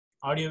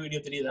Audio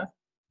video தெரியுதா?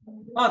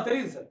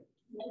 தெரியுது sir.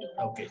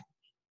 Okay.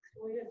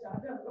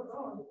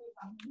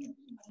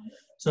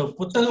 So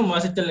புத்தகம்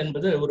வாசித்தல்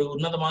என்பது ஒரு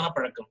உன்னதமான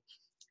பழக்கம்.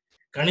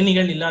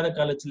 கணினிகள் இல்லாத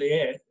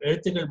காலத்திலேயே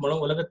எழுத்துக்கள்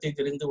மூலம் உலகத்தை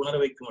தெரிந்து உணர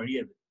வைக்கும் வழி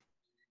அது.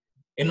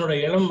 என்னோட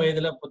இளம்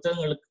வயதுல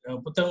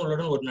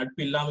புத்தகங்களுடன் ஒரு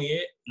நட்பு இல்லாமையே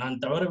நான்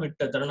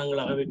தவறவிட்ட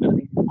தருணங்களாகவே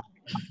கருதி,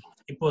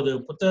 இப்போது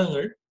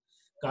புத்தகங்கள்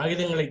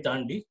காகிதங்களை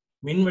தாண்டி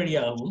மின்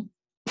வழியாகவும்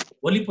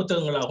ஒலி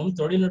புத்தகங்களாகவும்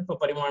தொழில்நுட்ப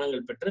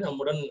பரிமாணங்கள் பெற்று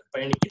நம்முடன்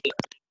பயணிக்கின்றன.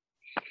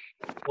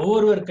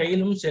 ஒவ்வொருவர்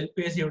கையிலும்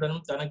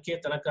செல்பேசியுடனும்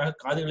தனக்காக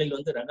காதுகளில்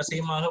வந்து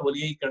ரகசியமாக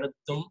ஒலியை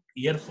கடத்தும்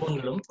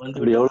இயர்போன்களும் வந்து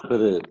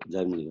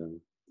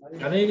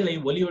கதைகளை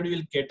ஒலி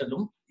வடிவில்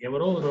கேட்டதும்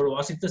எவரோ ஒருவர்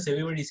வாசித்த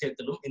செவிவழி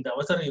சேர்த்தலும் இந்த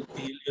அவசர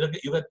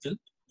யுகத்தில்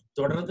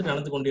தொடர்ந்து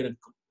நடந்து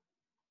கொண்டிருக்கும்.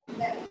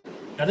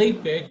 கதை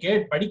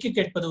படிக்க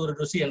கேட்பது ஒரு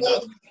ருசி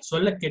என்றால்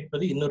சொல்ல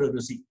கேட்பது இன்னொரு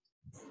ருசி.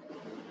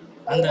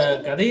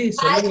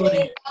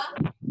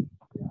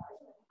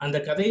 அந்த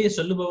கதையை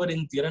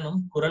சொல்லுபவரின்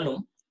திறனும்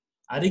குரலும்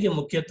அதிக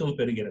முக்கியத்துவம்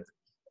பெறுகிறது.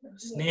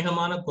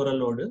 சிநேகமான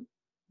குரலோடு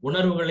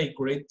உணர்வுகளை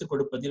குழைத்து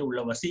கொடுப்பதில்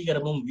உள்ள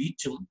வசீகரமும்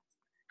வீச்சும்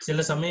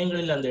சில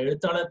சமயங்களில் அந்த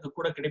எழுத்தாளருக்கு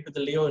கூட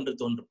கிடைப்பதில்லையோ என்று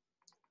தோன்றும்.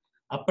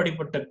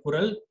 அப்படிப்பட்ட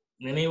குரல்,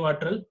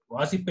 நினைவாற்றல்,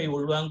 வாசிப்பை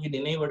உள்வாங்கி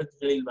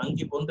நினைவடுக்குகளில்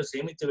வங்கி போன்று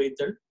சேமித்து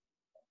வைத்தல்,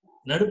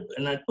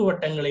 நட்பு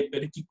வட்டங்களை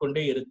பெருக்கிக்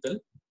கொண்டே இருத்தல்,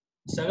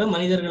 சக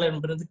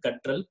மனிதர்களிடமிருந்து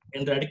கற்றல்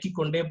என்று அடுக்கிக்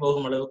கொண்டே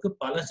போகும் அளவுக்கு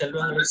பல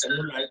செல்வங்களை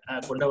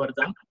தன்னுள்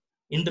கொண்டவர்தான்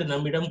இன்று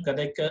நம்மிடம்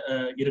கதைக்க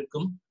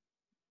இருக்கும்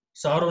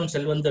சாரோன்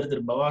செல்வந்தர்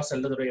திரு பவா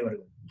செல்லதுரை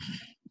அவர்கள்.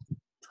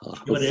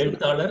 இவர்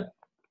எழுத்தாளர்,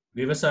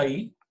 விவசாயி,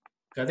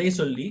 கதை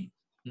சொல்லி,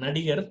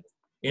 நடிகர்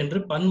என்று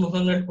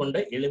பன்முகங்கள் கொண்ட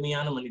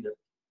எளிமையான மனிதர்.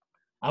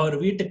 அவர்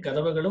வீட்டு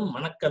கதவுகளும்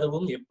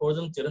மனக்கதவும்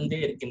எப்போதும் திறந்தே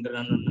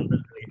இருக்கின்றன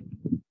நண்பர்களே.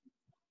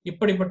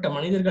 இப்படிப்பட்ட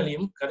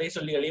மனிதர்களையும் கதை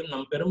சொல்லிகளையும்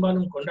நாம்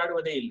பெரும்பாலும்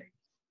கொண்டாடுவதே இல்லை.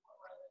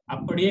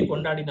 அப்படியே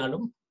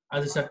கொண்டாடினாலும்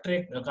அது சற்றே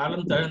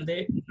காலம் தழுந்தே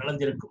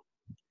நடந்திருக்கும்.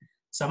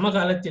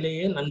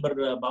 சமகாலத்திலேயே நண்பர்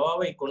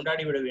பவாவை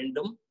கொண்டாடிவிட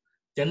வேண்டும்,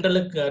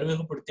 தென்றலுக்கு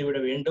அறிமுகப்படுத்திவிட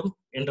வேண்டும்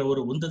என்ற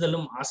ஒரு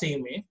உந்துதலும்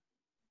ஆசையுமே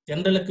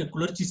தென்றலுக்கு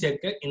குளிர்ச்சி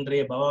சேர்க்க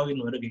இன்றைய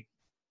பவாவின் வருகை.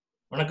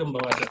 வணக்கம்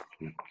பவா சார்.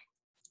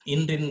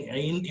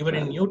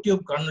 இவரின்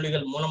யூடியூப்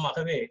காணொலிகள்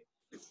மூலமாகவே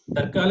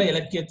தற்கால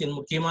இலக்கியத்தின்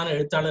முக்கியமான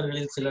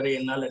எழுத்தாளர்களில் சிலரை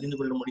என்னால் அறிந்து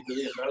கொள்ள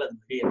முடிந்தது என்றால் அது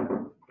மிகையல்ல.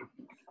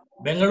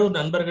 பெங்களூர்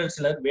நண்பர்கள்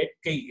சிலர்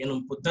வேட்கை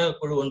எனும் புத்தக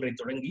குழு ஒன்றை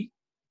தொடங்கி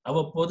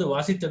அவ்வப்போது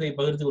வாசித்ததை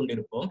பகிர்ந்து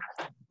கொண்டிருப்போம்.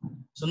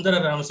 சுந்தர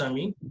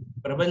ராமசாமி,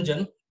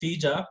 பிரபஞ்சன்,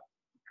 தீஜா,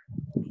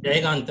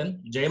 ஜெயகாந்தன்,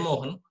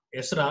 ஜெயமோகன்,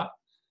 எஸ்ரா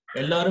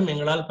எல்லாரும்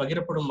எங்களால்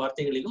பகிரப்படும்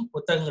வார்த்தைகளிலும்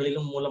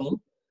புத்தகங்களிலும் மூலமும்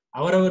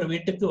அவரவர்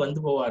வீட்டுக்கு வந்து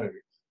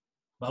போவார்கள்.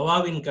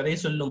 பவாவின் கதை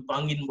சொல்லும்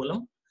பாங்கின்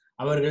மூலம்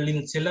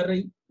அவர்களின் சிலரை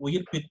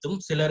உயிர்ப்பித்தும்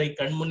சிலரை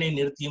கண்முன்னே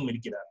நிறுத்தியும்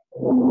இருக்கிறார்.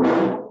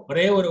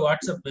 ஒரே ஒரு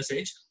வாட்ஸ்அப்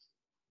மெசேஜ்,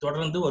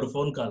 தொடர்ந்து ஒரு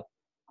போன் கால்,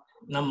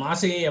 நம்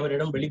ஆசையை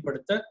அவரிடம்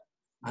வெளிப்படுத்த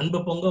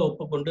அன்பு பொங்க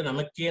ஒப்புக்கொண்டு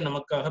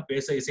நமக்காக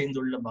பேச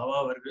இசைந்துள்ள பவா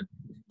அவர்கள்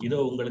இதோ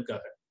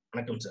உங்களுக்காக.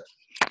 வணக்கம் சார்.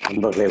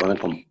 நண்பர்களே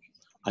வணக்கம்.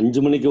 5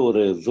 மணிக்கு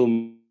ஒரு ஜூம்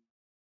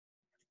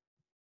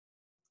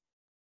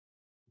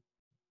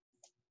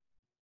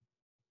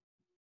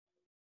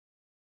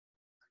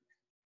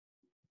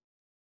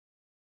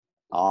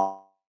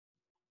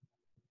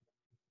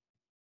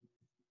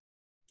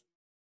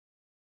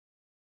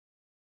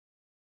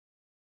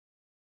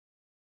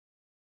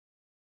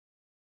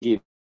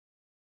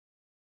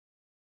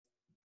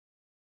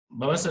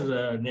பவா சார்,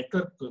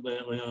 நெட்வொர்க்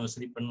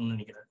சரி பண்ணணும்னு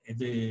நினைக்கிறேன்.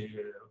 இது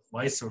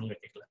வாய்ஸ் ஒழுங்கா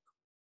கேட்கல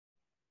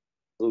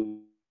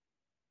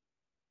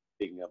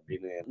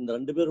அப்படின்னு. இந்த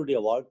 2 பேருடைய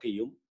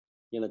வாழ்க்கையும்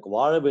எனக்கு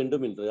வாழ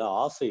வேண்டும் என்ற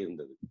ஆசை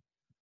இருந்தது.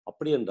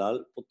 அப்படி என்றால்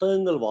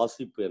புத்தகங்கள்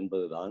வாசிப்பு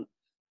என்பதுதான்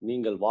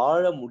நீங்கள்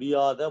வாழ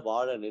முடியாத,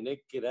 வாழ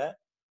நினைக்கிற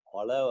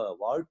பல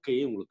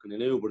வாழ்க்கையை உங்களுக்கு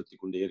நினைவுபடுத்தி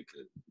கொண்டே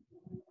இருக்கிறது.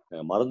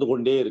 மறந்து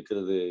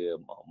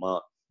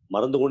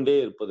கொண்டே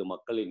இருப்பது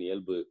மக்களின்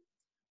இயல்பு,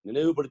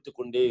 நினைவுபடுத்தி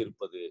கொண்டே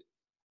இருப்பது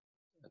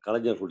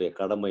கலைஞர்களுடைய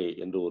கடமை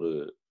என்று ஒரு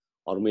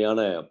அருமையான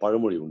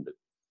பழமொழி உண்டு.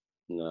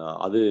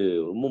 அது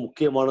ரொம்ப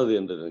முக்கியமானது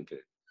என்று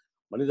நினைக்கிறேன்.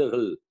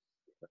 மனிதர்கள்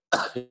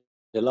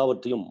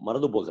எல்லாவற்றையும்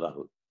மறந்து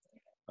போகிறார்கள்.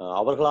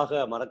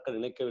 அவர்களாக மறக்க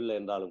நினைக்கவில்லை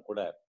என்றாலும் கூட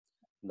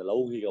இந்த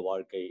லௌகிக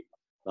வாழ்க்கை,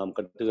 நாம்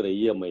கட்டுகிற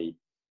இஎம்ஐ,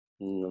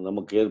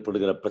 நமக்கு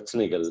ஏற்படுகிற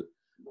பிரச்சனைகள்,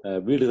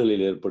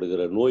 வீடுகளில்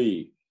ஏற்படுகிற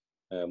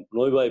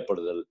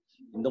நோய்வாய்ப்படுதல்,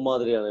 இந்த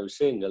மாதிரியான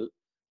விஷயங்கள்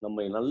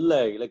நம்மை நல்ல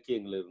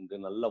இலக்கியங்களிலிருந்து,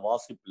 நல்ல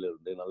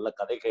வாசிப்பிலிருந்து, நல்ல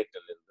கதை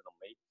கேட்டலிருந்து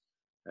நம்மை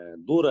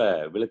தூர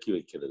விலக்கி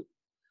வைக்கிறது.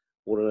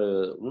 ஒரு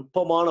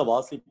நுட்பமான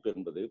வாசிப்பு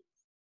என்பது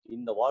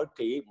இந்த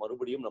வாழ்க்கையை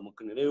மறுபடியும்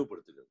நமக்கு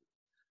நினைவுபடுத்துகிறது.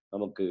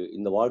 நமக்கு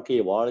இந்த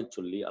வாழ்க்கையை வாழச்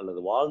சொல்லி அல்லது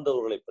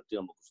வாழ்ந்தவர்களை பற்றி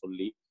நமக்கு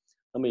சொல்லி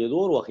நம்ம ஏதோ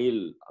ஒரு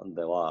வகையில்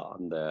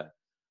அந்த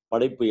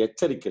படைப்பு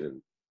எச்சரிக்கிறது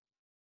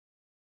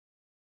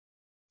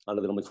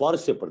அல்லது நம்மை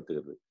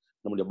சுவாரஸ்யப்படுத்துகிறது.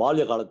 நம்முடைய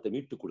பால்ய காலத்தை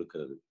மீட்டுக்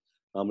கொடுக்கிறது.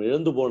 நாம்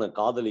இழந்து போன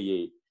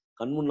காதலியை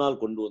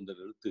கண்முன்னால் கொண்டு வந்து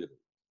நிறுத்துகிறது.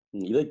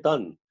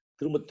 இதைத்தான்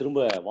திரும்ப திரும்ப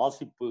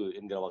வாசிப்பு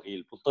என்கிற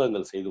வகையில்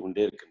புத்தகங்கள் செய்து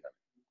கொண்டே இருக்கின்றன.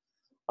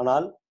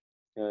 ஆனால்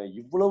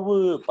இவ்வளவு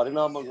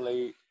பரிணாமங்களை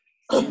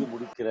செய்து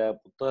முடிக்கிற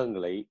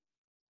புத்தகங்களை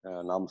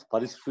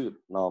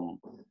நாம்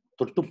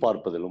தொட்டு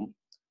பார்ப்பதிலும்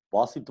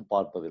வாசித்து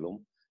பார்ப்பதிலும்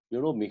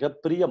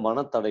மிகப்பெரிய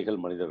மனத்தடைகள்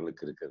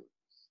மனிதர்களுக்கு இருக்கிறது.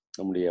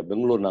 நம்முடைய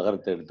பெங்களூர்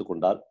நகரத்தை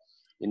எடுத்துக்கொண்டால்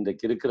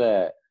இன்றைக்கு இருக்கிற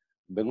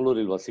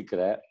பெங்களூரில்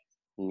வசிக்கிற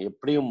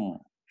எப்படியும்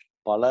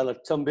பல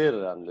லட்சம் பேர்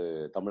அங்கு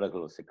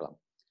தமிழர்கள் வசிக்கலாம்.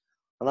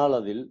 ஆனால்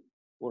அதில்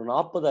ஒரு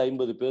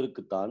 40-50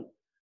 பேருக்குத்தான்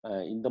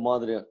இந்த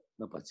மாதிரி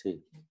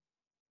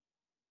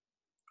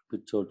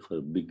pitch out for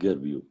bigger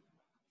view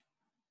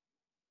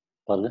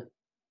பாருங்க.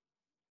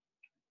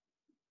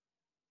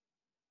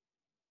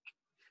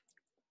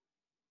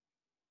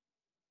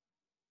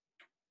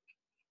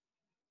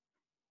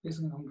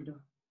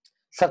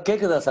 சார்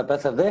கேக்குதா சார்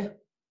பேசுறது?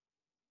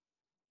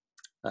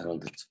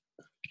 வந்துச்சு.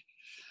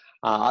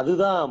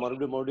 அதுதான்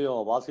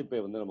மறுபடியும் வாசிப்பை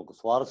நமக்கு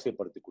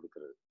சுவாரஸ்யப்படுத்தி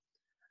கொடுக்கிறது.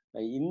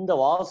 இந்த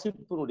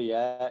வாசிப்பினுடைய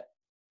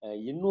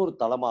இன்னொரு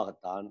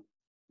தளமாகத்தான்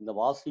இந்த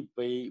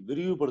வாசிப்பை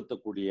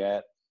விரிவுபடுத்தக்கூடிய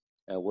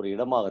ஒரு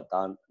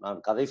இடமாகத்தான் நான்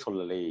கதை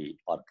சொல்லலை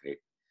பார்க்கிறேன்.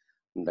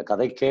 இந்த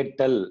கதை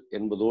கேட்டல்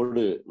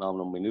என்பதோடு நாம்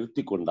நம்மை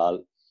நிறுத்தி கொண்டால்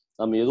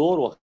நாம் ஏதோ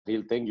ஒரு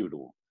வகையில் தேங்கி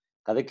விடுவோம்.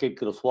 கதை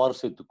கேட்கிற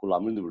சுவாரஸ்யத்துக்குள்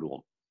அமிழ்ந்து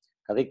விடுவோம்.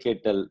 கதை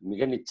கேட்டல்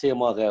மிக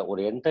நிச்சயமாக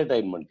ஒரு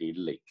என்டர்டைன்மெண்ட்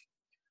இல்லை.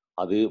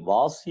 அது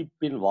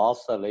வாசிப்பின்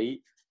வாசலை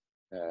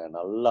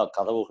நல்லா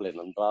கதவுகளை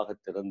நன்றாக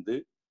திறந்து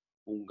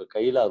உங்க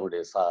கையில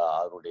அதனுடைய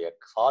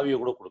சாவியை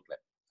கூட கொடுக்கல,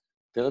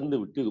 திறந்து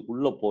விட்டு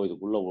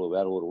இதுக்குள்ள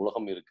வேற ஒரு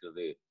உலகம்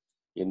இருக்கிறது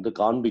என்று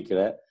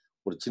காண்பிக்கிற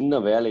ஒரு சின்ன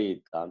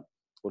வேலையைத்தான்,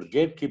 ஒரு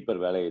கேட்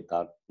கீப்பர்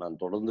வேலையைத்தான்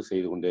நான் தொடர்ந்து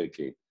செய்து கொண்டே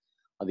இருக்கிறேன்.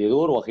 அது ஏதோ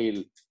ஒரு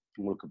வகையில்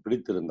உங்களுக்கு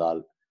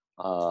பிடித்திருந்தால்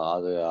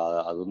அது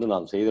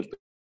நான் செய்த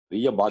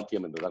பெரிய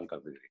பாக்கியம் என்றுதான்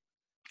கருதுகிறேன்.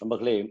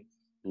 நண்பர்களே,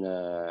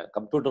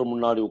 கம்ப்யூட்டர்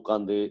முன்னாடி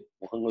உட்கார்ந்து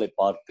முகங்களை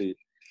பார்த்து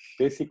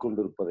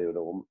பேசிக்கொண்டிருப்பதை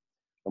விடவும்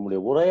நம்முடைய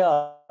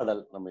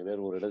உரையாடல் நம்மை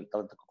வேறு ஒரு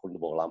தளத்துக்கு கொண்டு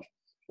போகலாம்.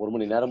 1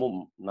 மணி நேரமும்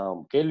நாம்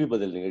கேள்வி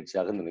பதில்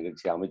நிகழ்ச்சியாக இந்த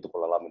நிகழ்ச்சியை அமைத்துக்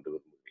கொள்ளலாம் என்று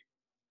விரும்புகிறேன்.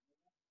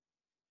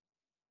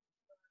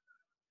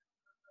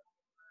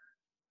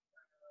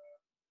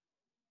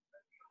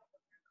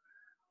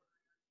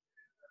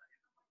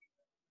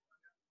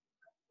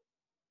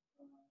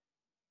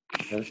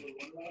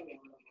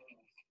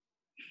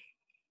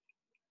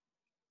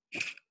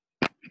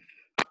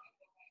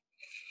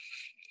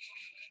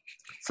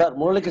 Sir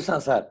Murali Krishna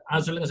sir.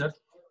 சொல்லுங்க சார்.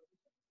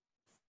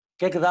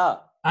 கேக்குதா?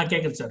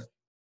 கேக்குது சார்.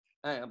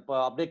 இப்ப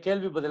அப்படியே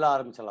கேள்வி பதிலா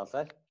ஆரம்பிச்சலாம்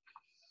சார்.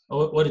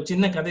 ஒரு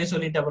சின்ன கதையை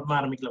சொல்லிட்டு அப்புறமா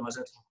ஆரம்பிக்கலாமா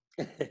சார்?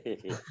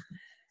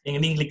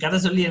 நீங்க கதை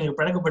சொல்லி எனக்கு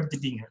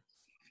பழக்கப்படுத்திட்டீங்க.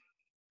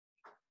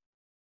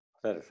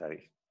 சரி சரி.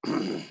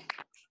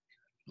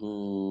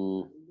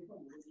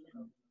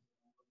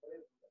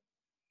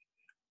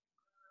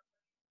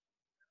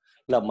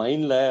 இல்ல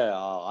மைண்ட்ல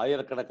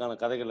ஆயிரக்கணக்கான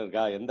கதைகள்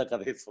இருக்கா, எந்த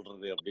கதையை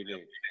சொல்றது அப்படின்னு.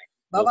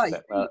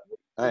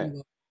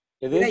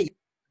 இறை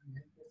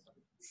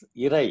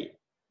இறை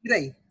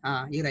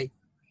இறை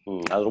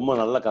அது ரொம்ப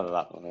நல்ல கதை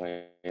தான்.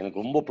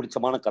 எனக்கு ரொம்ப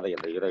பிடிச்சமான கதை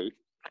அந்த இறை.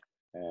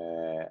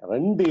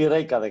 2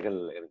 இறை கதைகள்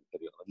எனக்கு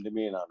தெரியும்.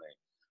 2மே நான்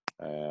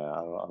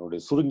அவனுடைய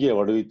சுருங்கிய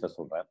வடிவத்தை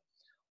சொல்றேன்.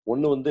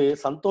 ஒண்ணு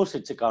சந்தோஷ்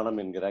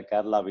எச்சுக்கானம் என்கிற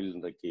கேரளாவில்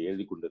இன்றைக்கு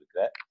எழுதி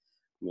கொண்டிருக்கிற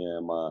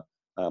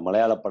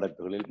மலையாள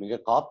படைப்புகளில்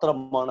மிக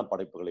காத்திரமான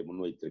படைப்புகளை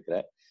முன்வைத்திருக்கிற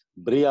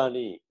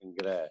பிரியாணி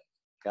என்கிற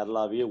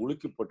கேரளாவையே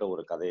உலுக்கி போட்ட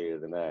ஒரு கதையை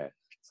எழுதின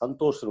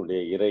சந்தோஷனுடைய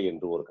இறை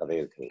என்று ஒரு கதை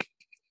இருக்கிறது.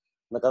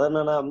 அந்த கதை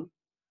என்னன்னா,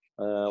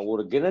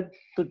 ஒரு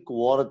கிணற்றுக்கு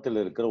ஓரத்தில்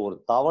இருக்கிற ஒரு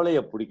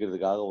தவளையை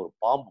பிடிக்கிறதுக்காக ஒரு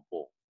பாம்பு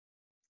போகும்.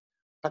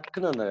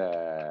 டக்குன்னு அந்த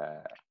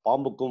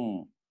பாம்புக்கும்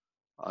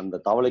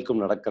அந்த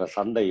தவளைக்கும் நடக்கிற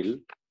சண்டையில்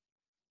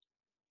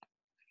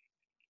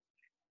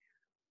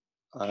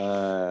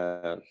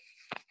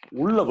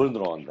உள்ள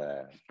விழுந்துரும். அந்த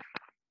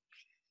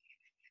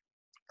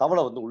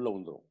தவளை உள்ள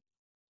விழுந்துரும்.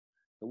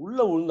 உள்ள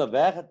விழுந்த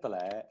வேகத்துல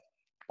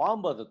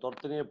பாம்பு அதை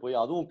துரத்துனே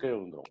போய் அதுவும் கீழே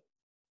விழுந்துரும்.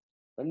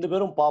 2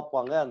 பேரும்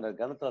பார்ப்பாங்க. அந்த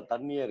கிணத்துல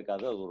தண்ணியே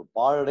இருக்காது. அது ஒரு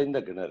பாழடைந்த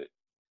கிணறு.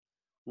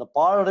 அந்த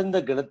பாழடைந்த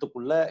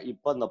கிணத்துக்குள்ள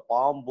இப்ப அந்த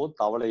பாம்பும்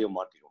தவளையும்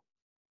மாட்டிக்கும்.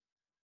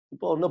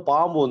 இப்போ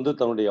பாம்பு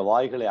தன்னுடைய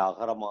வாயை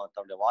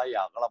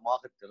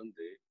அகலமாக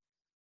திறந்து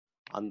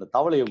அந்த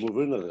தவளையை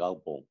விழுங்குறதுக்காக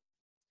போகும்.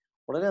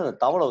 உடனே அந்த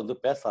தவளை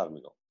பேச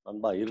ஆரம்பிக்கும்.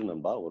 நண்பா இரு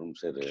நண்பா, ஒரு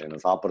நிமிஷம் இரு,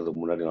 என்ன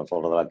சாப்பிட்றதுக்கு முன்னாடி நான்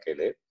சொல்றதெல்லாம்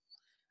கேளு.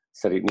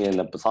 சரி, நீ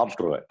என்ன இப்ப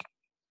சாப்பிட்டுருவேன்.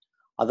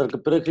 அதற்கு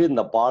பிறகு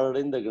இந்த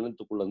பாழடைந்த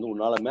கிணத்துக்குள்ள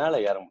உன்னால மேல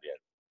ஏற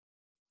முடியாது.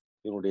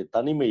 இவனுடைய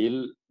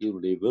தனிமையில்,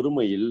 இவனுடைய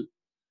வெறுமையில்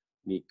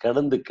நீ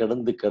கிடந்து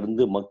கிடந்து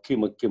கிடந்து மக்கி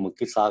மக்கி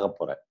மக்கி சாக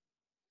போற.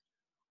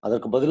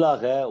 அதற்கு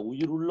பதிலாக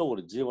உயிருள்ள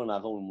ஒரு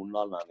ஜீவனாக உன்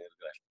முன்னால் நான்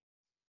இருக்கிறேன்.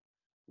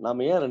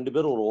 நாம ஏன் 2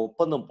 பேரும் ஒரு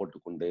ஒப்பந்தம்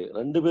போட்டுக்கொண்டு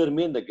 2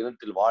 பேருமே இந்த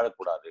கிணற்றில்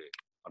வாழக்கூடாது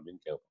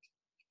அப்படின்னு கேட்போம்.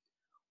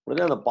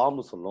 உடனே அந்த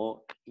பாம்பு சொல்லும்,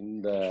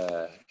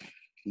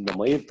 இந்த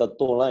மயிர்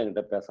தத்துவம்லாம்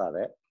என்கிட்ட பேசாத.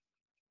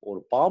 ஒரு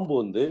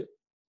பாம்பு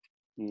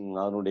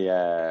அதனுடைய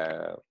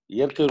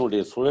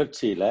இயற்கையினுடைய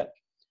சுழற்சியில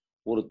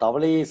ஒரு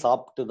தவளையை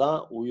சாப்பிட்டு தான்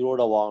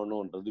உயிரோட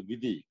வாழணும்ன்றது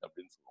விதி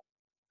அப்படின்னு சொல்லுவோம்.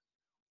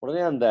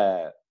 உடனே அந்த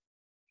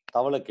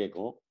தவளை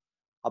கேட்கும்,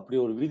 அப்படி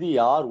ஒரு விதி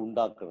யார்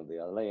உண்டாக்குறது?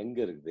 அதெல்லாம் எங்க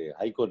இருக்குது?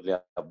 ஹைகோர்ட்ல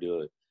அப்படி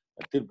ஒரு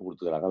தீர்ப்பு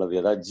கொடுத்துக்கிறாங்க, அல்லது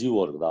ஏதாவது ஜீவோ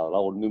இருக்குதா?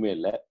 அதெல்லாம் ஒண்ணுமே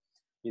இல்லை.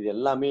 இது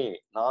எல்லாமே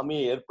நாமே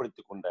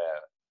ஏற்படுத்தி கொண்ட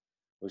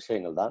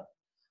விஷயங்கள் தான்.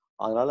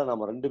 அதனால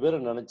நம்ம 2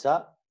 பேரும் நினைச்சா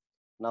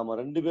நாம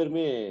 2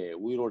 பேருமே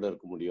உயிரோட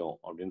இருக்க முடியும்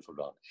அப்படின்னு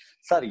சொல்றாங்க.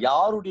 சார்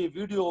யாருடைய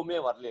வீடியோவுமே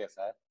வரலையே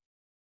சார்,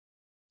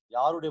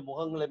 யாருடைய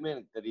முகங்களுமே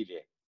எனக்கு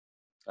தெரியலையே.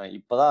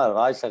 இப்பதான்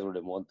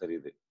ராஜசேகருடைய முகம்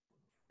தெரியுது.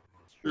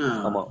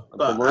 ஆமா,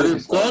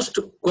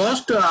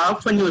 கோஸ்ட்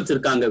ஆஃப் பண்ணி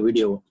வச்சிருக்காங்க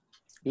வீடியோ.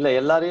 இல்ல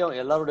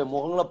எல்லாருடைய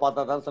முகங்களை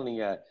பார்த்தா தான் சார்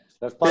நீங்க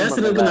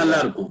பேசுறதுக்கு நல்லா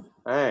இருக்கும்.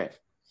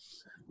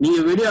 நீங்க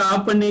வீடியோ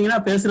ஆஃப் பண்ணீங்கன்னா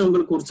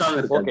பேசுறவங்களுக்கு உற்சாகம்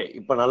இருக்கு. ஓகே,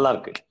 இப்ப நல்லா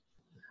இருக்கு.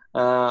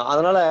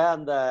 அதனால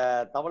அந்த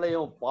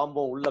தவளையும்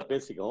பாம்பும் உள்ள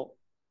பேசிக்கும்.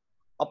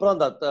 அப்புறம்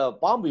அந்த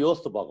பாம்பு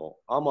யோசித்து பார்க்கும்,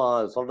 ஆமா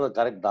சொல்றது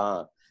கரெக்ட் தான்,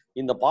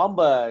 இந்த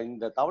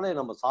தவளையை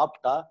நம்ம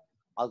சாப்பிட்டா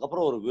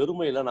அதுக்கப்புறம் ஒரு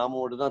வெறுமையில நாம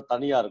மட்டும் தான்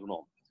தனியா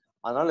இருக்கணும்,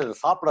 அதனால இதை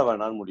சாப்பிட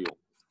வேணாம்னு முடியும்.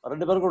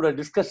 2 பேருக்கும்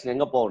டிஸ்கஷன்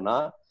எங்க போகும்னா,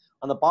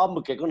 அந்த பாம்பு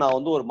கேட்கும், நான்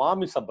வந்து ஒரு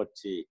மாமிசம்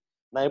பட்சி,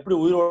 நான் எப்படி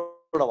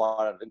உயிரோட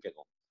வாழறதுன்னு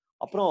கேட்கும்.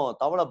 அப்புறம்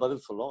தவளை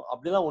பதில் சொல்லும்,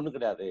 அப்படிலாம் ஒண்ணும்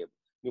கிடையாது,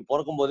 நீ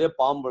பிறக்கும் போதே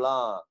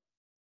பாம்புலாம்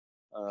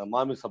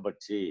மாமிசம்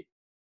பட்சி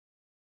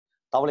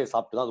தவளையை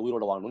சாப்பிட்டு தான் அது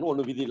உயிரோட வாழணும்னு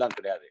ஒன்றும் விதியெல்லாம்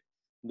கிடையாது,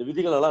 இந்த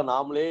விதிகள் எல்லாம்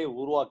நாமளே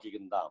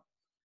உருவாக்கிக்கின்னு தான்,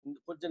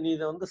 கொஞ்சம் நீ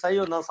இதை வந்து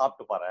சைவம் தான்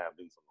சாப்பிட்டு பாரு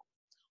அப்படின்னு சொல்லும்.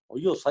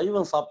 ஐயோ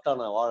சைவம் சாப்பிட்டா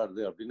நான்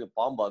வாழறது அப்படின்னு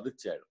பாம்பு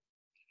அதிர்ச்சி ஆயிடும்.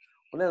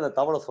 உடனே அந்த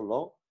தவளை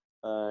சொல்லும்,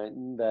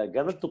 இந்த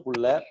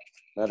கிணத்துக்குள்ள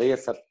நிறைய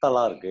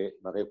செத்தலாம் இருக்கு,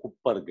 நிறைய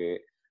குப்பை இருக்கு,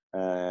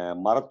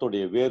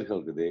 மரத்துடைய வேர்கள்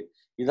இருக்குது,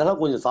 இதெல்லாம்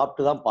கொஞ்சம்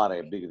சாப்பிட்டு தான் பாரு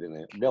எப்படி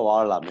இருக்குதுன்னு, இப்படியே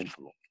வாழலாமேன்னு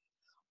சொல்லுவோம்.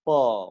 இப்போ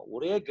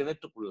ஒரே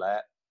கிணத்துக்குள்ள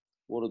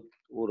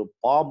ஒரு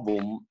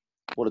பாம்பும்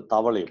ஒரு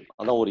தவளையும்,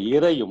 அதான் ஒரு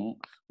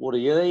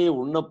இரையை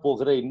உண்ண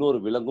போகிற இன்னொரு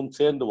விலங்கும்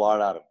சேர்ந்து வாழ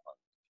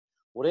ஆரம்பிப்பாங்க.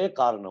 ஒரே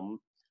காரணம்,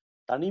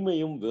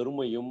 தனிமையும்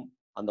வெறுமையும்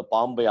அந்த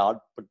பாம்பை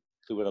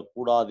ஆட்பட்டு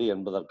விடக்கூடாது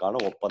என்பதற்கான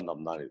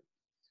ஒப்பந்தம் தான் இது.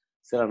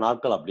 சில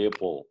நாட்கள் அப்படியே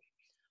போகும்.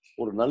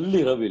 ஒரு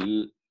நள்ளிரவில்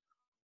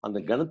அந்த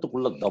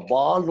கிணத்துக்குள்ள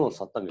தபால்னு ஒரு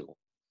சத்தம் கேட்கும்.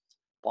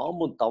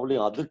 பாம்பும்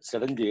தவளையும் அதிர்ச்சி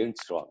அடைஞ்சு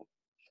ஏஞ்சிடுவாங்க.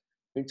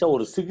 மிச்சா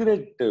ஒரு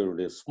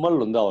சிகரெட்டுடைய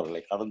ஸ்மெல் வந்து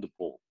அவர்களை கடந்து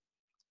போகும்.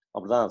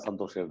 அப்படிதான்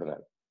சந்தோஷம்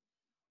எழுதுறாரு.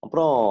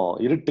 அப்புறம்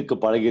இருட்டுக்கு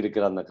பழகி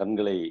இருக்கிற அந்த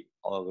கண்களை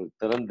அவர்கள்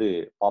திறந்து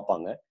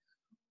பார்ப்பாங்க.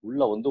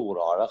 உள்ள வந்து ஒரு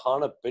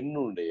அழகான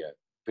பெண்ணுடைய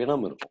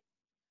பிணம் இருக்கும்.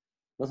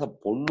 சார்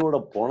பொண்ணோட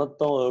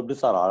பொணத்தம் எப்படி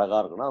சார் அழகா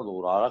இருக்குன்னா, அது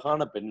ஒரு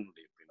அழகான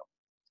பெண்ணினுடைய பிணம்.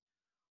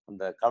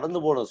 அந்த கடந்து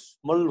போன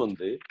ஸ்மெல்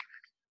வந்து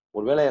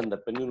ஒருவேளை அந்த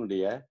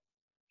பெண்ணினுடைய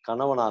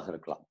கணவனாக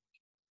இருக்கலாம்,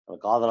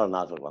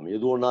 காதலனாக இருக்கலாம்,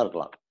 எது ஒண்ணா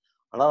இருக்கலாம்.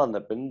 ஆனால் அந்த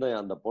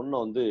பொண்ணை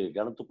வந்து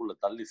கிணத்துக்குள்ள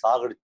தள்ளி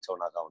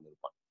சாகடிச்சவனாக அவன்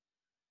இருப்பான்.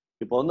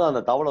 இப்போ வந்து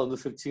அந்த தவளை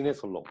வந்து சிரிச்சினே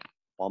சொல்லும்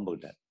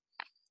பாம்புகிட்ட,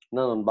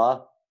 என்ன நண்பா,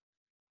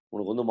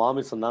 உனக்கு வந்து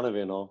மாமிசம் தானே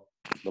வேணும்,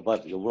 இந்த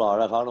பாரு எவ்வளோ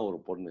அழகான ஒரு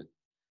பொண்ணு,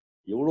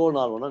 எவ்வளோ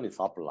நாள் வேணா நீ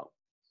சாப்பிடலாம்,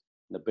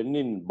 இந்த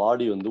பெண்ணின்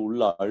பாடி வந்து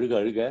உள்ள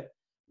அழுக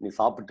நீ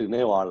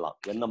சாப்பிட்டுக்கினே வாழலாம்,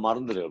 என்ன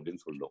மறந்துடு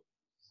அப்படின்னு சொல்லும்.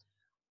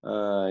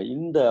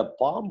 இந்த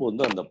பாம்பு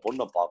வந்து அந்த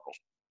பொண்ணை பார்க்கும்.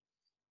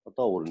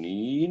 பார்த்தா ஒரு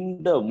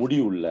நீண்ட முடி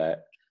உள்ள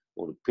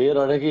ஒரு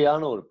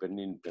பேரழகையான ஒரு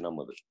பெண்ணின் பிணம்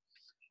அது.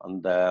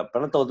 அந்த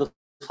பிணத்தை வந்து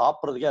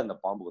சாப்பிட்றதுக்கே அந்த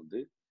பாம்பு வந்து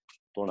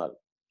தோணாது.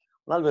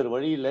 ஆனால் வேறு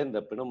வழியில் இந்த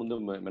பிணம் வந்து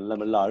மெல்ல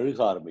மெல்ல அழுக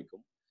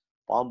ஆரம்பிக்கும்.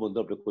 பாம்பு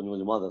வந்து அப்படியே கொஞ்சம்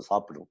கொஞ்சமா அதை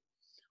சாப்பிடும்.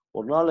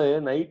 ஒரு நாள்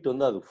நைட்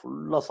வந்து அது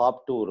ஃபுல்லா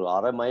சாப்பிட்டு ஒரு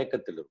அரை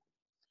மயக்கத்தில் இருக்கும்.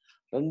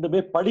 2மே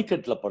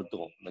படிக்கட்டுல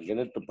படுத்துக்கும், இந்த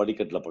கிணற்று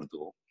படிக்கட்டுல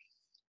படுத்துக்கும்.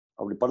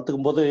 அப்படி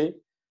படுத்துக்கும் போது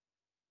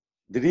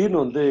திடீர்னு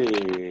வந்து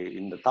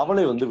இந்த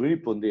தவளை வந்து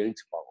விழிப்பு வந்து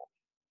எழுச்சி பார்க்கும்.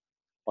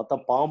 பார்த்தா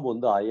பாம்பு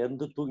வந்து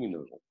அயர்ந்து தூங்கின்னு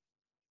இருக்கும்.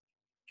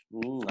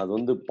 அது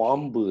வந்து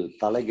பாம்பு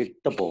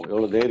தலைகிட்ட போகும்.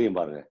 எவ்வளவு தைரியம்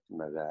பாருங்க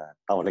இந்த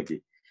தவளைக்கு.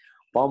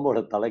 பாம்போட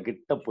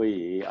தலைகிட்ட போய்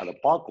அதை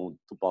பார்க்கும்,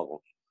 உத்து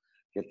பார்க்கும்.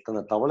 எத்தனை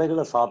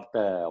தவளைகளை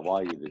சாப்பிட்ட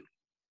வாய் இது,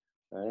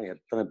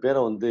 எத்தனை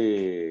பேரை வந்து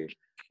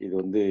இது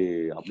வந்து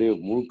அப்படியே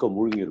முழுக்க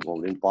முழுங்கி இருக்கும்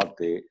அப்படின்னு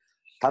பார்த்து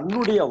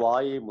தன்னுடைய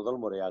வாயை முதல்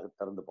முறையாக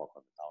திறந்து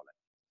பார்க்கும். அந்த தவளை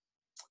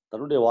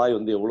தன்னுடைய வாய்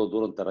வந்து எவ்வளவு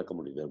தூரம் திறக்க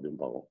முடியுது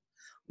அப்படின்னு பார்க்கும்.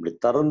 அப்படி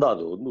திறந்தா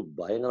அது வந்து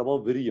பயங்கரமா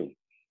விரியும்.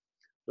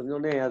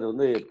 கொஞ்சோடனே அது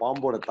வந்து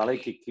பாம்போட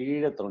தலைக்கு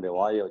கீழே தன்னுடைய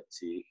வாயை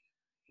வச்சு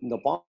இந்த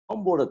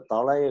பாம்போட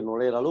தலையை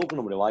நுழையிற அளவுக்கு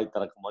நம்முடைய வாய்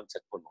திறக்குமான்னு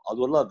செக் பண்ணும். அது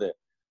வரலாம் அது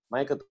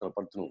மயக்கத்தில்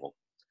படுத்துனுக்கும்.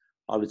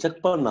 அப்படி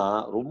செக் பண்ணா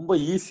ரொம்ப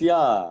ஈஸியா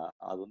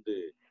அது வந்து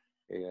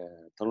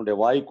தன்னுடைய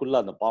வாய்க்குள்ள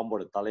அந்த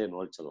பாம்போட தலையை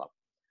நுழைச்சிடலாம்.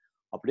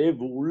 அப்படியே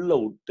உள்ள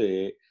விட்டு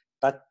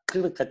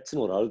டக்குன்னு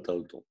கச்சுன்னு ஒரு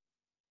அழுத்தம்.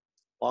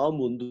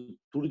 பாம்பு வந்து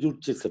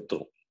துடிதுடிச்சு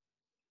செத்துரும்.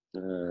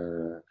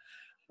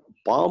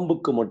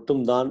 பாம்புக்கு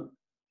மட்டும்தான்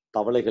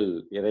தவளைகள்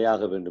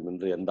இரையாக வேண்டும்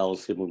என்று எந்த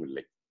அவசியமும்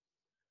இல்லை.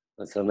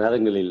 சில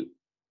நேரங்களில்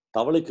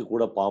தவளைக்கு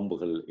கூட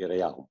பாம்புகள்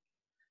இரையாகும்.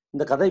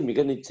 இந்த கதை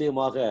மிக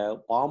நிச்சயமாக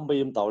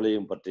பாம்பையும்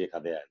தவளையும் பற்றிய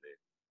கதையாது,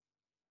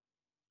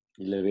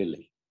 இல்லவே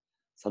இல்லை.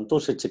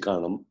 சந்தோஷ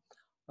சிக்கானம்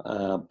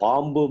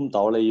பாம்பும்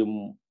தவளையும்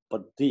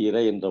பற்றி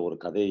இறை என்ற ஒரு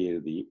கதையை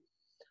எழுதி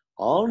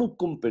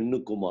ஆணுக்கும்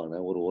பெண்ணுக்குமான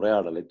ஒரு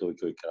உரையாடலை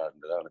துவக்கி வைக்கிறார்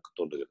என்றுதான் எனக்கு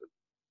தோன்றுகிறது.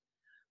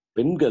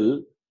 பெண்கள்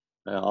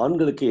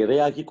ஆண்களுக்கு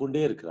இரையாகி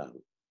கொண்டே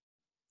இருக்கிறார்கள்.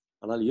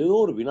 ஆனால் ஏதோ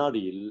ஒரு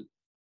வினாடியில்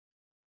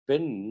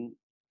பெண்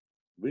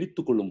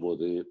விழித்துக் கொள்ளும்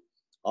போது,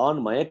 ஆண்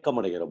மயக்கம்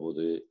அடைகிற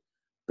போது,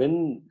 பெண்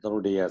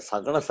தன்னுடைய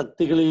சகல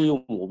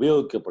சக்திகளையும்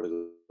உபயோகிக்க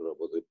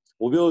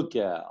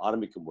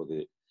ஆரம்பிக்கும் போது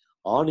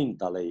ஆணின்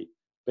தலை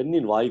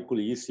பெண்ணின்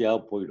வாய்க்குள் ஈஸியாக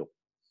போயிடும்.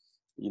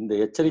 இந்த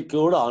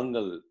எச்சரிக்கையோடு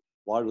ஆண்கள்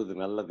வாழ்வது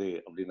நல்லது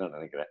அப்படின்னு நான்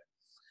நினைக்கிறேன்.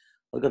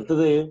 அதுக்கு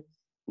அடுத்தது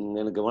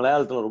எனக்கு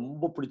மலையாளத்துல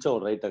ரொம்ப பிடிச்ச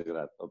ஒரு ரைட்டர்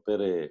இருக்கிறார்.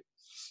 பேரு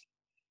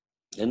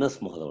NS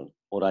மாதவன்.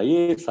 ஒரு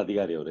IAS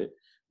அதிகாரி. அவரு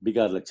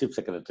பீகார்ல சீஃப்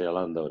செக்ரட்டரி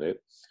எல்லாம் இருந்தவர்.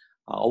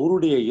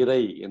 அவருடைய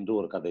இறை என்று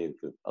ஒரு கதை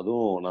இருக்கு.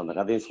 அதுவும் நான் அந்த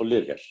கதையை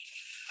சொல்லியிருக்கேன்.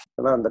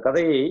 ஆனா அந்த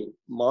கதையை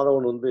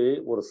மாதவன் வந்து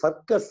ஒரு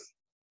சர்க்கஸ்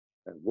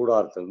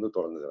கூடாரத்திலிருந்து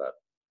தொடங்குகிறார்.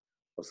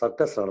 ஒரு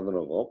சர்க்கஸ்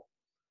நடந்துனோம்,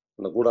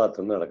 அந்த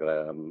கூடாரத்திலிருந்து நடக்கிற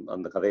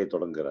அந்த கதையை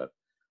தொடங்குகிறார்.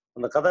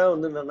 அந்த கதை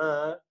வந்து என்னன்னா,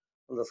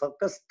 அந்த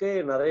சர்க்கஸ்க்கே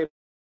நிறைய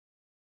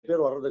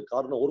பேர் வர்றதுக்கு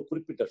காரணம் ஒரு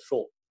குறிப்பிட்ட ஷோ.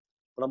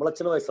 நம்மள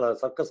சின்ன வயசுல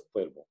சர்க்கஸ்க்கு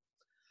போயிருப்போம்.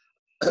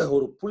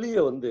 ஒரு புலிய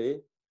வந்து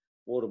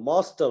ஒரு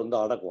மாஸ்டர் வந்து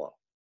அடக்குவான்.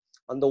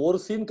 அந்த ஒரு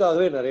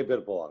சீனுக்காகவே நிறைய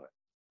பேர் போவாங்க.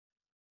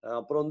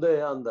 அப்புறம் வந்து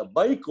அந்த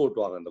பைக்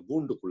ஓட்டுவாங்க அந்த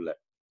கூண்டுக்குள்ள.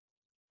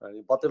 நீ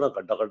பாத்தீங்கன்னா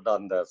கட்ட கட்ட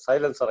அந்த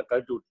சைலன்சரை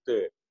கழட்டி விட்டு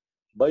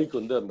பைக்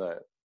வந்து அந்த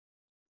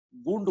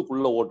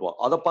கூண்டுக்குள்ள ஓட்டுவான்.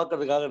 அதை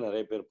பார்க்கறதுக்காக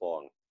நிறைய பேர்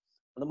போவாங்க.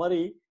 அந்த மாதிரி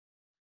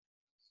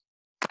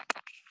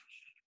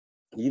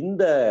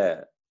இந்த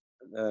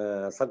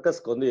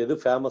சர்க்கஸ்க்கு வந்து எது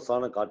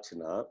ஃபேமஸான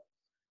காட்சினா,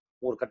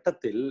 ஒரு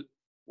கட்டத்தில்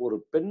ஒரு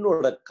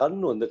பெண்ணோட கண்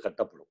வந்து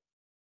கட்டப்படும்.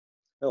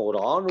 ஒரு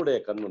ஆணுடைய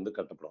கண் வந்து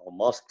கட்டப்படும்,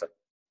 மாஸ்டர்.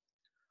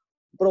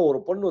 அப்புறம் ஒரு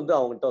பொண்ணு வந்து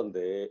அவங்ககிட்ட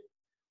வந்து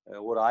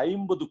ஒரு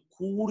 50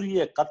 கூரிய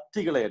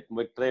கத்திகளை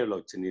ட்ரேவில்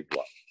வச்சு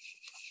நீட்டுவா.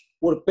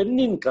 ஒரு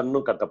பெண்ணின்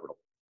கண்ணும்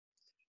கட்டப்படும்.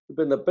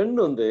 இப்ப இந்த பெண்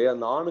வந்து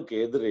அந்த ஆணுக்கு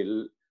எதிரில்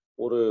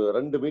ஒரு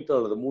 2 மீட்டர்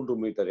அல்லது 3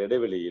 மீட்டர்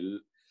இடைவெளியில்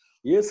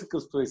இயேசு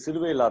கிறிஸ்துவை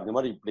சிலுவையில் அறிஞ்ச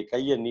மாதிரி இப்படி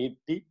கையை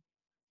நீட்டி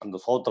அந்த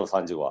சோத்துல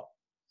சாஞ்சுவா.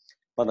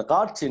 இப்ப அந்த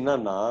காட்சி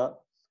என்னன்னா,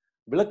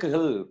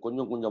 விளக்குகள்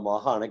கொஞ்சம்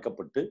கொஞ்சமாக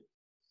அணைக்கப்பட்டு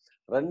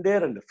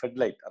 2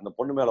 ஃபெட்லைட் அந்த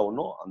பொண்ணு மேல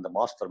ஒன்றும் அந்த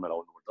மாஸ்டர் மேல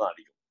ஒன்று மட்டும் தான்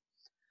அடிக்கும்.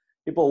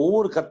 இப்போ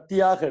ஒவ்வொரு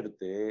கத்தியாக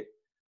எடுத்து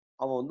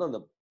அவன் வந்து அந்த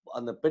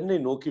அந்த பெண்ணை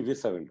நோக்கி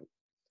வீச வேண்டும்.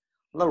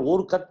 ஆனால்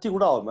ஒரு கத்தி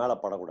கூட அவன் மேல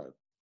படக்கூடாது.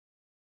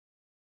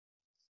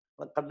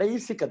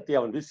 கடைசி கத்தி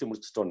அவன் வீசி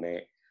முடிச்சிட்டோன்னே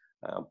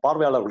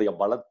பார்வையாளர்களுடைய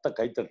பலத்த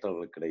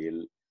கைத்தட்டல்களுக்கு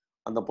இடையில்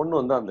அந்த பொண்ணு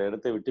வந்து அந்த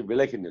இடத்தை விட்டு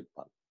விலகி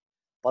நிற்பான்.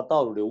 பார்த்தா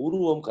அவருடைய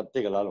உருவம்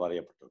கத்திகளால்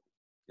வரையப்பட்டிருக்கும்.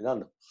 இதுதான்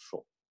அந்த ஷோ.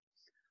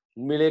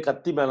 உண்மையிலேயே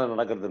கத்தி மேல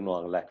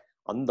நடக்கிறதுன்னுவாங்கல்ல,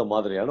 அந்த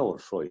மாதிரியான ஒரு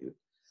ஷோ இது.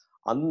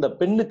 அந்த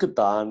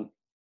பெண்ணுக்குத்தான்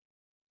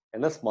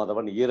NS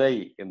மாதவன் இறை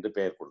என்று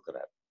பெயர்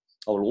கொடுக்கிறார்.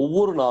 அவள்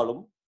ஒவ்வொரு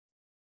நாளும்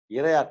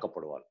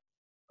இரையாக்கப்படுவாள்.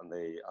 அந்த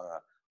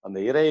அந்த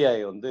இறையை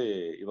வந்து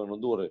இவன்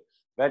வந்து ஒரு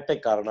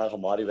வேட்டைக்காரனாக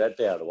மாறி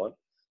வேட்டையாடுவான்.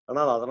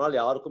 ஆனால் அதனால்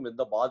யாருக்கும்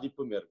எந்த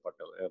பாதிப்பும்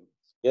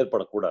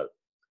ஏற்படக்கூடாது.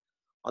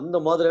 அந்த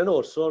மாதிரியான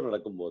ஒரு ஷோ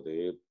நடக்கும்போது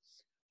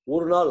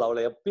ஒரு நாள்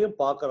அவளை எப்பயும்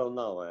பார்க்கறவன்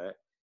தான் அவன்.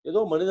 ஏதோ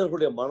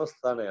மனிதர்களுடைய மனசு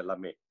தானே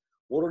எல்லாமே.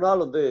 ஒரு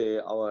நாள் வந்து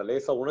அவன்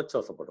லேசா உணர்ச்சி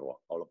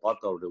வசப்படுவான். அவளை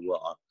பார்த்து அவருடைய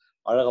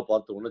அழகை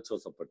பார்த்து உணர்ச்சி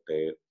வசப்பட்டு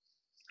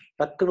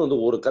டக்குன்னு வந்து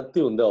ஒரு கத்தி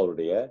வந்து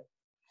அவருடைய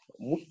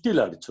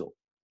முட்டில அடிச்சிடும்.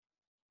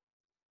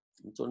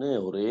 சொன்னே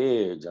ஒரே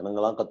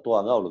ஜனங்களாம்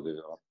கத்துவாங்க. அவளுக்கு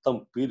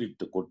ரத்தம்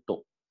பீறிட்டு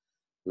கொட்டும்.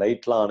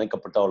 லைட்லாம்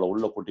அணைக்கப்பட்டு அவளை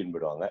உள்ள கூட்டின்னு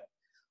போயிடுவாங்க.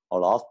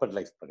 அவளை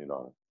ஹாஸ்பிட்டலைஸ்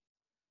பண்ணிடுவாங்க.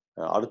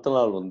 அடுத்த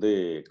நாள் வந்து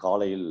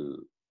காலையில்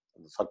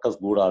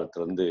சர்க்கஸ்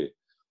கூடாரத்திலிருந்து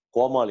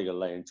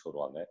கோமாளிகள்லாம் எழுந்துச்சு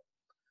வருவாங்க.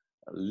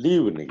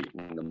 லீவ் இன்னைக்கு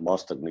இந்த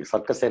மாஸ்டர், இன்னைக்கு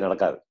சர்க்கஸே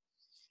நடக்காது.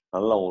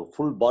 நல்லா ஒரு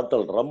ஃபுல்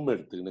பாட்டில் ரம்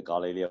எடுத்துக்கின்னு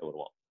காலையிலேயே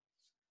வருவான்.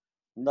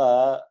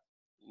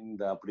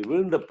 இந்த அப்படி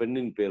விழுந்த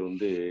பெண்ணின் பேர்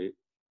வந்து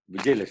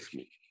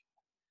விஜயலட்சுமி.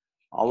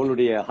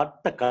 அவளுடைய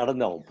ஹட்டை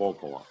கடந்து அவன்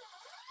போவான்.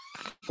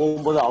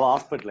 போகும்போது அவன்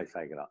ஹாஸ்பிட்டலைஸ்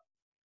ஆகிறான்.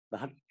 இந்த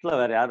ஹட்ல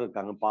வேற யாரும்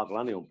இருக்காங்க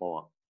பார்க்கலான்னு இவன்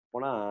போவான்.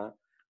 போனா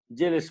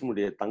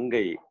விஜயலட்சுமியுடைய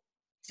தங்கை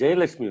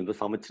ஜெயலட்சுமி வந்து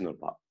சமைச்சுன்னு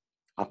இருப்பான்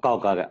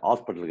அக்காவுக்காக,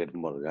 ஹாஸ்பிட்டலுக்கு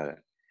எடுத்துன்னு போறதுக்காக.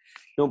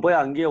 இவன்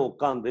போய் அங்கேயே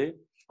உட்காந்து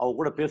அவ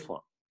கூட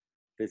பேசுவான்.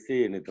 பேசி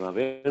நேற்று நான்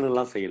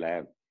வேணும்லாம் செய்யல,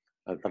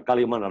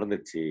 தற்காலிகமா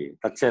நடந்துச்சு,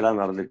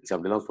 தற்செயலாம் நடந்துச்சு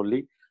அப்படிலாம் சொல்லி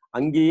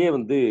அங்கேயே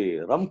வந்து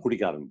ரம்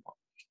குடிக்க ஆரம்பிப்பான்.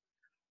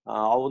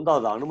 அவ வந்து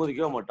அதை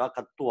அனுமதிக்கவே மாட்டா,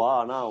 கத்துவா.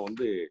 ஆனா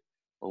வந்து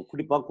அவன்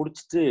குடிப்பா.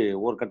 குடிச்சிட்டு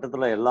ஒரு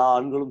கட்டத்துல எல்லா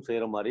ஆண்களும்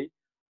செய்யற மாதிரி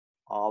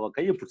அவ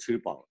கையை பிடிச்சி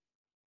இழுப்பாங்க.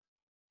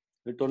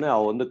 இழுத்தோடனே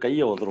அவ வந்து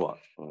கையை உதருவா.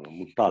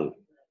 முட்டாள்,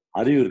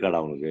 அறிவு இருக்காடா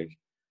அவனுக்கு,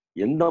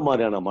 எந்த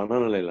மாதிரியான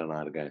மனநிலையில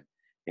நான் இருக்கேன்,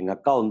 எங்க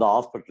அக்கா வந்து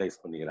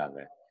ஹாஸ்பிட்டலைஸ் பண்ணிக்கிறாங்க,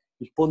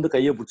 இப்போ வந்து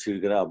கையை பிடிச்சி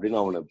இருக்கிற அப்படின்னு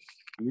அவனை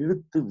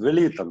இழுத்து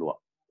வெளியே தள்ளுவா.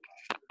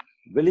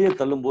 வெளியே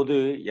தள்ளும் போது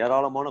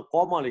ஏராளமான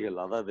கோமாளிகள்,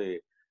 அதாவது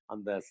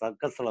அந்த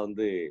சர்க்கஸ்ல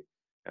வந்து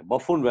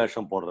பஃபூன்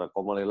வேஷம் போடுற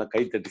கோமாளிகள்லாம்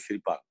கை தட்டி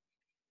சிரிப்பாங்க.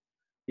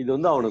 இது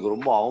வந்து அவனுக்கு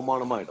ரொம்ப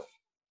அவமானமாயிடும்.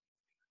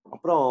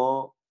 அப்புறம்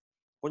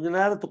கொஞ்ச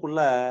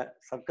நேரத்துக்குள்ள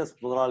சர்க்கஸ்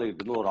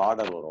முதலாளிகிட்ட இருந்து ஒரு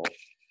ஆர்டர் வரும்,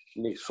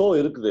 இன்னைக்கு ஷோ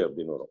இருக்குது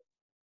அப்படின்னு வரும்.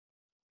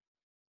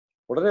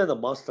 உடனே அந்த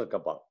மாஸ்டர்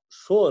கேட்பான்,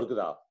 ஷோ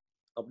இருக்குதா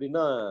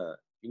அப்படின்னா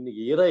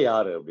இன்னைக்கு இறை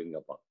யாரு அப்படின்னு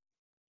கேட்பான்.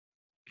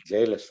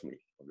 ஜெயலட்சுமி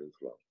அப்படின்னு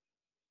சொல்லுவாங்க.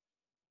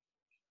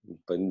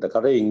 இப்ப இந்த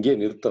கதையை இங்கே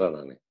நிறுத்துறேன்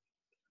நானு.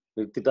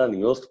 நிறுத்திட்டா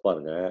நீங்க யோசிச்சு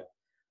பாருங்க,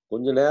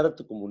 கொஞ்ச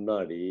நேரத்துக்கு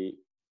முன்னாடி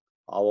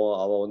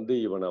அவ வந்து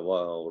இவனை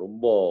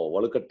ரொம்ப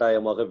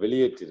வலுக்கட்டாயமாக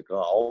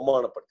வெளியேற்றிருக்கான்,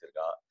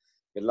 அவமானப்படுத்திருக்கா,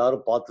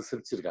 எல்லாரும் பார்த்து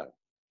சிரிச்சிருக்காங்க.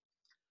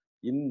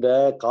 இந்த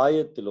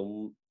காயத்திலும்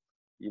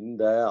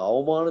இந்த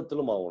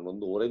அவமானத்திலும் அவன்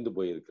வந்து உறைந்து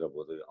போயிருக்கிற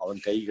போது அவன்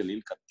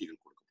கைகளில்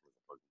கத்திகள்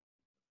கொடுக்கப்படும்.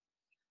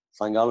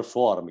 சாயங்காலம்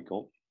ஷோ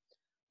ஆரம்பிக்கும்.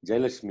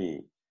 ஜெயலட்சுமி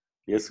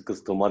இயேசு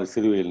கிறிஸ்துவ மாதிரி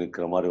சிலுவையில்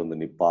நிற்கிற மாதிரி வந்து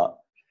நிற்பா.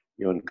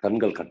 இவன்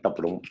கண்கள்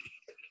கட்டப்படும்.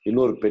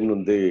 இன்னொரு பெண்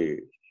வந்து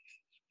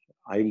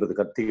 50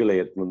 கத்திகளை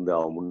எடுத்து வந்து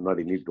அவன்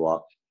முன்னாடி நீட்டுவா.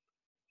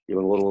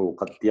 இவன் ஒரு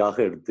கத்தியாக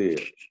எடுத்து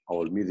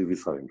அவள் மீது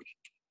வீச வேண்டும்.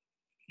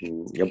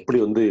 எப்படி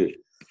வந்து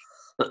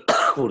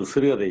ஒரு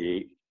சிறுகதையை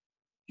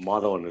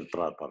மாதவன்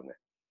நிறுத்துறார் பாருங்க.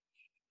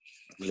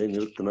 இதை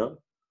நிறுத்தினா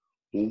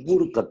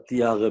ஒவ்வொரு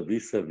கத்தியாக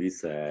வீச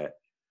வீச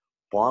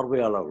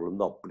பார்வையாளர்கள்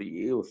வந்து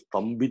அப்படியே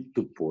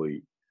ஸ்தம்பித்து போய்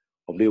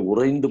அப்படியே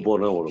உறைந்து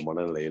போன ஒரு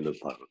மனநிலையில்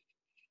இருப்பார்கள்.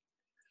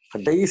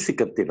 கடைசி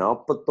கத்தி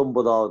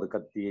 49வது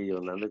கத்தியை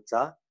இவன்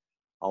நினைச்சா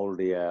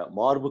அவளுடைய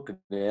மார்புக்கு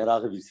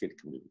நேராக வீசி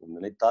எடுக்க முடியும்.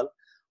 நினைத்தால்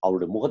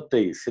அவளுடைய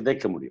முகத்தை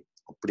சிதைக்க முடியும்.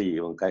 அப்படி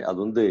இவன் அது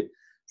வந்து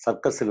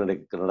சர்க்கஸில்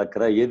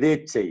நடக்கிற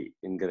எதேச்சை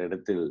என்கிற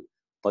இடத்தில்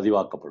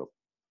பதிவாக்கப்படும்.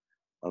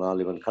 ஆனால்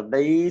இவன்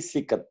கடைசி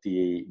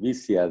கத்தியை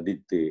வீசி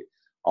அடித்து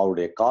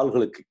அவருடைய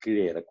கால்களுக்கு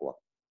கீழே இறக்குவான்.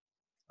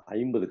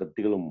 50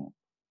 கத்திகளும்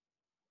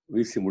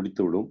வீசி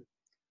முடித்துவிடும்.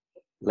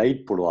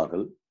 லைட்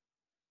போடுவார்கள்.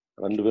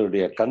 2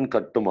 பேருடைய கண்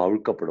கட்டும்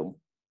அழுக்கப்படும்.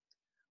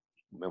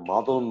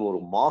 மாதவன் ஒரு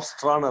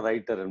மாஸ்டரான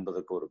ரைட்டர்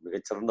என்பதற்கு ஒரு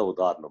மிகச்சிறந்த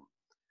உதாரணம்.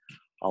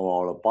 அவன்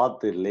அவளை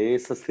பார்த்து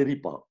லேச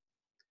சிரிப்பான்.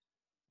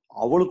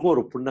 அவளுக்கும்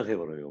ஒரு புன்னகை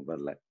வரும் இவன்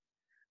பேர்ல.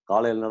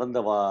 காலையில் நடந்த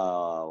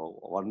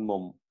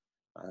வன்மம்,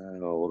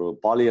 ஒரு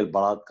பாலியல்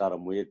பலாத்கார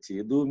முயற்சி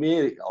எதுவுமே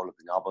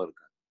அவளுக்கு ஞாபகம்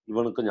இருக்காது.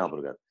 இவனுக்கும் ஞாபகம்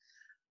இருக்காது.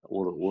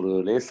 ஒரு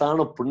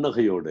லேசான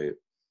புன்னகையோடு,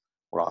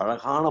 ஒரு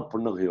அழகான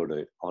புன்னகையோடு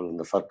அவள்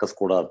இந்த சர்க்கஸ்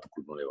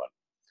கூடாரத்துக்குள் நுழைவாள்.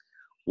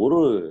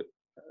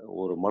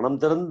 ஒரு மனம்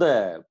திறந்த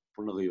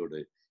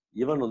புன்னகையோடு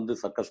இவன் வந்து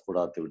சர்க்கஸ்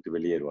கூடாரத்தை விட்டு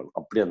வெளியேறுவான்.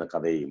 அப்படி அந்த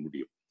கதையை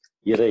முடியும்.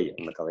 இறை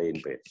அந்த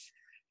கதையின் பெயர்.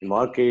 என்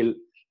வாழ்க்கையில்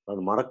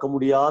நான் மறக்க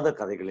முடியாத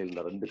கதைகளில்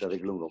இந்த 2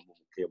 கதைகளும் ரொம்ப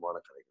முக்கியமான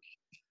கதைகள்.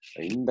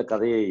 இந்த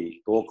கதையை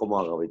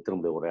துவக்கமாக வைத்து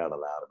நம்முடைய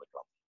உரையாடலை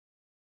ஆரம்பிக்கலாம்.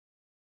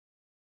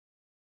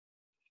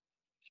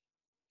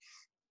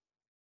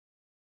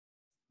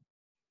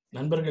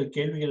 நண்பர்கள்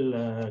கேள்விகள்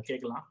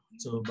கேட்கலாம்.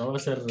 ஸோ பவா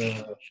சார்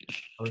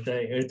அவர்கிட்ட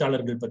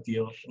எழுத்தாளர்கள்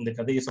பற்றியோ இந்த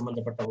கதையை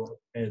சம்பந்தப்பட்டவோ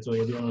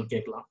எதுவும்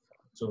கேட்கலாம்.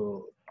 ஸோ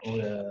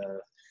உங்க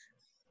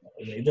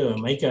இது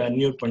மைக்கை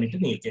அன்மியூட் பண்ணிட்டு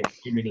நீங்க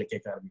கேள்விகளை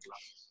கேட்க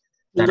ஆரம்பிக்கலாம்.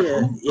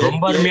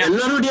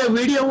 எல்லாருடைய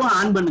வீடியோவும்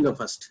ஆன் பண்ணுங்க.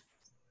 ஃபர்ஸ்ட்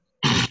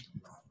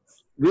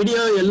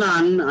வீடியோ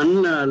எல்லாம்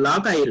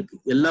லாக் ஆயிருக்கு.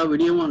 எல்லா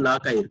வீடியோவும்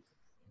லாக் ஆயிருக்கு.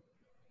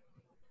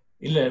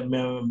 இல்ல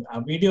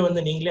வீடியோ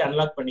வந்து நீங்களே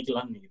அன்லாக்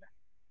பண்ணிக்கலாம்னு நினைக்கிறேன்.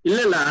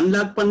 இல்ல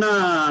அன்லாக் பண்ணா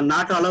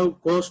நாட் அலோவ்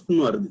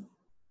கோஸ்ட்னு வருது.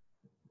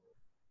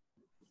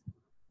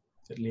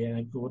 தெரியல,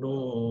 எனக்கு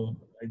ஒன்றும்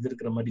இது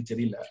இருக்கிற மாதிரி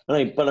தெரியல. ஆனா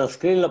இப்ப நான்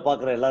ஸ்கிரீன்ல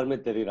பாக்குற எல்லாருமே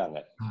தெரியுறாங்க.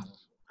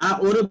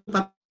 ஒரு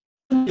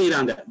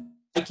தெரியுறாங்க.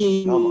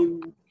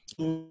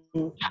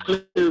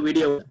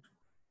 வீடியோ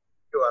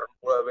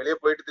வெளியே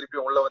போயிட்டு திருப்பி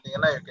உள்ள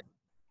வந்தீங்கன்னா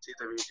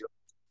வீடியோ.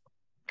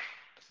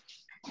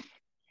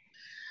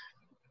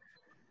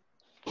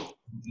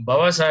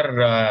 பவா சார்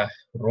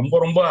ரொம்ப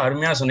ரொம்ப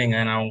அருமையா சொன்னீங்க.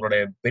 நான்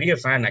உங்களுடைய பெரிய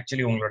ஃபேன்.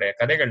 ஆக்சுவலி உங்களுடைய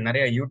கதைகள்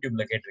நிறைய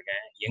யூடியூப்ல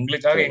கேட்டிருக்கேன்.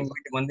 எங்களுக்காக எங்க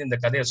வீட்டுக்கு வந்து இந்த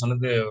கதையை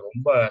சொன்னது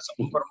ரொம்ப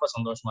ரொம்ப ரொம்ப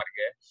சந்தோஷமா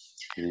இருக்கு.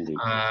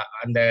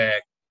 அந்த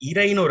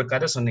இறைன்னு ஒரு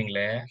கதை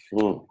சொன்னீங்களே,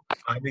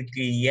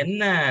 அதுக்கு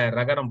என்ன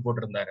ரகரம்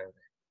போட்டிருந்தாரு?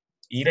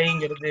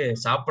 இறைங்கிறது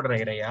சாப்பிடுற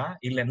இறையா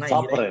இல்லன்னா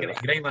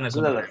இறைவனை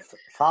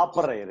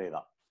சாப்பிடுற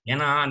இறைதான்?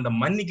 ஏன்னா அந்த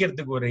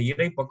மன்னிக்கிறதுக்கு ஒரு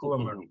இறை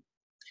பக்குவம் வேணும்.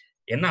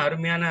 என்ன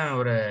அருமையான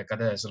ஒரு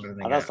கதை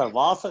சொல்றீங்க. அதான் சார்,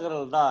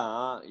 வாசகர்கள் தான்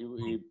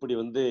இப்படி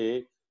வந்து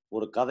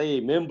ஒரு கதையை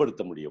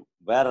மேம்படுத்த முடியும்,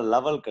 வேற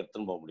லெவலுக்கு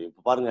எடுத்துன்னு போக முடியும்.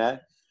 இப்ப பாருங்க,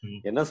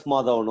 என்எஸ்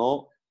மாதவனும்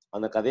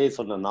அந்த கதையை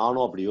சொன்ன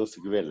நானும் அப்படி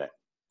யோசிக்கவே இல்லை.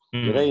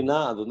 இறைனா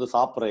அது வந்து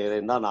சாப்பிட்ற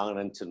இறைன்னு தான் நாங்க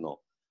நினைச்சிருந்தோம்.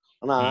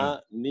 ஆனா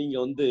நீங்க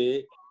வந்து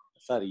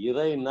சார்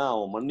இறைன்னா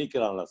அவன்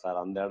மன்னிக்கிறான்ல சார்,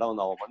 அந்த இடம்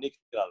வந்து அவன்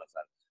மன்னிக்கிறான்ல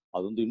சார்,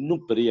 அது வந்து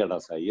இன்னும் பெரிய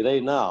இடம் சார்.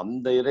 இறைனா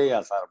அந்த இறையா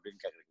சார்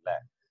அப்படின்னு கேக்குறீங்களே.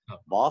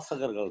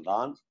 வாசகர்கள்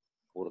தான்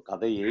ஒரு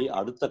கதையை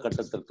அடுத்த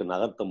கட்டத்திற்கு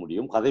நகர்த்த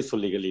முடியும், கதை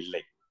சொல்லிகள்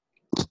இல்லை.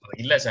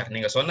 இல்ல சார்,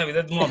 நீங்க சொன்ன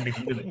விதமும் அப்படி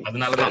இருந்தது.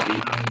 அதனாலதான்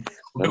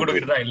விட்டு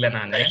கொடுக்கிட்டுதா இல்ல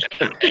நானு.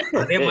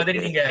 அதே மாதிரி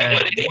நீங்க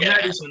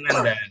முன்னாடி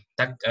சொன்ன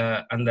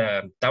அந்த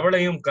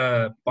தவளையும்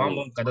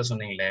பாம்பும் கதை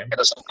சொன்னீங்களே,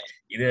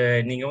 இது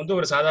நீங்க வந்து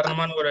ஒரு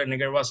சாதாரணமான ஒரு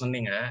நிகழ்வா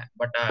சொன்னீங்க.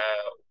 பட்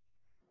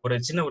ஒரு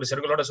சின்ன ஒரு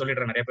செருகளோட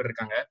சொல்லிடுற நிறைய பேர்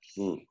இருக்காங்க.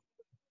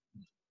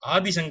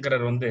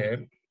 ஆதிசங்கரர் வந்து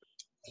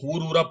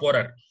ஊர் ஊரா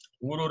போறார்.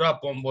 ஊர் ஊரா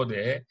போகும்போது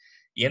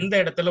எந்த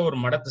இடத்துல ஒரு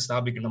மடத்தை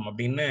ஸ்தாபிக்கணும்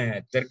அப்படின்னு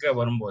தெற்க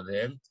வரும்போது,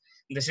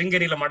 இந்த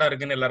சிருங்கேரியில மடம்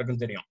இருக்குன்னு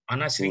எல்லாருக்கும் தெரியும்.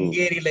 ஆனா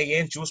சிருங்கேரியில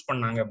ஏன் சூஸ்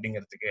பண்ணாங்க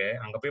அப்படிங்கிறதுக்கு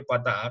அங்க போய்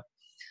பார்த்தா,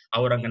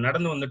 அவர் அங்க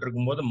நடந்து வந்துட்டு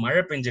இருக்கும்போது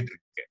மழை பெஞ்சிட்டு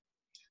இருக்கு.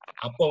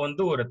 அப்போ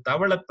வந்து ஒரு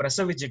தவளை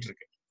பிரசவிச்சிட்டு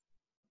இருக்கு.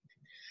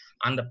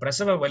 அந்த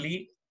பிரசவ வலி,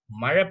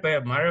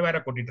 மழை வேற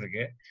கொட்டிட்டு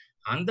இருக்கு.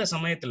 அந்த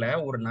சமயத்துல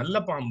ஒரு நல்ல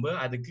பாம்பு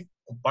அதுக்கு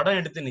படம்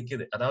எடுத்து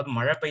நிக்குது. அதாவது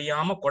மழை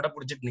பெய்யாம கொடை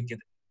பிடிச்சிட்டு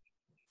நிக்குது.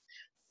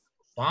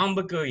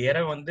 பாம்புக்கு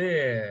இறை வந்து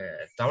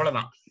தவளை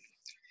தான்.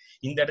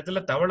 இந்த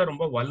இடத்துல தவளை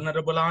ரொம்ப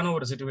வல்னரபிளான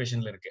ஒரு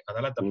சிச்சுவேஷன்ல இருக்கு.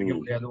 அதெல்லாம் தப்பிக்க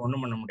முடியாது,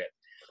 ஒண்ணும் பண்ண முடியாது.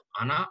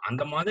 ஆனா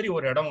அந்த மாதிரி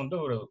ஒரு இடம் வந்து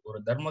ஒரு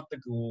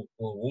தர்மத்துக்கு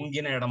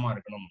ஓங்கின இடமா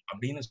இருக்கணும்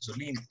அப்படின்னு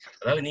சொல்லி,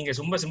 அதாவது நீங்க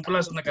ரொம்ப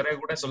சிம்பிளா சொன்ன கதையை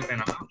கூட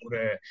சொல்றேன்னா,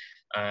 ஒரு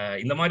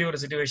இந்த மாதிரி ஒரு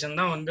சிச்சுவேஷன்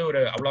தான் வந்து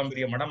ஒரு அவ்வளவு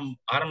பெரிய மடம்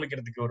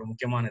ஆரம்பிக்கிறதுக்கு ஒரு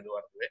முக்கியமான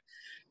இதுவா இருந்தது.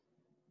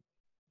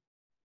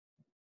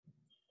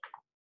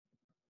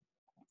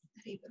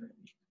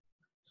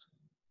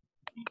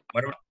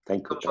 மறுபடியும்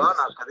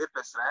நான் கதிர்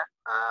பேசுறேன்.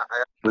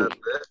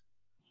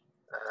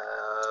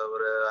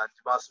 ஒரு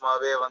 5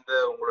 மாசமாவே வந்து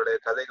உங்களுடைய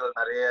கதைகள்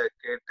நிறைய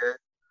கேட்டு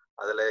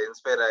அதுல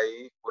இன்ஸ்பயர்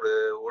ஆகி ஒரு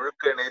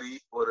ஒழுக்க நெறி,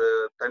 ஒரு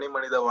தனி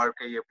மனித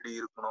வாழ்க்கை எப்படி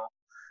இருக்கணும்,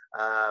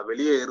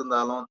 வெளியே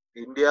இருந்தாலும்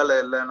இந்தியால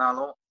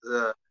இல்லைனாலும்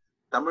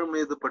தமிழ்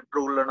மீது பற்று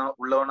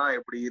உள்ளவனா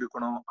எப்படி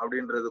இருக்கணும்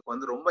அப்படின்றதுக்கு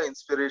வந்து ரொம்ப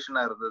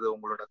இன்ஸ்பிரேஷனா இருந்தது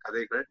உங்களோட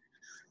கதைகள்.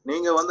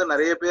 நீங்க வந்து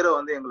நிறைய பேரை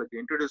வந்து எங்களுக்கு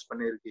இன்ட்ரோடியூஸ்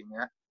பண்ணியிருக்கீங்க.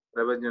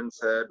 பிரபஞ்சன்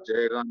சார்,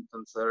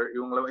 ஜெயகாந்தன் சார்,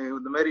 இவங்களை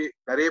இந்த மாதிரி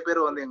நிறைய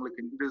பேரை வந்து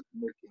எங்களுக்கு இன்ட்ரோடியூஸ்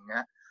பண்ணியிருக்கீங்க.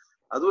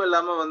 அதுவும்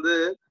இல்லாம வந்து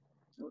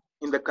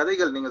இந்த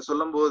கதைகள் நீங்க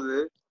சொல்லும் போது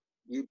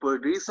இப்போ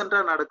ரீசெண்டா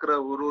நடக்கிற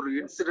ஒரு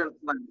இன்சிடென்ட்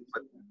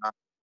பாத்தீங்கன்னா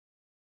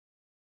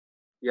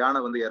யானை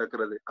வந்து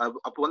இறக்குறது.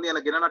 அப்போ வந்து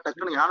எனக்கு என்னன்னா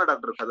டக்குன்னு யானை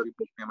டாக்டர் கதை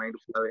இப்போ மைண்ட்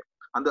ஃபுல்லாவே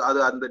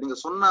அந்த நீங்க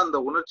சொன்ன அந்த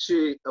உணர்ச்சி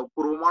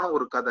பூர்வமான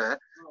ஒரு கதை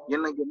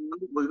எனக்கு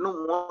வந்து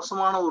இன்னும்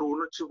மோசமான ஒரு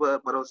உணர்ச்சி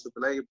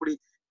பரவசத்துல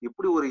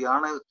எப்படி ஒரு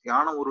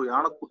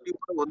யானை குட்டி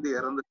கூட வந்து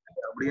இறந்துச்சு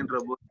அப்படின்ற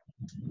போது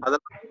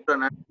அதெல்லாம்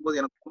நினைக்கும் போது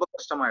எனக்கு ரொம்ப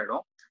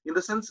கஷ்டமாயிடும். இந்த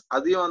சென்ஸ்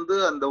அதையும் வந்து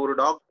அந்த ஒரு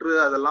டாக்டர்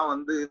அதெல்லாம்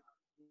வந்து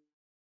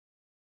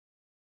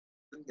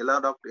எல்லா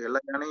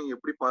யானையும்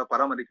எப்படி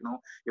பராமரிக்கணும்,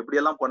 எப்படி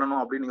எல்லாம்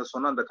பண்ணணும் அப்படின்னு நீங்க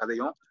சொன்ன அந்த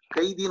கதையும்,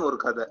 கைதின்னு ஒரு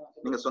கதை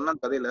நீங்க சொன்ன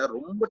கதையில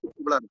ரொம்ப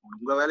டிஃபிகல்ட்டா இருக்கும்.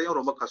 உங்க வேலையும்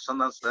ரொம்ப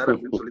கஷ்டம் தான் சார்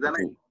அப்படின்னு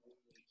சொல்லிதானே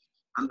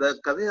அந்த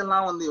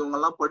கதையெல்லாம் வந்து இவங்க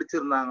எல்லாம்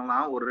படிச்சிருந்தாங்கன்னா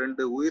ஒரு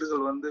 2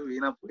 உயிர்கள் வந்து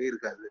வீணா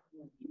போயிருக்காது.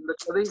 இந்த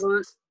கதைகள்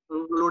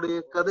உங்களுடைய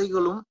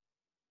கதைகளும்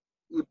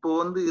இப்போ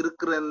வந்து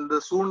இருக்கிற இந்த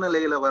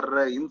சூழ்நிலையில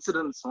வர்ற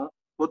இன்சிடென்ட்ஸும்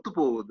ஒத்து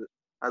போகுது.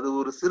 அது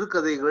ஒரு சிறு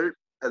கதைகள்.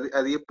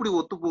 அது எப்படி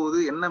ஒத்து போகுது,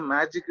 என்ன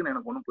மேஜிக்னு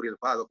எனக்கு ஒண்ணும்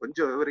புரியலப்பா. அதை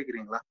கொஞ்சம்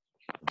விவரிக்கிறீங்களா?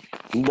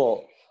 ரொம்ப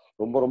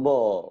ரொம்ப ரொம்ப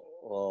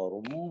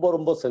ரொம்ப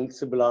ரொம்ப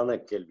சென்சிபிளான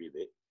கேள்வி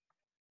இது.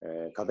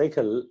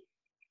 கதைகள்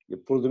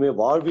எப்பொழுதுமே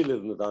வாழ்வில்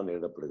இருந்து தான்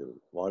எழுதப்படுகிறது,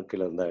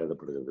 வாழ்க்கையில இருந்து தான்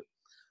எழுதப்படுகிறது.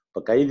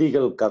 இப்ப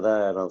கைதிகள் கதை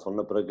நான்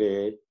சொன்ன பிறகு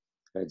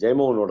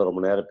ஜெயமோகனோட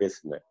ரொம்ப நேரம்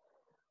பேசினேன்.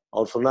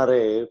 அவர் சொன்னாரு,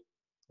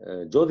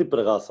 ஜோதி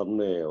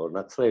பிரகாசம்னு ஒரு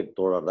நக்சலைட்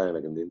தோழர் தான்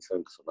எனக்கு இந்த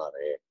இன்சிடென்ட்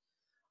சொன்னாரு.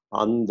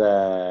 அந்த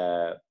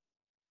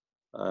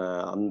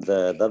அந்த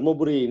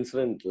தர்மபுரி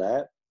இன்சிடென்ட்ல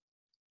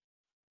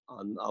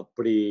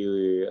அப்படி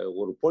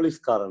ஒரு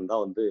போலீஸ்காரன்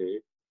தான் வந்து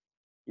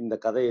இந்த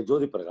கதையை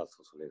ஜோதி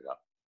பிரகாசம்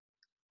சொல்லியிருக்கான்.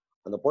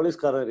 அந்த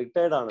போலீஸ்காரன்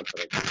ரிட்டையர்ட் ஆன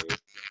பிறகு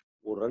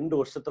ஒரு 2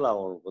 வருஷத்துல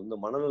அவனுக்கு வந்து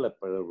மனநல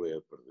பிழவு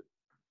ஏற்படுது.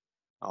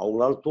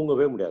 அவங்களால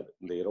தூங்கவே முடியாது.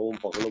 இந்த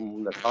இரவும் பகலும்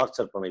இந்த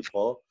டார்ச்சர் பண்ண,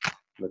 இப்போ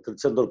இந்த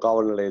திருச்செந்தூர்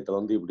காவல் நிலையத்துல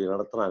வந்து இப்படி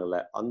நடத்துனாங்கல்ல,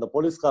 அந்த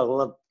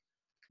போலீஸ்காரங்களாம்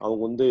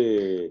அவங்க வந்து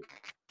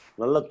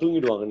நல்லா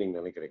தூங்கிடுவாங்கன்னு நீங்க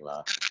நினைக்கிறீங்களா?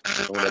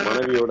 அவங்களுடைய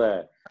மனைவியோட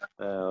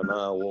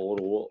நான்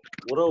ஒரு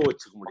உறவு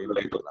வச்சுக்க முடியும்னு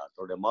நினைக்கிறீங்களா?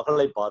 தன்னுடைய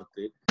மகளை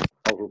பார்த்து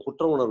அவங்களுக்கு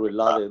குற்ற உணர்வு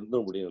இல்லாத இருந்த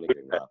முடியும்னு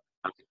நினைக்கிறீங்களா?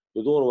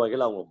 ஏதோ ஒரு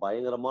வகையில அவங்க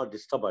பயங்கரமா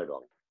டிஸ்டர்ப்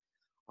ஆயிடுவாங்க.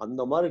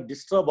 அந்த மாதிரி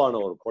டிஸ்டர்ப்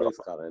ஆன ஒரு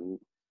போலீஸ்காரன்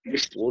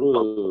ஒரு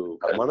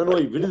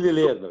மனநோய்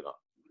விடுதலையே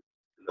இருந்திருக்கான்.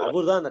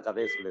 அவர் தான் இந்த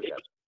கதையை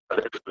சொல்லியிருக்காரு.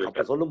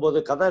 அப்ப சொல்லும் போது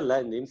கதை இல்ல,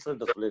 இந்த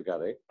இன்சிடென்ட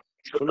சொல்லியிருக்காரு.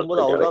 சொல்லும்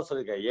போது அவர் தான்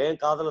சொல்லியிருக்காரு,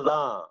 என் காதுல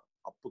தான்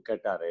அப்பு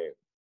கேட்டாரு.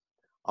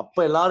 அப்ப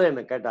எல்லாரும்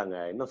என்ன கேட்டாங்க,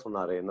 என்ன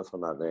சொன்னாரு,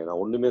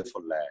 நான் ஒண்ணுமே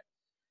சொல்ல,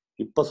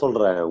 இப்ப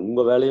சொல்றேன்,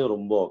 உங்க வேலையும்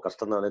ரொம்ப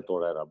கஷ்டம் தானே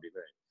தோழர்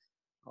அப்படின்னு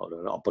அவரு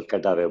அப்ப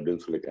கேட்டாரு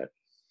அப்படின்னு சொல்லியிருக்காரு.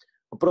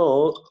 அப்புறம்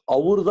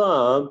அவரு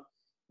தான்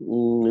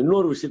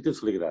இன்னொரு விஷயத்தையும்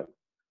சொல்லிக்கிறாரு.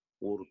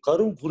 ஒரு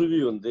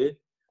கருங்குருவி வந்து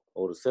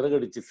ஒரு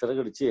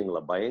சிறகடிச்சு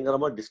எங்களை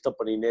பயங்கரமா டிஸ்டர்ப்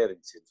பண்ணினே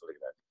இருந்துச்சுன்னு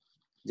சொல்லிக்கிறாரு.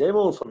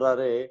 ஜெயமோகன்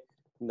சொல்றாரு,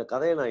 இந்த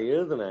கதையை நான்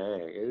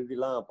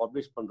எழுதிலாம்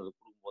பப்ளிஷ் பண்றது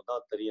கொடுக்கும்போது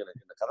தான் தெரியும்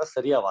எனக்கு இந்த கதை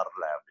சரியா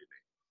வரல அப்படின்னு.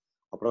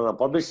 அப்புறம் நான்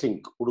பப்ளிஷிங்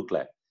கொடுக்கல,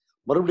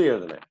 மறுபடியும்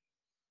எழுதினேன்.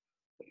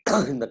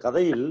 இந்த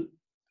கதையில்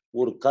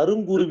ஒரு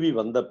கருங்குருவி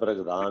வந்த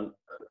பிறகுதான்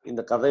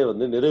இந்த கதை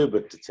வந்து நிறைவு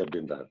பெற்றுச்சு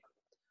அப்படின்றாரு.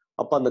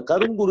 அப்ப அந்த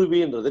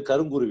கருங்குருவின்றது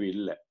கருங்குருவி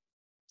இல்லை,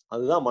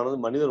 அதுதான்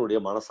மனிதனுடைய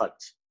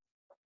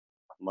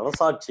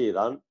மனசாட்சியை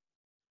தான்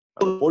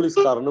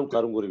போலீஸ்காரனும்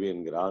கருங்குருவி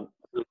என்கிறான்.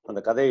 அந்த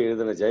கதையை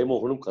எழுதின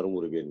ஜெயமோகனும்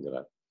கருங்குருவி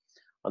என்கிறார்.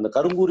 அந்த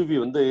கருங்குருவி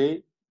வந்து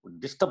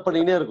டிஸ்டர்ப்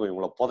பண்ணினே இருக்கும்,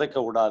 இவங்களை புதைக்க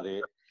விடாது,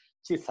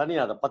 சனி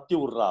அதை பத்தி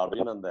விடுறா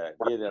அப்படின்னு அந்த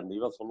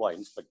இவன் சொல்லுவா,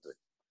 இன்ஸ்பெக்டர்.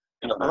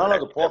 அதனால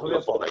அது போகவே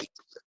போகாது.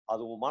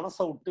 அது உன்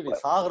மனசை விட்டு நீ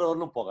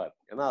சாகிறவர்னு போகாது.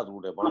 ஏன்னா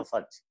அதனுடைய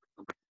மனசாட்சி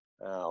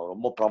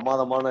ரொம்ப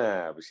பிரமாதமான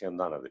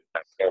விஷயம்தான் அது.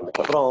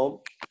 அப்புறம்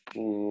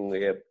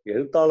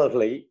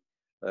எழுத்தாளர்களை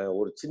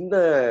ஒரு சின்ன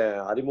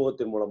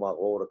அறிமுகத்தின்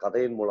மூலமாகவோ ஒரு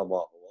கதையின்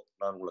மூலமாகவோ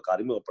நான் உங்களுக்கு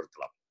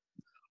அறிமுகப்படுத்தலாம்.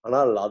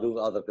 ஆனால்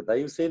அதற்கு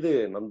தயவு செய்து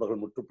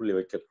நண்பர்கள் முற்றுப்புள்ளி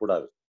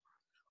வைக்கக்கூடாது.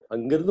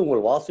 அங்கிருந்து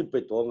உங்கள்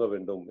வாசிப்பை துவங்க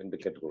வேண்டும் என்று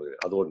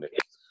கேட்டுக்கொள்கிறேன். அது ஒண்ணு.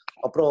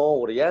 அப்புறம்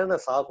ஒரு யானை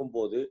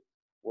சாகும்போது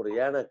ஒரு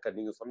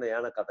நீங்க சொன்ன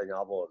யானை கதை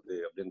ஞாபகம் வருது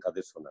அப்படின்னு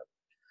கதை சொன்னார்.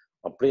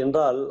 அப்படி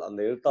என்றால் அந்த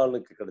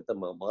எழுத்தாளனுக்கு கிடைத்த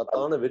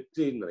மகத்தான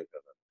வெற்றின்னு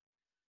நினைக்கிறேன்.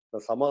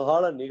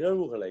 சமகால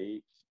நிகழ்வுகளை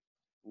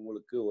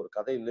உங்களுக்கு ஒரு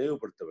கதை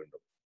நினைவுபடுத்த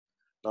வேண்டும்.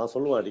 நான்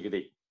சொல்லுவேன்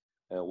அடிக்கடி,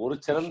 ஒரு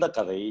சிறந்த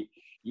கதை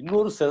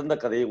இன்னொரு சிறந்த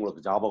கதையை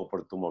உங்களுக்கு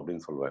ஞாபகப்படுத்தும்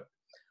அப்படின்னு சொல்லுவேன்.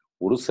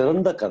 ஒரு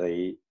சிறந்த கதை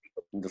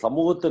இந்த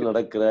சமூகத்தில்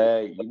நடக்கிற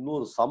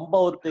இன்னொரு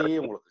சம்பவத்தையே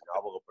உங்களுக்கு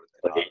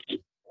ஞாபகப்படுத்தினார்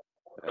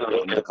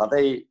அந்த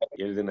கதை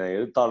எழுதின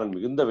எழுத்தாளன்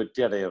மிகுந்த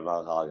வெற்றி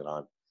அடையவனாக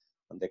ஆகிறான்.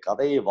 அந்த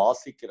கதையை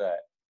வாசிக்கிற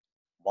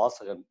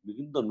வாசகன்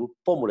மிகுந்த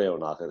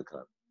நுட்பமுடையவனாக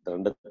இருக்கிறான். இந்த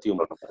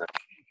ரெண்டத்தையும்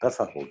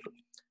கசகோட்டு.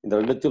 இந்த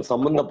ரெண்டுத்தையும்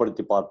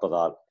சம்பந்தப்படுத்தி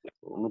பார்ப்பதால்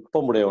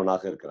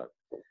நுட்பமுடையவனாக இருக்கிறார்.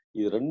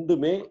 இது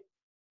ரெண்டுமே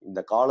இந்த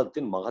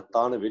காலத்தின்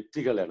மகத்தான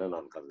வெற்றிகள் என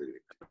நான்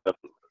கருதுகிறேன்.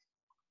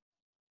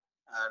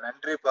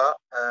 நன்றிப்பா,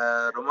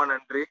 ரொம்ப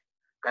நன்றி.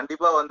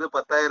 கண்டிப்பா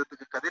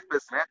 10,000க்கு கதை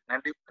பேசுறேன்.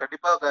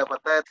 கண்டிப்பா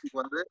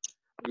 10,000க்கு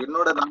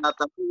என்னோட நான்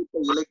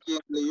தமிழ்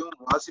இலக்கியங்களையும்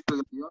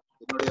வாசிப்புகளையும்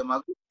என்னுடைய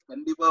மகள்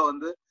கண்டிப்பா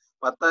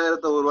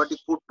 10,000 ஒரு வாட்டி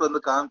கூப்பிட்டு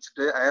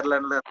காமிச்சிட்டு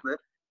அயர்லாந்துல இருந்து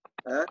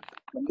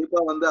கண்டிப்பா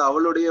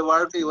அவளுடைய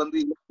வாழ்க்கை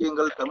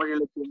இலக்கியங்கள், தமிழ்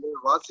இலக்கியங்கள்,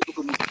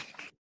 வாசிப்புக்கு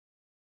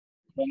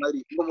மாதிரி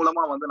இது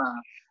மூலமா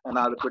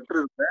நான் அதை பெற்று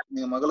இருக்கேன்.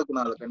 எங்க மகளுக்கு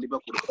நான் அதை கண்டிப்பா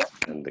கொடுக்குறேன்.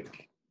 நன்றி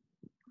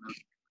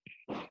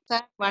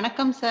சார்.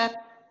 வணக்கம் சார்.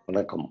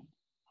 வணக்கம்.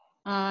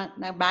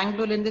 நான்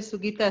பெங்களூர்ல இருந்து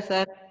சுகீதா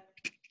சார்.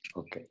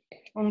 ஓகே.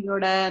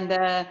 உங்களோட அந்த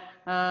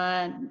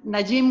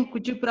நஜீம்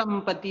குச்சிபுரம்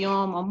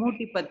பத்தியும்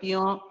மம்மூட்டி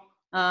பத்தியும்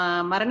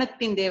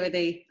மரணத்தின்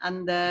தேவதை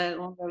அந்த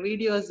உங்க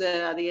வீடியோஸ்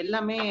அது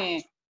எல்லாமே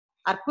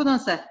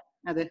அற்புதம் சார்.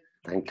 அது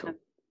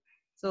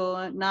சோ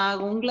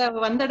நான் உங்களை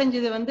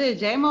வந்தடைஞ்சது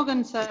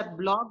ஜெயமோகன் சார்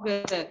பிளாக்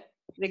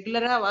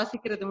ரெகுலரா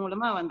வாசிக்கிறது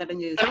மூலமா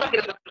வந்தடைஞ்சது.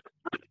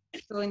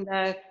 ஸோ இந்த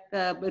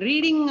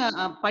ரீடிங்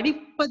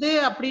படிப்பது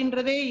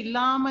அப்படின்றதே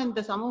இல்லாம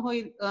இந்த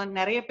சமூகம்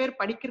நிறைய பேர்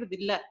படிக்கிறது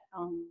இல்ல.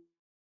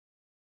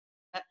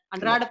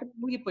 அன்றாடத்துல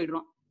மூழ்கி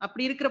போயிடுறோம்.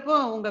 அப்படி இருக்கிறப்போ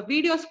உங்க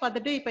வீடியோஸ்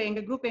பார்த்துட்டு இப்ப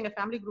எங்க குரூப், எங்க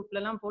ஃபேமிலி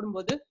குரூப்ல எல்லாம்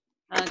போடும்போது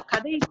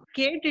கதை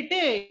கேட்டுட்டு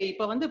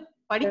இப்ப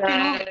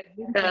படிக்கணும்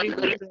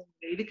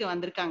இதுக்கு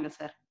வந்திருக்காங்க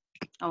சார்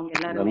அவங்க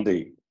எல்லாரும். நன்றி,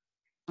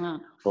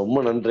 ரொம்ப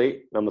நன்றி.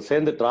 நம்ம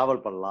சேர்ந்து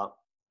டிராவல் பண்ணலாம்.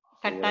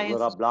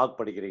 பிளாக்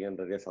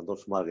படிக்கிறீங்கன்றதே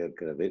சந்தோஷமாக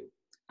இருக்கிறது.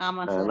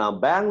 நான்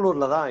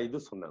பெங்களூர்ல தான் இது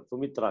சொன்னேன்,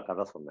 சுமித்ரா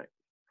கதை சொன்னேன்.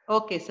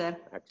 Okay sir.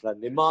 ஆக்சுவலா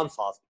நிமான்ஸ்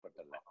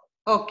ஹாஸ்பிட்டல்ல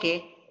ஓகே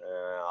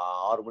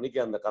 6 மணிக்கு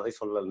அந்த கதை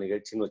சொல்ல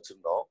நிகழ்ச்சின்னு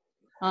வச்சிருந்தோம்.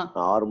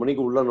 6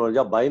 மணிக்கு உள்ள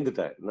நுழைஞ்சா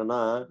பயந்துட்டேன்.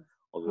 என்னன்னா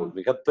ஒரு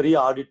மிகப்பெரிய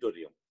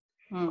ஆடிட்டோரியம்,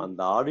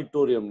 அந்த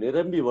ஆடிட்டோரியம்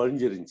நிரம்பி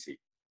வழிஞ்சிருந்துச்சு.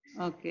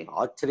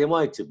 ஆச்சரியமா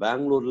ஆயிடுச்சு.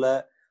 பெங்களூர்ல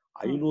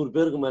 500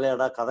 பேருக்கு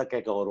மேலேடா கதை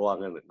கேட்க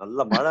வருவாங்கன்னு. நல்ல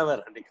மழை வேற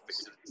அன்னைக்கு,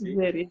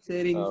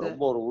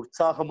 ரொம்ப ஒரு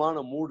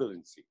உற்சாகமான மூடு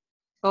இருந்துச்சு.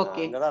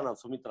 அங்கதான் நான்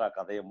சுமித்ரா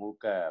கதையை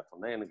முழுக்க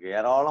சொன்னேன். எனக்கு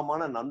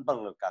ஏராளமான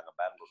நண்பர்கள் இருக்காங்க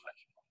பெங்களூர்ல.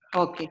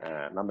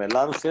 நம்ம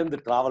எல்லாரும் சேர்ந்து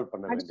டிராவல்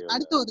பண்ண வேண்டிய.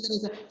 அடுத்து ஒரு தடவை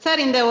சார்,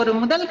 இந்த ஒரு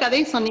முதல்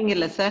கதை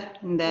சொன்னீங்கல்ல சார்,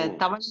 இந்த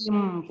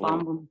தவளையும்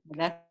பாம்பும்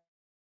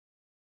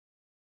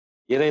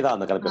இறைதான்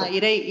அந்த கதை.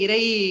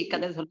 இறை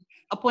கதை சொல்லுங்க.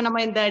 அப்போ நம்ம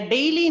இந்த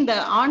டெய்லி இந்த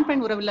ஆண்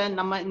பெண் உறவுல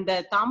நம்ம இந்த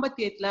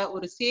தாம்பத்தியத்துல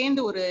ஒரு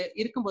சேர்ந்து ஒரு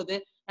இருக்கும்போது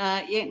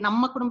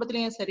நம்ம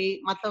குடும்பத்திலயும் சரி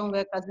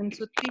மத்தவங்க கசின்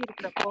சுத்தி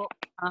இருக்கிறப்போ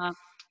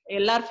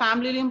எல்லார்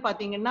ஃபேமிலிலயும்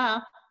பாத்தீங்கன்னா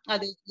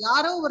அது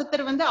யாரோ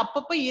ஒருத்தர்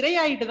அப்பப்ப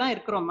இரையாயிட்டு தான்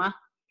இருக்கிறோமா?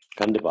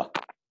 கண்டிப்பா.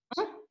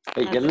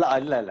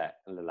 இல்ல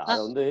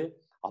அது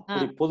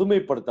அப்படி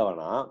பொதுமைப்படுத்த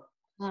வேணாம்.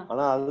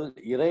 ஆனால்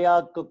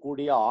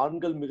இரையாக்கக்கூடிய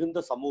ஆண்கள் மிகுந்த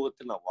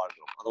சமூகத்தில் நாம்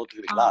வாழ்றோம். அதை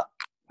ஒத்துக்கிறீங்களா?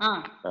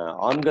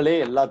 ஆண்களே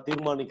எல்லா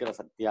தீர்மானிக்கிற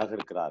சக்தியாக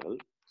இருக்கிறார்கள்.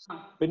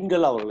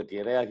 பெண்கள் அவர்களுக்கு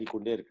இரையாகி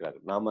கொண்டே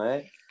இருக்கிறார்கள். நாம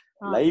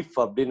லைஃப்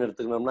அப்படின்னு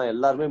எடுத்துக்கணும்னா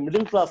எல்லாருமே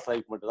மிடில் கிளாஸ்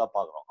லைஃப் மட்டும் தான்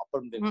பாக்குறோம்.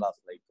 Upper middle class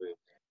life,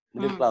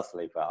 middle class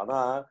life. ஆனா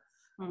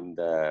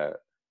இந்த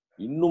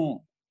இன்னும்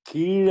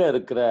கீழே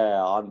இருக்கிற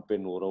ஆண்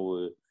பெண் உறவு,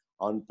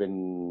 ஆண் பெண்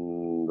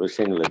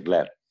விஷயங்கள் இருக்குல்ல,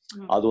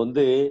 அது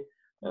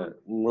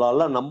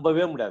உங்களால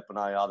நம்பவே முடியாது. இப்ப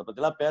நான் அதை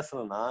பத்தி எல்லாம்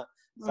பேசணும்னா,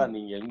 சார்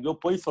நீங்க எங்கேயோ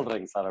போய்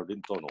சொல்றீங்க சார்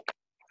அப்படின்னு தோணும்.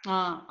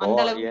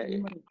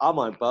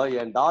 ஆமா, இப்ப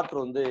என் டாக்டர்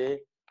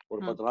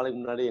ஒரு 10 நாளைக்கு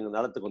முன்னாடி எங்க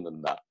நிலத்துக்கு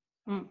வந்திருந்தா.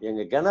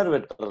 எங்க கிணறு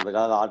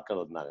வெட்டுறதுக்காக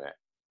ஆட்கள் வந்தாங்க.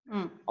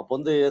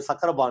 அப்ப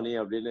சக்கரபாணி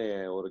அப்படின்னு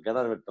ஒரு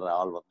கிணறு வெட்டுற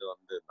ஆள்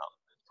வந்திருந்தான்.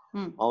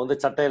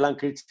 அவன் சட்டையெல்லாம்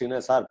கிழிச்சுன்னு,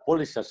 சார்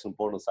போலீஸ் ஸ்டேஷன்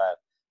போகணும் சார்,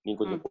 நீங்க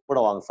கொஞ்சம் கூட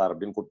வாங்க சார்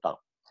அப்படின்னு கூப்பிட்டான்.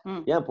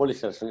 ஏன்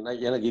போலீஸ் ஸ்டேஷன்?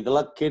 எனக்கு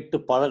இதெல்லாம் கேட்டு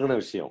பழகின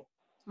விஷயம்.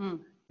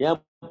 ஏன்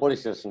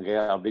போலீஸ் ஸ்டேஷனுக்கு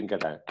அப்படின்னு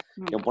கேட்டாங்க.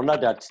 என்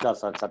பொண்டாட்டி அடிச்சுட்டா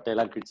சார்,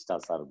 சட்டையெல்லாம் கிழிச்சிட்டா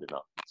சார்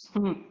அப்படின்னா.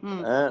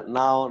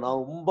 நான்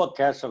ரொம்ப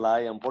கேஷுவலா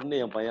என் பொண்ணு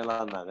என்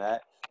பையன்லாம் இருந்தாங்க,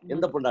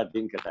 எந்த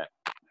பொண்டாட்டின்னு கேட்டேன்.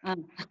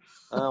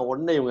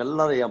 உடனே இவங்க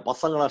எல்லாரும் என்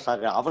பசங்களாம்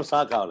ஷாக். அவன்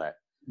ஷாக் ஆகல.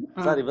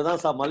 சார்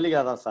இவதான் சார்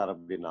மல்லிகா தான் சார்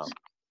அப்படின்னா.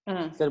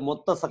 சரி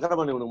மொத்த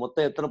சக்கரபாணி உனக்கு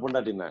மொத்தம் எத்தனை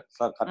பொண்டாட்டின?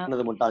 சார்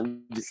கட்டினது மட்டும்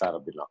 5 சார்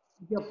அப்படின்னா.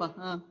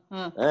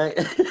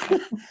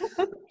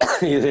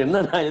 இது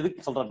என்ன நான் எதுக்கு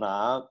சொல்றேன்னா,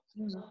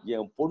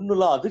 என்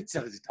பொண்ணுலாம் அதிர்ச்சி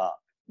அடைஞ்சிட்டா.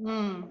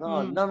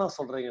 என்னன்னா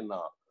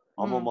சொல்றீங்கன்னா,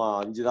 ஆமாமா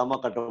 5 தாமா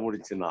கட்ட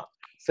முடிச்சுன்னா.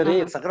 சரி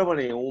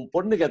சக்கரபாணி உன்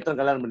பொண்ணுக்கு எத்தனை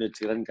கல்யாணம் பண்ணி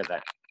வச்சுக்கிறேன்னு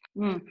கேட்டேன்.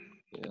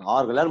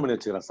 6 கல்யாணம் பண்ணி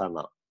வச்சுக்கிறேன் சார்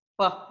நான்.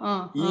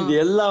 இது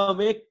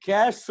எல்லாமே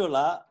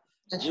கேஷுவலா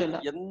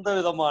எந்த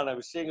விதமான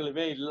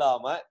விஷயங்களுமே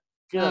இல்லாம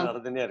கீழே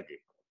நடந்துனே இருக்கு.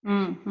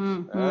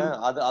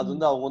 அது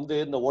அவங்க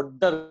இந்த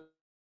ஒட்டர்கள்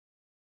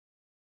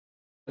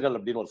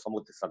அப்படின்னு ஒரு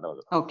சமூகத்தை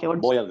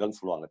சார்ந்தவர்கள், போயர்கள்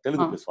சொல்லுவாங்க,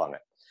 தெலுங்கு பேசுவாங்க.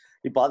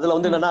 இப்ப அதுல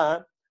என்னன்னா,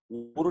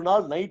 ஒரு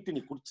நாள் நைட்டு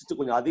நீ குடிச்சிட்டு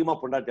கொஞ்சம் அதிகமா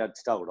பொண்டாட்டி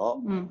அடிச்சுட்டா கூட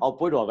அவ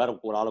போயிடுவா வேற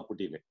ஒரு ஆளை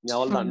கூட்டின்னு. நீ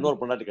அவள் தான் இன்னொரு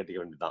பொண்டாட்டி கட்டிக்க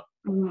வேண்டியதான்.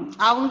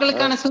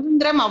 அவங்களுக்கான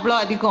சுதந்திரம்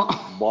அவ்வளவு அதிகம்.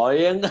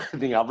 பயங்கர.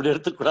 நீங்க அப்படி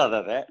எடுத்துக்கூடாது.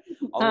 அதை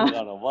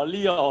அவங்களுக்கான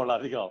வலியும் அவ்வளவு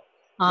அதிகம்.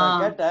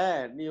 நான் கேட்டேன்,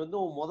 நீ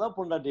உன் முத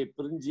பொண்டாட்டி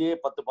பிரிஞ்சே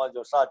 10-15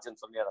 வருஷம்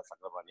ஆச்சுன்னு சொன்னியாடா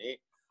சக்கரபாணி,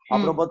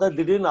 அப்புறம் பார்த்தா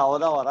திடீர்னு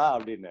அவதான் வரா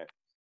அப்படின்னு.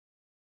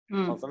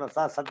 அவன் சொன்னான்,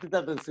 சார் சக்தி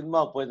தேட்டருக்கு சினிமா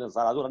போயிருந்தேன்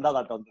சார், அதுவும் 2வது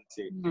ஆட்டம்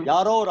வந்துருச்சு,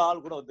 யாரோ ஒரு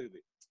ஆள் கூட வந்துக்குது,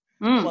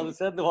 அது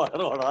சேர்ந்து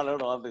ஒரு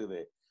ஆளோட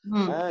வந்துக்குது.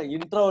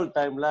 இன்டர்வல்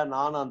டைம்ல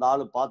நானும் அந்த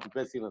ஆளு பார்த்து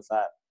பேசிக்கிறேன்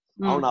சார்,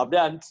 அவனை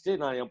அப்படியே அனுப்பிச்சிட்டு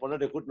நான் என்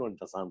பொண்ணாட்டிய கூட்டின்னு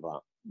வந்துட்டேன்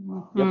சான்றான்.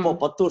 எப்போ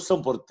 10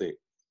 வருஷம் பொறுத்து.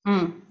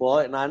 இப்போ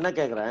நான் என்ன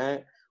கேக்குறேன்,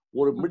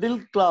 ஒரு மிடில்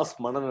கிளாஸ்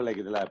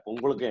மனநிலைக்கு இதுல இப்ப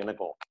உங்களுக்கு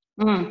எனக்கும்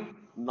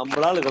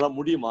நம்மளால இதெல்லாம்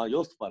முடியுமா?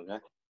 யோசிச்சு பாருங்க,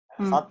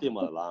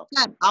 சாத்தியமா இதெல்லாம்?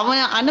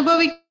 அவன்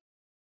அனுபவிக்கிற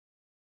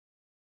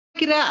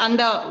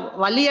அந்த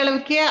வலி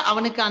அளவுக்கே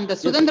அவனுக்கு அந்த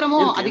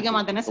சுதந்திரமும் அதிகமா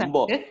தானே சார்.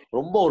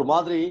 ரொம்ப ஒரு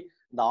மாதிரி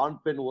இந்த ஆண்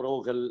பெண்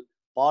உறவுகள்,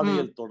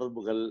 பாலியல்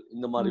தொடர்புகள்,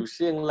 இந்த மாதிரி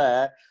விஷயங்கள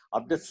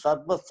அப்படியே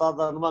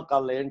சர்வசாதாரணமா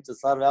காலைல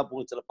எழுந்துச்சு சார்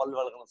வேப்பங்குச்சில பல்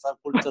விளக்கணும்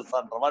சார், குளிச்ச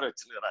சார்ன்ற மாதிரி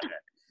வச்சிருக்கிறாங்க.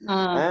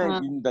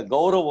 இந்த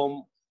கௌரவம்,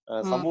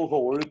 சமூக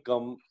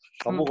ஒழுக்கம்,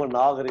 சமூக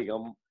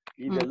நாகரிகம்,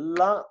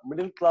 இதெல்லாம்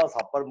middle class,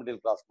 upper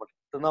middle class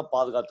மட்டும்தான்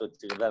பாதுகாத்து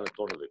வச்சுக்கிறதா எனக்கு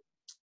தோணுது.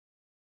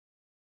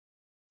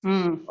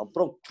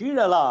 அப்புறம்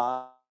கீழெல்லாம்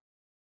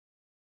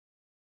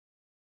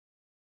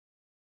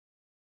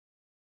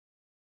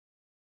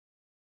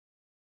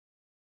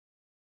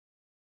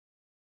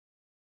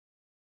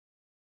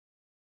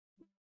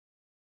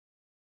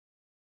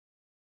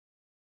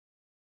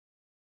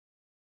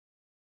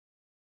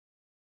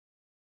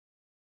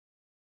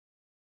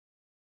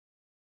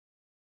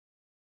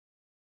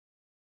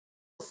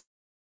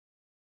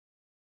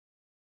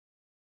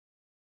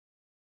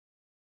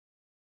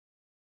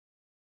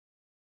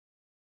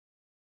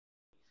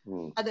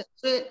அது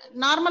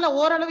நார்மலா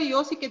ஓரளவு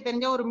யோசிக்க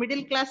தெரிஞ்ச ஒரு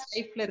மிடில் கிளாஸ்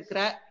லைஃப்ல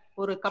இருக்கிற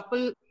ஒரு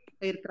கப்பல்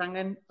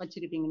இருக்கிறாங்கன்னு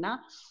வச்சுக்கிட்டீங்கன்னா,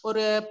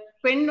 ஒரு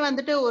பெண்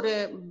வந்துட்டு ஒரு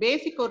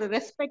பேசிக் ஒரு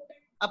ரெஸ்பெக்ட்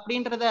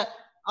அப்படின்றத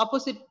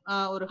ஆப்போசிட்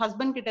ஒரு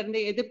ஹஸ்பண்ட் கிட்ட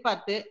இருந்து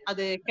எதிர்பார்த்து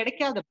அது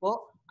கிடைக்காதப்போ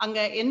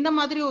அங்க எந்த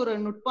மாதிரி ஒரு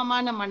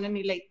நுட்பமான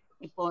மனநிலை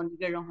இப்போ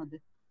நிகழும்? அது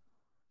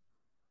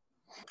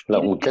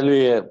உங்க கேள்வி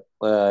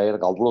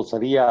எனக்கு அவ்வளவு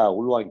சரியா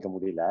உள்வாங்கிக்க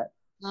முடியல.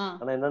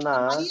 ஆனா என்னன்னா,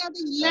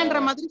 மரியாதை இல்லன்ற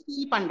மாதிரி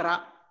ஃபீல் பண்றா.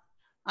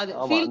 அது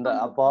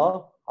அப்போ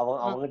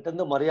அவங்ககிட்ட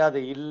இருந்து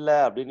மரியாதை இல்ல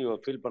அப்படின்னு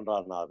இவன் ஃபீல்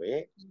பண்றாருனாவே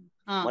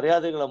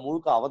மரியாதைகளை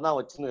முழுக்க அவன் தான்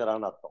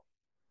வச்சுக்கிறான்னு அர்த்தம்.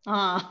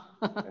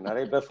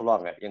 நிறைய பேர்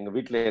சொல்லுவாங்க, எங்க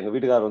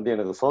வீட்டுக்காரர் வந்து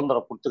எனக்கு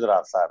சுதந்திரம்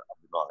கொடுத்துக்கிறார் சார்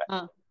அப்படின்வாங்க.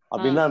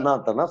 அப்படின்னா என்ன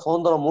அர்த்தம்னா,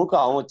 சுதந்திரம் முழுக்க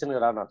அவன்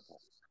வச்சுக்கிறான்னு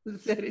அர்த்தம்.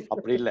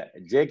 அப்படி இல்ல.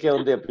 ஜேகே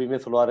வந்து எப்பயுமே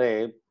சொல்லுவாரு,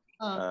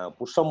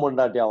 புருஷம்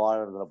பொண்டாட்டியா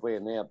வாழ்றதுல போய்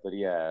என்னையா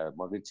பெரிய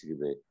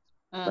மகிழ்ச்சிக்குது,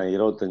 நான்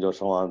 25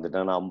 வருஷம்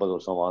வாழ்ந்துட்டேன், நான் 50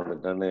 வருஷம்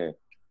வாழ்ந்துட்டேன்னு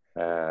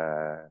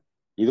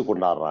இது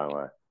கொண்டாடுறான்,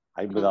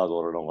 50வது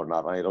வருடம்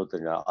கொண்டாடுறான்,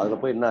 25. அதுல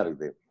போய் என்ன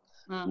இருக்குது,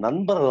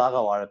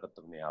 நண்பர்களாக வாழ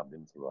கத்துக்கணும்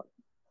அப்படின்னு சொல்லுவாங்க.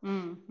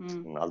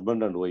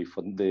 ஹஸ்பண்ட் அண்ட் ஒய்ஃப்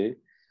வந்து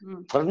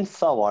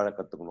ஃப்ரெண்ட்ஸா வாழ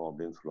கத்துக்கணும்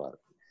அப்படின்னு சொல்லுவாரு.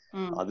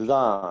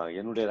 அதுதான்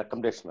என்னுடைய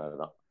ரெக்கமெண்டேஷன்.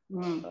 அதுதான்.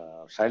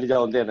 ஷைலஜா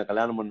வந்து என்ன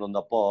கல்யாணம் பண்ணி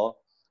வந்தப்போ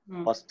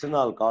ஃபர்ஸ்ட்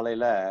நாள்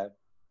காலையில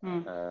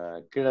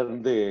கீழே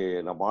இருந்து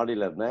நான்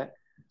மாடியில இருந்தேன்,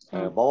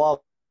 பவா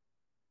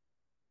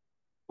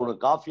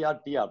உனக்கு காஃபியா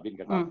டீயா அப்படின்னு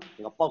கேட்டான்.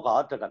 எங்க அப்பாவுக்கு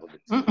ஹார்ட் அட்டாக்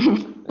வந்துச்சு.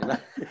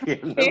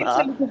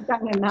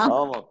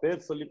 ஆமா,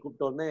 பேர் சொல்லி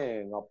கூப்பிட்ட உடனே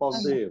எங்க அப்பா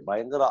வந்து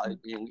பயங்கர,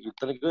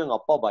 இத்தனைக்கும் எங்க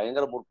அப்பா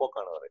பயங்கர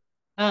முற்போக்கானவர்.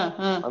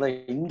 ஆனா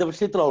இந்த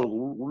விஷயத்துல அவருக்கு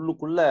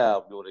உள்ளுக்குள்ள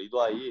அப்படி ஒரு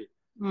இதுவாகி,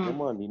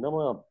 ஏமா நீ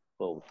என்னமா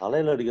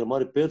தலையில அடிக்கிற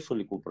மாதிரி பேர்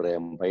சொல்லி கூப்பிடுற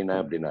என் பையனை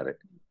அப்படின்னாரு.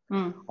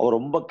 அவர்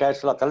ரொம்ப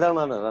கேஷுவலா,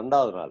 கல்யாணம் ஆன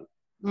 2வது நாள்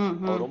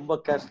அவர் ரொம்ப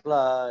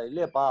கேஷுவலா,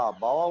 இல்லையப்பா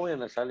பவாவும்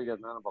என்ன ஷைலஜா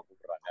தானப்பா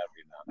கூப்பிடுறாங்க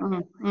அப்படின்னா.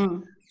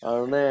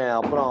 உடனே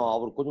அப்புறம்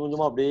அவர் கொஞ்சம்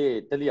கொஞ்சமா அப்படியே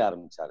தெளிய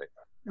ஆரம்பிச்சாரு.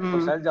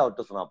 ஷைலஜா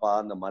அவர்கிட்ட சொன்னாப்பா,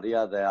 அந்த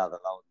மரியாதை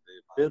அதெல்லாம் வந்து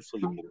பேர்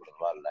சொல்லி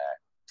கூப்பிடுறதா இல்ல,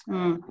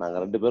 நாங்க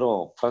 2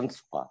 பேரும்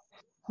ஃப்ரெண்ட்ஸ்பா,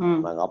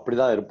 நாங்க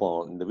அப்படிதான் இருப்போம்,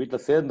 இந்த வீட்டுல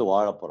சேர்ந்து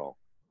வாழ போறோம்,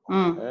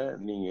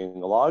 நீங்க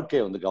எங்க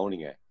வாழ்க்கைய வந்து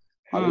கவனிங்க,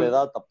 அதுல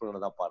ஏதாவது தப்பு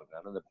நடந்தா பாருங்க,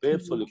 ஆனா இந்த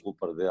பேர் சொல்லி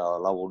கூப்பிடுறது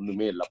அதெல்லாம்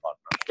ஒண்ணுமே இல்ல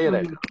பாருங்க.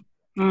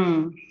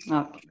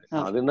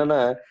 அது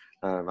என்னன்னா,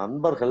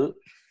 நண்பர்கள்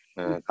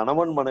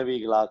கணவன்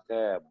மனைவிகளாக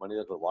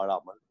மனிதர்கள்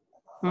வாழாமல்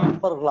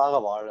நண்பர்களாக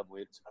வாழ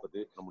முயற்சிப்பது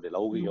நம்முடைய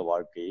லௌகிக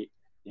வாழ்க்கையை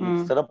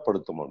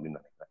சிறப்படுத்தும் அப்படின்னு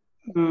நினைக்கிறேன்.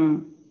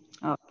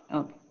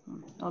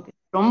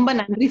 ரொம்ப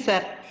நன்றி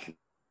சார்.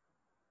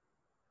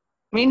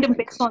 மீண்டும்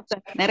பேசுவோம்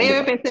சார். நிறைய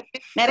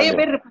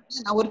பேர் இருப்பாங்க,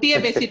 நான் ஒருத்தியே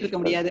பேசிட்டு இருக்க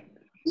முடியாது.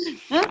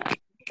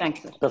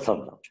 Thanks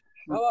sir.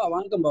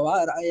 வணக்கம் பாவா,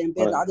 என்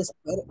பேர்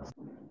ராஜசேகர்.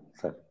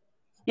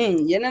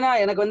 என்னன்னா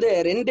எனக்கு வந்து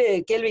 2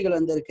 கேள்விகள்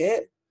வந்திருக்கு.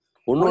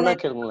 ஒண்ணா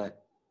கேளுங்களேன்.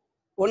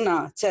 ஒண்ணா?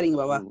 சரிங்க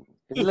பாவா.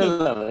 இல்ல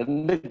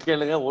 2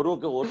 கேளுங்க,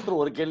 ஒருத்தர்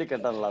ஒரு கேள்வி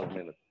கேட்டாங்களா?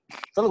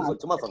 சொல்லுங்க,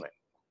 சும்மா சொன்னேன்.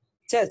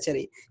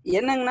 சரி.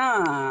 என்னங்கன்னா,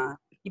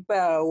 இப்ப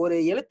ஒரு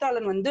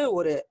எழுத்தாளன் வந்து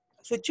ஒரு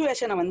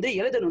சிச்சுவேஷனை வந்து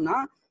எழுதணும்னா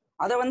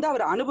அதை வந்து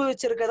அவர்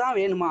அனுபவிச்சிருக்கதான்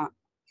வேணுமா?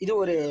 இது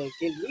ஒரு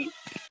கேள்வி.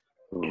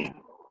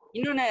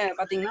 இன்னொன்னு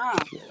பாத்தீங்கன்னா,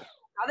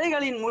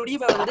 கதைகளின்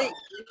முடிவை வந்து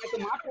எனக்கு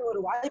மாற்ற ஒரு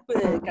வாய்ப்பு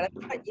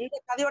கிடைச்சா இந்த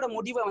கதையோட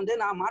முடிவை வந்து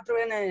நான்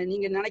மாற்றுவேன்னு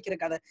நீங்க நினைக்கிற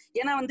கதை?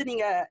 ஏன்னா வந்து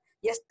நீங்க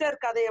எஸ்டர்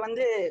கதையை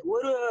வந்து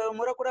ஒரு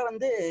முறை கூட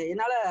வந்து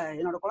என்னால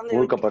என்னோட குழந்தை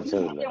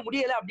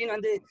முடியல அப்படின்னு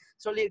வந்து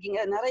சொல்லியிருக்கீங்க.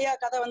 நிறைய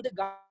கதை வந்து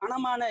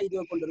கனமான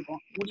இதுவை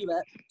கொண்டிருக்கும் முடிவை.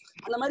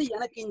 அந்த மாதிரி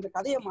எனக்கு இந்த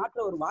கதையை மாற்ற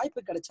ஒரு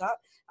வாய்ப்பு கிடைச்சா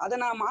அதை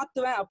நான்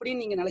மாத்துவேன்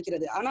அப்படின்னு நீங்க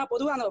நினைக்கிறது. ஆனா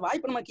பொதுவா அந்த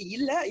வாய்ப்பு நமக்கு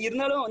இல்ல,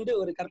 இருந்தாலும் வந்து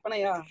ஒரு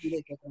கற்பனையா வந்து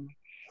கேட்கணும்.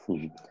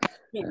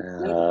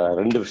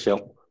 ரெண்டு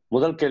விஷயம்.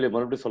 முதல் கேள்வி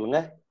மறுபடியும் சொல்லுங்க.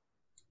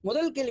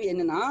 முதல் கேள்வி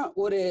என்னன்னா,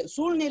 ஒரு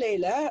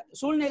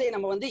சூழ்நிலையை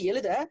நம்ம வந்து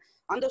எழுத,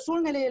 அந்த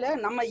சூழ்நிலையில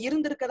நம்ம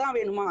இருந்திருக்கதான்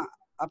வேணுமா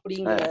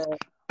அப்படிங்கிற.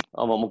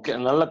 ஆமா, முக்கிய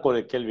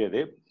நல்ல கேள்வி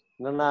அது.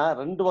 என்னன்னா,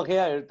 ரெண்டு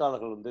வகையா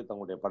எழுத்தாளர்கள் வந்து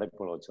தங்களுடைய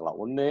படைப்புகளை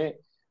வச்சுக்கலாம். ஒண்ணு,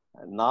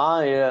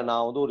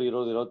 நான் வந்து ஒரு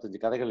 20-25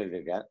 கதைகள்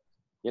எழுதியிருக்கேன்.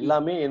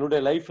 எல்லாமே என்னுடைய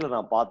லைஃப்ல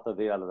நான்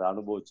பார்த்தது அல்லது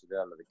அனுபவிச்சது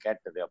அல்லது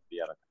கேட்டது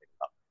அப்படியான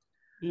கதைகள் தான்.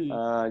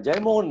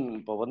 ஜெயமோகன்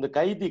இப்ப வந்து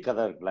கைதி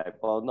கதை இருக்குல்ல,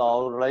 இப்ப வந்து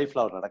அவர்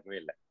லைஃப்ல அவர் நடக்கவே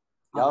இல்லை.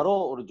 யாரோ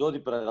ஒரு ஜோதி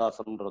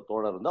பிரகாசம்ன்ற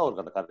தோழர் வந்து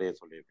அவருக்கு அந்த கதையை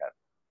சொல்லியிருக்காரு.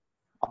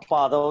 அப்ப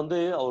அதை வந்து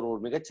அவர் ஒரு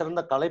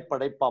மிகச்சிறந்த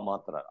கலைப்படைப்பா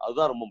மாத்துறாரு.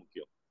 அதுதான் ரொம்ப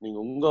முக்கியம். நீங்க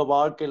உங்க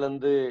வாழ்க்கையில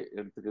இருந்து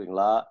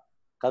எடுத்துக்கிறீங்களா,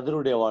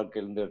 கதிருடைய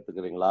வாழ்க்கையில இருந்து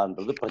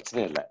எடுத்துக்கிறீங்களான்றது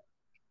பிரச்சனை இல்லை.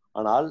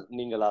 ஆனால்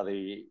நீங்கள் அதை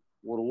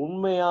ஒரு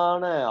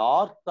உண்மையான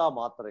ஆர்ட்டா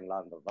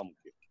மாத்துறீங்களான்றதுதான்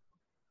முக்கியம்.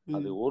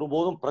 அது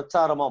ஒருபோதும்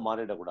பிரச்சாரமா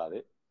மாறிடக்கூடாது.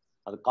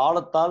 அது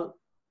காலத்தால்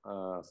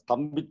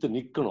ஸ்தம்பித்து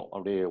நிற்கணும்,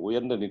 அப்படியே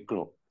உயர்ந்து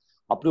நிற்கணும்.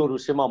 அப்படி ஒரு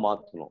விஷயமா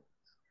மாற்றணும்.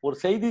 ஒரு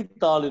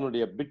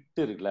செய்தித்தாளினுடைய பிட்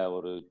இருக்குல்ல,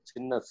 ஒரு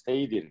சின்ன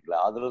செய்தி இருக்குல்ல,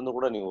 அதுல இருந்து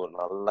கூட நீங்க ஒரு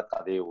நல்ல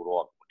கதையை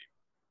உருவாக்க முடியும்.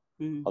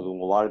 அது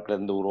உங்க வாழ்க்கையில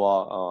இருந்து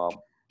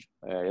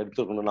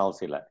எடுத்துக்கணும்னு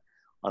அவசியம் இல்லை.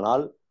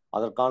 ஆனால்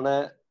அதற்கான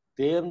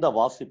தேர்ந்த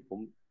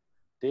வாசிப்பும்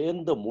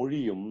தேர்ந்த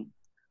மொழியும்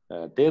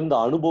தேர்ந்த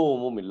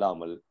அனுபவமும்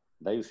இல்லாமல்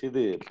தயவு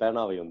செய்து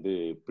பேனாவை வந்து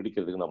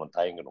பிடிக்கிறதுக்கு நம்ம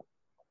தயங்கணும்.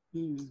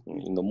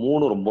 இந்த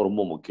மூணு ரொம்ப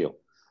ரொம்ப முக்கியம்.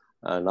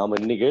 நாம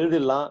இன்னைக்கு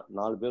எழுதிடலாம்,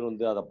 4 பேர்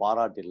வந்து அதை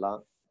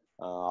பாராட்டிடலாம்,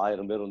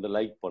 1000 பேர் வந்து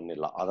லைக்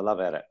பண்ணிடலாம், அதெல்லாம்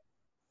வேற.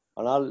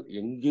 ஆனால்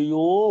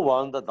எங்கேயோ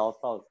வாழ்ந்த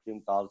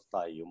தாஸ்தாவஸ்கியும்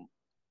டால்ஸ்டாயும்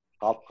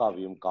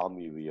காப்காவையும்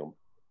காமியுவையும்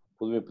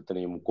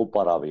புதுமைப்பித்தனையும்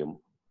கூப்பாராவையும்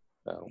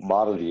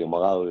பாரதியும்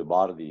மகாகவி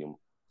பாரதியும்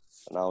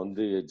நான்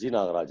வந்து ஜி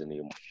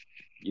நாகராஜனையும்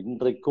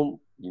இன்றைக்கும்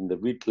இந்த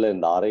வீட்டுல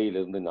இந்த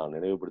அறையிலிருந்து நான்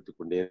நினைவுபடுத்திக்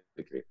கொண்டே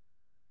இருக்கிறேன்.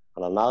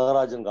 ஆனால்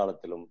நாகராஜன்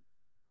காலத்திலும்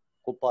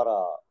கூப்பாரா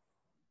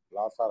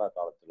லாசாரா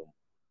காலத்திலும்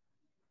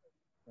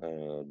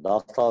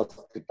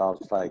தாஸ்தாவஸ்கி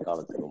டால்ஸ்டாய்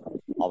காலத்திலும்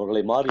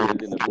அவர்களை மாறி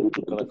எழுதின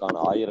நூற்றுக்கணக்கான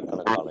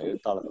ஆயிரக்கணக்கான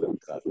எழுத்தாளர்கள்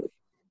இருக்கிறார்கள்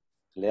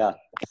இல்லையா?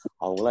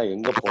 அவங்களாம்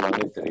எங்க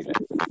போனாங்கன்னே தெரியல,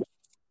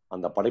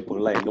 அந்த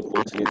படைப்புகள்லாம் எங்க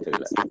போச்சுன்னே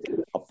தெரியல.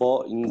 அப்போ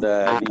இந்த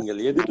நீங்கள்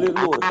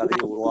எதிலிருந்து ஒரு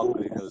கதையை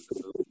உருவாக்குறீர்கள்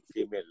என்பது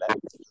முக்கியமே இல்லை,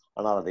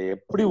 ஆனால் அதை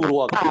எப்படி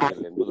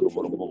உருவாக்குறீர்கள் என்பது ரொம்ப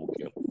ரொம்ப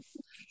முக்கியம்.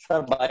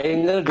 சார்,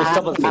 பயங்கர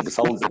டிஸ்டர்பன்ஸ் இருக்கு,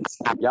 சவுண்ட்.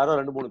 யாரோ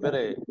 2-3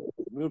 பேரு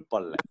மியூட்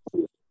பண்ணல.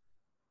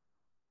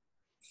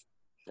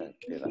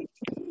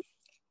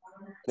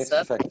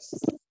 சார்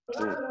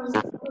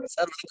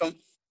வணக்கம்.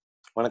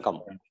 வணக்கம்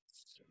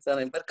சார்,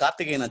 என் பேர்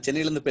கார்த்திகேயன், நான்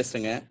சென்னையில இருந்து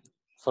பேசுறேங்க.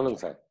 சொல்லுங்க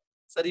சார்.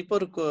 சார், இப்போ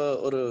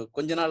ஒரு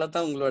கொஞ்ச நாளா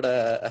தான் உங்களோட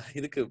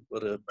இதுக்கு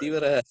ஒரு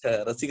தீவிர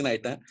ரசிகன்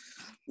ஆயிட்டேன்.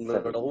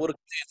 உங்களோட ஒவ்வொரு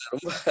கதையும்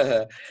ரொம்ப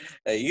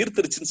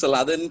ஈர்த்துருச்சுன்னு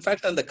சொல்லலாம். அது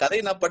இன்ஃபேக்ட் அந்த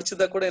கதையை நான்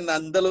படிச்சதா கூட என்ன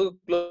அந்த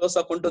அளவுக்கு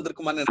க்ளோஸா கொண்டு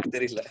வந்திருக்குமான்னு எனக்கு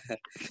தெரியல.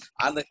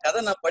 அந்த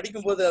கதை நான்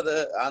படிக்கும் போது அது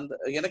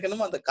எனக்கு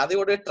என்னமோ அந்த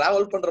கதையோட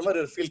டிராவல் பண்ற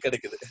மாதிரி ஒரு ஃபீல்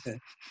கிடைக்குது.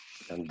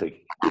 நன்றி,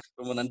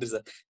 ரொம்ப நன்றி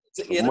சார்.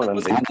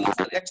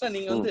 ஆக்சுவலா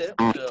நீங்க வந்து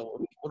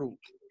ஒரு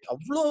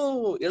அவ்வளோ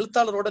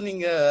எழுத்தாளரோட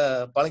நீங்க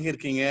பழகி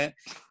இருக்கீங்க.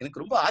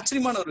 எனக்கு ரொம்ப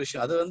ஆச்சரியமான ஒரு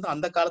விஷயம். அது வந்து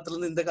அந்த காலத்துல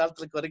இருந்து இந்த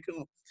காலத்துக்கு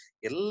வரைக்கும்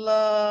எல்லா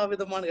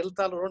விதமான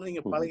எழுத்தாளரோட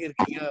நீங்க பழகி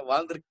இருக்கீங்க,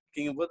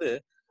 வாழ்ந்திருக்கீங்க போது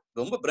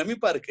ரொம்ப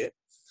பிரமிப்பா இருக்கு.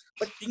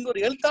 பட் இங்க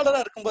ஒரு எழுத்தாளரா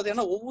இருக்கும்போது,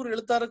 ஏன்னா ஒவ்வொரு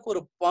எழுத்தாளருக்கும்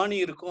ஒரு பாணி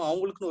இருக்கும்,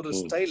 அவங்களுக்குன்னு ஒரு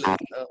ஸ்டைல்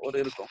ஒரு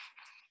இருக்கும்.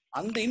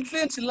 அந்த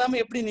இன்ஃப்ளூயன்ஸ் இல்லாம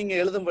எப்படி நீங்க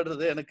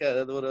எழுதப்படுறது, எனக்கு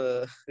அது ஒரு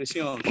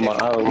விஷயம்.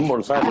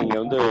 சார், நீங்க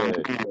வந்து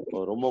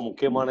ரொம்ப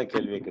முக்கியமான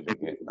கேள்வியை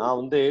கேட்டீங்க. நான்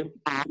வந்து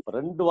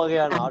 2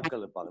 வகையான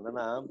ஆட்கள் இருப்பாங்க.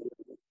 என்னன்னா,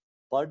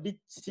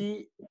 படிச்சு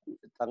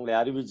தங்களை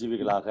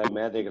அறிவுஜீவிகளாக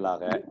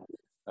மேதைகளாக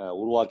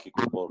உருவாக்கி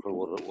கொடுப்பவர்கள்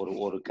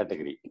ஒரு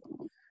கேட்டகரி.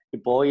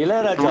 இப்போ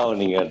இளையராஜாவை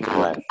நீங்க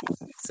எடுத்துக்கலாம்,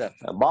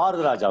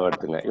 பாரதி ராஜாவை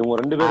எடுத்துங்க. இவங்க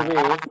 2 பேருமே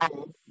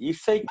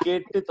இசை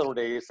கேட்டு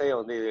தன்னுடைய இசையை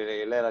வந்து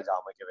இளையராஜா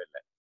அமைக்கவே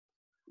இல்லை.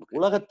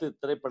 உலகத்து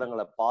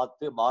திரைப்படங்களை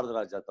பார்த்து பாரதி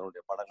ராஜா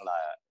தன்னுடைய படங்களை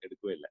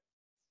எடுக்கவே இல்லை.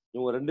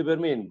 இவங்க 2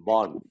 பேருமே இன்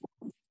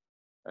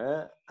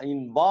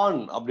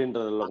பான்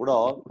அப்படின்றதுல கூட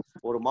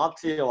ஒரு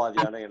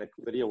மார்க்சியவாதியான எனக்கு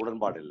பெரிய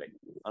உடன்பாடு இல்லை.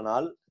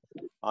 ஆனால்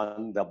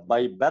அந்த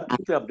பை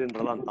பர்த்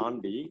அப்படின்றதெல்லாம்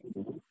தாண்டி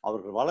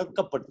அவர்கள்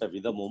வளர்க்கப்பட்ட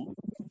விதமும்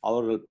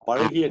அவர்கள்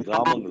பழகிய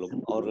கிராமங்களும்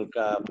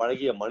அவர்களுக்கு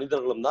பழகிய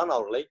மனிதர்களும் தான்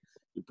அவர்களை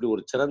இப்படி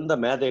ஒரு சிறந்த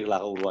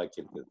மேதைகளாக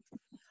உருவாக்கி இருக்குது.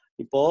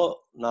 இப்போ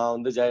நான்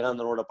வந்து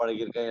ஜெயகாந்தனோட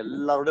பழகியிருக்கேன்,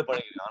 எல்லாரோட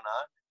பழகிருக்கேன். ஆனா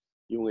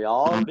இவங்க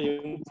யாருடைய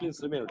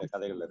இன்ஃப்ளூயன்ஸுமே என்னுடைய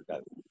கதைகள்ல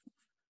இருக்காது.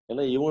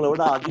 ஏன்னா இவங்களை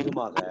விட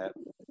அதிகமாக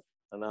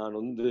நான்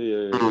வந்து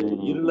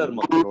இருளர்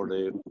மக்களோடு,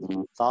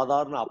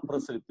 சாதாரண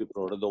அப்ரஸர்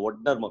பீப்புளோடு, இந்த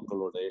ஒட்டர்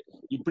மக்களோடு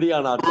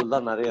இப்படியான ஆட்கள்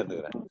தான் நிறைய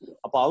இருக்கிறேன்.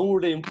 அப்ப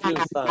அவங்களுடைய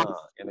இன்ஃப்ளூயன்ஸ் தான்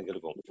எனக்கு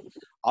இருக்கும்.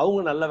 அவங்க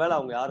நல்ல வேலை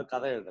அவங்க யாரும்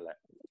கதை எழுதலை,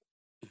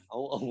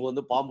 அவங்க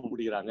வந்து பாம்பு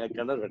பிடிக்கிறாங்க,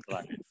 கிணறு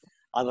வெட்டுறாங்க.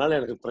 அதனால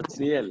எனக்கு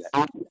பிரச்சனையே இல்லை.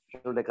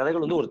 என்னுடைய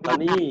கதைகள் வந்து ஒரு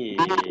தனி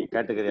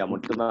கேட்டகரியா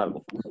மட்டும்தான்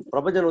இருக்கும்.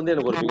 பிரபஞ்சன் வந்து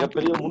எனக்கு ஒரு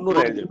மிகப்பெரிய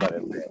முன்னுரை எழுதியிருப்பாரு.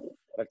 என்னுடைய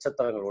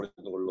நட்சத்திரங்கள்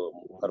ஒழித்து கொள்ளும்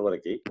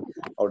கருவறைக்கு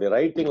அவருடைய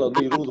ரைட்டிங்ல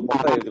வந்து 20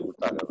 பக்கம் எழுதி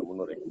கொடுத்தாங்க. அந்த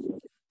முன்னுரை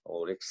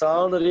ஒரு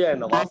எக்ஸ்ட்ரானரியா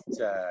என்னை வாசிச்ச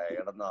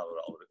இடம் தான்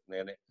அவரு.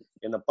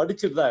 என்னை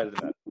படிச்சுட்டு தான்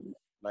எழுதினார்.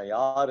 நான்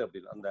யாரு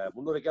அப்படின்னு அந்த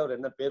முன்னுரைக்கு அவர்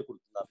என்ன பேர்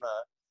கொடுத்திருந்தாருன்னா,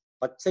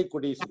 பச்சை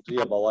கொடி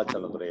சுற்றிய பவா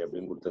செல்லதுரை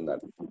அப்படின்னு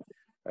கொடுத்திருந்தாரு.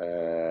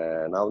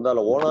 நான் வந்து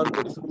அதுல ஓனான்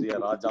கொடி சுற்றிய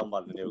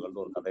ராஜாம்பாள்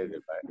நினைவுகள்னு ஒரு கதை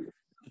எழுதியிருப்பேன்.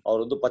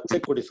 அவர் வந்து பச்சை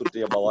கொடி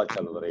சுற்றிய பவா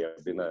செல்லதுரை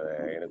அப்படின்னு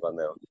எனக்கு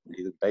அந்த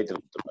இது டைட்டில்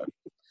கொடுத்திருப்பாரு.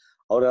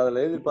 அவர்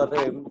அதுல எழுதியிருப்பாரு,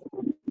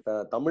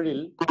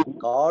 தமிழில்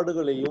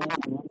காடுகளையும்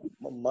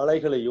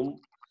மலைகளையும்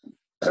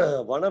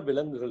வன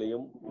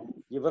விலங்குகளையும்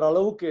இவர்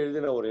அளவுக்கு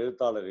எழுதின ஒரு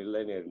எழுத்தாளர்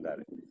இல்லைன்னு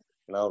எழுதினாரு.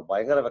 நான் ஒரு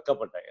பயங்கர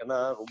வெக்கப்பட்டேன். ஏன்னா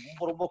ரொம்ப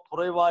ரொம்ப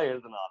குறைவா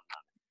எழுதினார்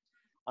நான்.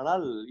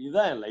 ஆனால்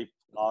இதுதான் என் லைஃப்.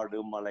 காடு,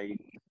 மலை,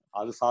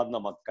 அது சார்ந்த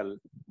மக்கள்,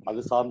 அது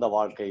சார்ந்த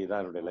வாழ்க்கை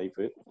தான் என்னுடைய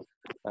லைஃப்.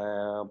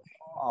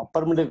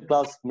 அப்பர் மிடில்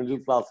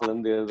கிளாஸ்ல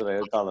இருந்து எழுதுற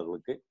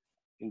எழுத்தாளர்களுக்கு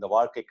இந்த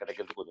வாழ்க்கை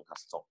கிடைக்கிறது கொஞ்சம்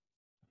கஷ்டம்.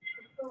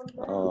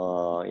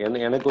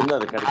 எனக்கு வந்து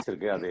அது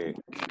கிடைச்சிருக்கு. அது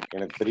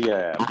எனக்கு பெரிய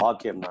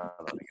பாக்கியம் தான்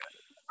நினைக்கிறேன்.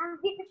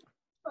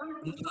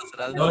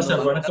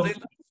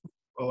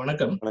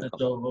 வணக்கம்.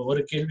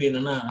 ஒரு கேள்வி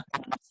என்னன்னா,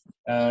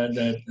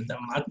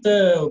 மற்ற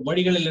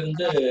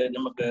மொழிகளிலிருந்து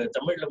நமக்கு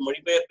தமிழ்ல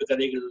மொழிபெயர்ப்பு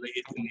கதைகள்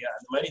இருக்கு இல்லையா,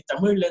 அந்த மாதிரி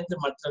தமிழ்ல இருந்து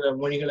மற்ற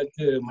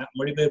மொழிகளுக்கு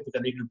மொழிபெயர்ப்பு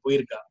கதைகள்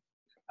போயிருக்கா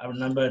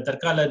நம்ம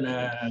தற்கால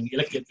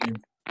இலக்கியத்துல?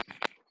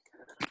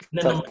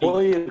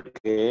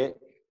 போயிருக்கு.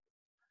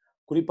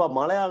 குறிப்பா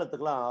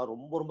மலையாளத்துக்குலாம்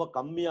ரொம்ப ரொம்ப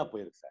கம்மியா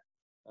போயிருக்கு சார்.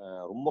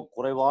 ரொம்ப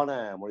குறைவான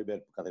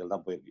மொழிபெயர்ப்பு கதைகள்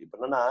தான் போயிருக்கு. இப்ப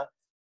என்னன்னா,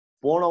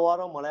 போன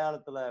வாரம்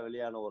மலையாளத்துல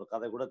வெளியான ஒரு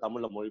கதை கூட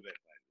தமிழ்ல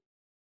மொழிபெயர்ப்பாயிருக்கு.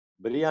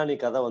 பிரியாணி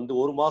கதை வந்து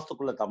 1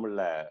 மாசத்துக்குள்ள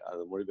தமிழ்ல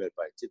அது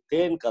மொழிபெயர்ப்பாயிடுச்சு.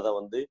 தேன் கதை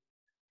வந்து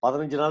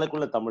 15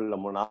 நாளைக்குள்ள தமிழ்ல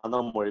நான்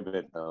தான்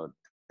மொழிபெயர்த்தேன்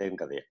தேன்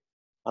கதையை.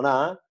 ஆனா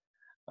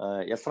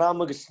எஸ்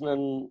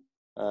ராமகிருஷ்ணன்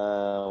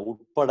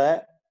உட்பட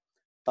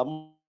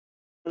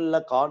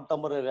தமிழ்ல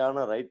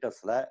கான்டெம்பரரியான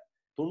ரைட்டர்ஸ்ல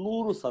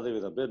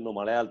 90% பேர் இன்னும்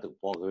மலையாளத்துக்கு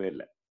போகவே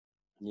இல்லை.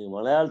 நீங்க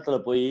மலையாளத்துல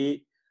போய்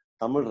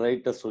தமிழ்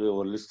ரைட்டர்ஸ்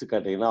ஒரு லிஸ்ட்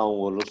கேட்டீங்கன்னா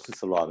அவங்க ஒரு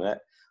லிஸ்ட் சொல்லுவாங்க.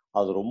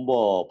 அது ரொம்ப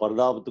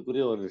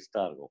பரிதாபத்துக்குரிய ஒரு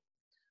லிஸ்டா இருக்கும்.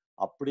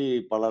 அப்படி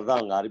பலர் தான்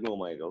அங்க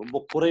அறிமுகமாயிருக்கும். ரொம்ப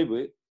குறைவு.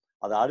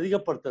 அதை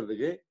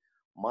அதிகப்படுத்துறதுக்கு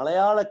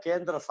மலையாள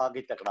கேந்திர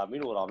சாகித்ய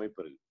அகாடமின்னு ஒரு அமைப்பு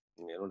இருக்கு.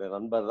 என்னுடைய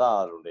நண்பர் தான்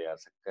அவருடைய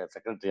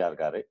செக்ரட்டரியா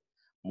இருக்காரு,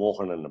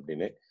 மோகனன்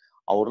அப்படின்னு.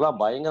 அவர்லாம்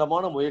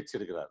பயங்கரமான முயற்சி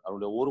எடுக்கிறார்.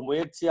 அவருடைய ஒரு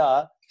முயற்சியா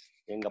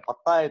எங்க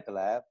பத்தாயத்துல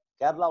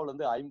கேரளாவில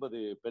இருந்து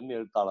 50 பெண்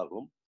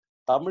எழுத்தாளர்களும்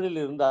தமிழில்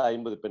இருந்து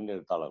 50 பெண்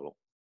எழுத்தாளர்களும்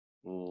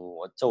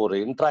வச்ச ஒரு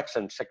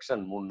இன்ட்ராக்ஷன்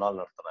செக்ஷன் 3 நாள்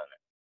நடத்துனாங்க.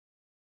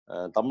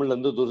 தமிழ்ல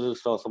இருந்து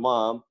துரதிருஷ்டவசமா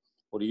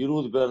ஒரு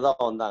 20 பேர்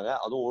தான் வந்தாங்க.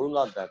 அதுவும்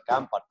ஒழுங்கா அந்த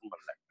கேம்ப் அட்டன்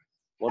பண்ணல.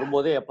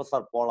 வரும்போதே எப்ப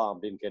சார் போலாம்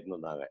அப்படின்னு கேட்டு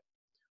வந்தாங்க.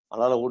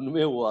 அதனால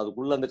ஒண்ணுமே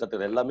அதுக்குள்ள இருந்து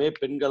கத்துக்கிற எல்லாமே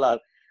பெண்களா.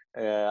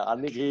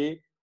 அன்னைக்கு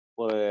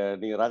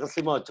நீங்க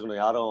ரகசியமா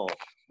வச்சுக்கணும், யாரும்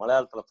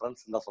மலையாளத்துல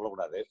ஃப்ரெண்ட்ஸ் இருந்தா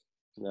சொல்லக்கூடாது.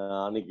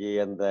 அன்னைக்கு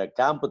அந்த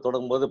கேம்ப்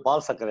தொடங்கும் போது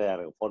பால்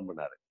சக்கரையார் ஃபோன்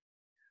பண்ணாரு.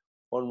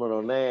 ஃபோன்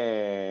பண்ண உடனே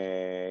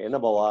என்ன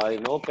பாவா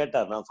என்னவோ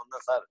கேட்டார். நான்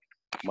சொன்னேன், சார்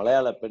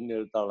மலையாள பெண்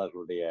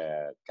எழுத்தாளர்களுடைய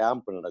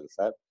கேம்ப் நடக்குது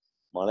சார்,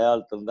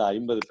 மலையாளத்திலிருந்து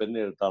 50 பெண்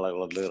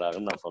எழுத்தாளர்கள்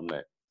வந்துக்கிறாங்கன்னு நான்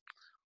சொன்னேன்.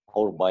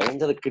 அவர்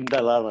பயங்கர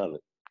கிண்டலானாரு.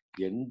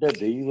 எந்த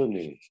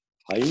தெய்வமே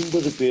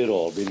 50 பேரோ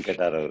அப்படின்னு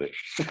கேட்டார் அவரு.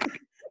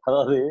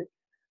 அதாவது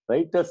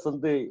ரைட்டர்ஸ்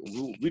வந்து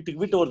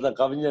வீட்டுக்கு ஒருத்தன்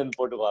கவிஞன்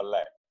போட்டுக்குவான்ல,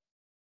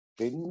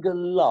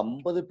 பெண்கள்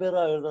 50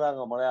 பேரா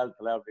எழுதுறாங்க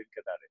மலையாளத்துல அப்படின்னு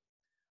கேட்டாரு.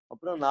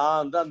 அப்புறம்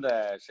நான் வந்து அந்த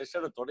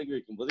செஷனை தொடங்கி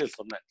வைக்கும் போது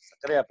சொன்னேன்,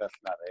 சக்கரையா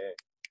பேசினாரு,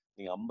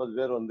 நீங்க 50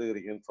 பேர்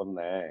வந்துக்கிறீங்கன்னு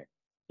சொன்னேன்.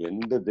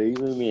 எந்த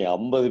தெய்வமே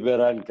 50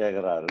 பேரான்னு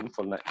கேக்குறாருன்னு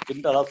சொன்னேன்,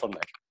 கிண்டலா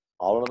சொன்னேன்.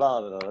 அவ்வளவுதான்.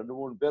 அதுல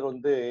 2-3 பேர்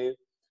வந்து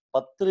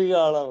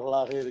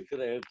பத்திரிகையாளர்களாக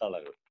இருக்கிற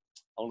எழுத்தாளர்கள்.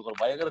 அவங்களுக்கு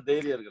ஒரு பயங்கர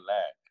தைரியம் இருக்குல்ல,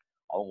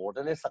 அவங்க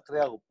உடனே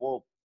சக்கரையாக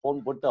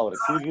போன் போட்டு அவரை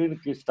கிழு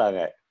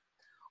கீழ்ச்சிட்டாங்க.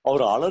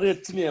 அவர்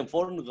அலறிச்சுன்னு என்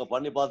போனுக்கு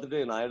பண்ணி பார்த்துட்டு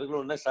நான் எடுக்கல.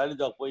 உடனே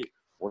ஷைலஜா போய்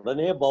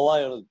உடனே பவா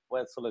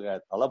எனக்கு சொல்லுங்க,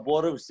 தலை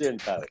போற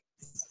விஷயம்ட்டாரு.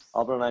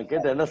 அப்புறம் நான்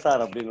கேட்டேன், என்ன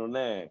சார் அப்படின்னு.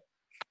 உடனே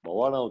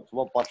பவா நான்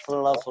சும்மா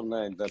பர்சனலா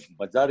சொன்னேன், இந்த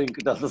பஜாரிங்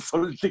கிட்ட அதை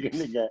சொல்லிட்டு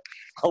நீங்க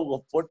அவங்க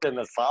போட்டு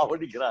என்ன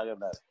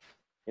சாவடிக்கிறாங்கன்னாரு.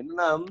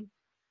 என்னன்னா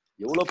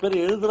எவ்வளவு பேர்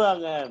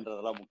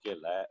எழுதுறாங்கன்றதெல்லாம் முக்கியம்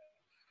இல்ல,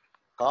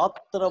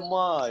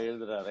 காத்திரமா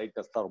எழுதுற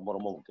ரைட்டர்ஸ் தான் ரொம்ப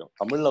ரொம்ப முக்கியம்.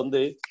 தமிழ்ல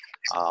வந்து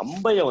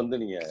அம்பைய வந்து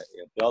நீங்க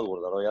எப்பயாவது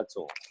ஒரு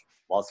தடவையாச்சும்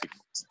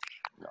வாசிக்கணும்.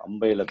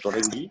 அம்பையில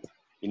தொடங்கி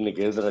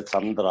இன்னைக்கு எழுதுற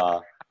சந்திரா,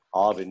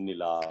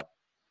 வெண்ணிலா,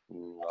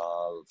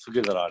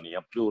 சுகிதராணி,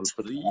 அப்படி ஒரு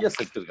பெரிய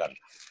செட் இருக்காங்க.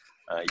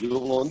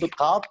 இவங்க வந்து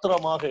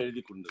காத்திரமாக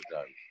எழுதி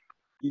கொண்டிருக்காங்க.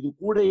 இது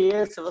கூடயே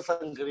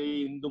சிவசங்கரி,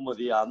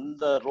 இந்துமதி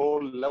அந்த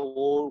ரோல்ல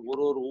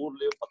ஒரு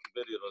ஊர்லயும் 10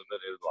 பேர் 20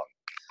 பேர் எழுதுவாங்க.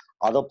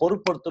 அதை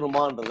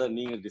பொருட்படுத்தணுமான்றத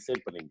நீங்க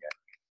டிசைட் பண்ணீங்க.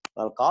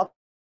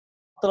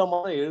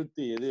 காத்திரமான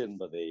எழுத்து எது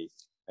என்பதை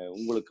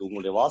உங்களுக்கு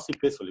உங்களுடைய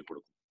வாசிப்பே சொல்லிக்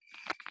கொடுக்கும்.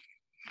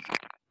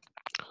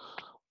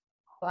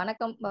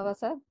 வணக்கம் பாபா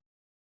சார்.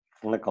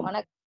 வணக்கம்.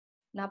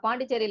 நான்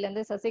பாண்டிச்சேரியில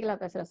இருந்து சசிகலா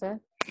பேசுறேன் சார்.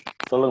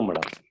 சொல்லுங்க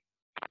மேடம்.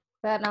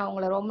 சார் நான்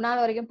உங்களை ரொம்ப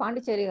நாள் வரைக்கும்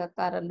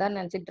பாண்டிச்சேரிக்காரன் தான்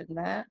நினைச்சிட்டு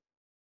இருந்தேன்.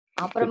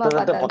 அப்புறமா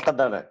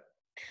பார்த்தேன்,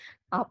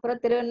 அப்புறம்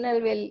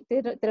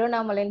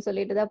திருவண்ணாமலைன்னு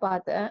சொல்லிட்டு தான்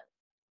பார்த்தேன்.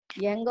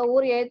 எங்க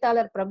ஊர்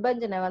எழுத்தாளர்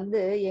பிரபஞ்சனை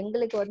வந்து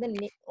எங்களுக்கு வந்து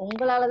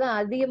உங்களாலதான்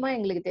அதிகமா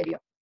எங்களுக்கு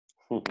தெரியும்.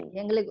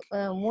 எங்களுக்கு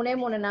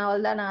 3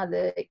 நாவல் தான் நான்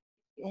அது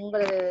உங்க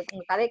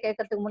கதை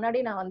கேட்கறதுக்கு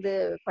முன்னாடி நான் வந்து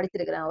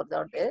படிச்சிருக்கிறேன். ஒரு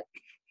தோட்டு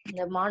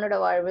இந்த மானுட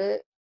வாழ்வு,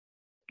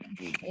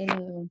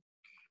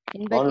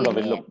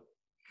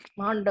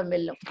 மானுடம்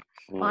வெல்லும்.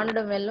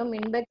 மானுடம் வெல்லும்,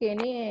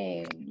 இன்பக்கேணி,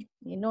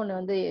 இன்னொன்னு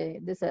வந்து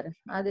இது சார்,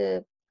 அது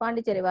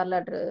பாண்டிச்சேரி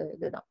வரலாற்று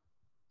இதுதான்.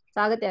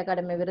 சாகித்ய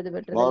அகாடமி விருது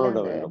பெற்றது இல்ல,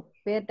 அந்த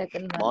பேர்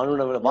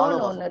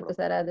டக்குன்னு ஒண்ணு இருக்கு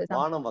சார். அது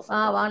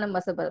வானம்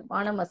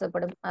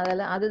வசப்படும்,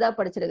 அதெல்லாம் அதுதான்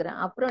படிச்சிருக்கிறேன்.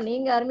 அப்புறம்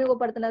நீங்க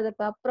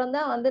அறிமுகப்படுத்தினதுக்கு அப்புறம்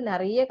தான் வந்து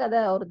நிறைய கதை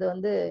அவரது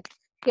வந்து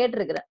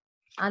கேட்டிருக்கிறேன்.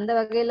 அந்த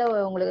வகையில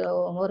உங்களுக்கு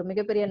ஒரு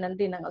மிகப்பெரிய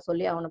நன்றி நாங்க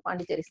சொல்லி ஆகணும்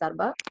பாண்டிச்சேரி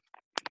சார்பா.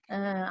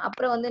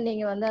 அப்புறம் வந்து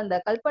நீங்க வந்து அந்த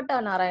கல்பட்டா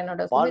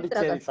நாராயணோட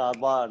பாண்டிச்சேரி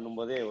சார்பா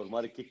போதே ஒரு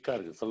மாதிரி கிக்கா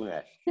இருக்கு, சொல்லுங்க.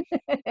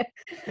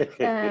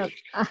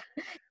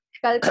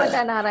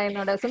 கல்பட்டா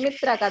நாராயணோட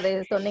சுமித்ரா கதை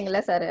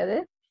சொன்னீங்களே சார், அது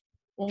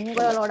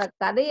உங்களோட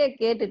கதையை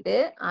கேட்டுட்டு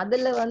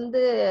அதுல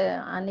வந்து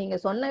நீங்க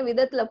சொன்ன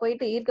விதத்துல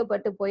போயிட்டு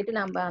ஈர்க்கப்பட்டு போயிட்டு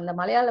நம்ம அந்த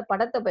மலையாள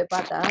படத்தை போய்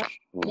பார்த்தா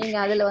நீங்க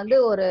அதுல வந்து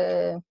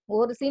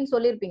ஒரு சீன்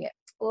சொல்லிருப்பீங்க.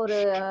 ஒரு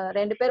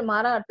 2 பேர்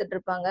மரம் அறுத்துட்டு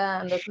இருப்பாங்க,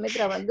 அந்த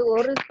சுமித்ரா வந்து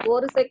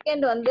ஒரு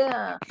செகண்ட் வந்து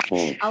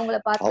அவங்கள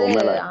பார்த்து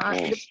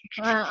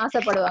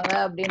ஆசைப்படுவாங்க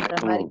அப்படின்ற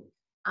மாதிரி.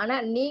 ஆனா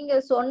நீங்க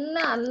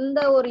சொன்ன அந்த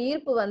ஒரு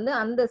ஈர்ப்பு வந்து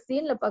அந்த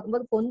சீன்ல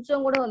பார்க்கும்போது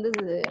கொஞ்சம் கூட வந்து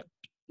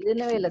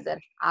இதுனவே இல்லை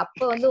சார். அப்ப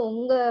வந்து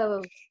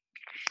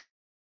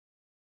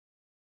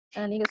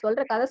நீங்க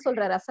சொல்ற கதை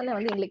சொல்ற ரசனை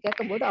வந்து எங்களுக்கு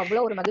கேட்கும் போது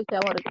அவ்வளவு ஒரு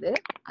மகிழ்ச்சியாவும் இருக்குது.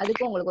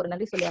 அதுக்கும் உங்களுக்கு ஒரு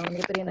நன்றி சொல்லி அவங்க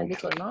மிகப்பெரிய நன்றி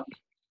சொல்லணும்.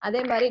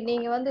 அதே மாதிரி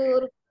நீங்க வந்து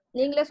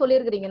நீங்களே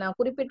சொல்லியிருக்கிறீங்க, நான்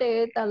குறிப்பிட்ட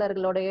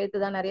எழுத்தாளர்களோட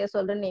எழுத்து தான் நிறைய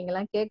சொல்றேன்னு நீங்க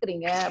எல்லாம்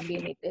கேக்குறீங்க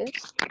அப்படின்னுட்டு.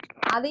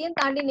 அதையும்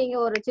தாண்டி நீங்க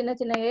ஒரு சின்ன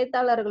சின்ன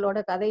எழுத்தாளர்களோட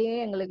கதையே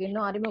எங்களுக்கு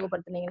இன்னும்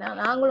அறிமுகப்படுத்தினீங்கன்னா,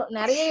 நாங்களும்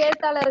நிறைய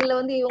எழுத்தாளர்களை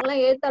வந்து இவங்க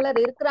எல்லாம்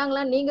எழுத்தாளர்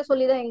இருக்கிறாங்களான்னு நீங்க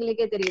சொல்லிதான்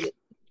எங்களுக்கே தெரியுது.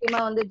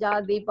 முக்கியமா வந்து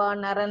தீபா,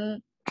 நரன்,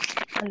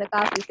 அந்த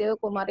காசி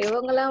சிவகுமார்,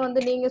 இவங்க எல்லாம்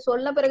வந்து நீங்க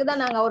சொன்ன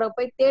பிறகுதான் நாங்க அவரை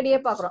போய் தேடியே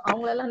பாக்குறோம்.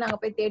 அவங்களெல்லாம் நாங்க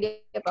போய்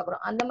தேடியே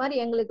பாக்குறோம். அந்த மாதிரி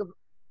எங்களுக்கு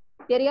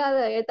தெரியாத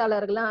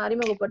எழுத்தாளர்கள்லாம்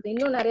அறிமுகப்படுத்தி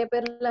இன்னும் நிறைய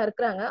பேர் எல்லாம்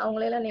இருக்கிறாங்க.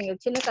 அவங்களெல்லாம் நீங்க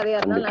சின்ன கதையா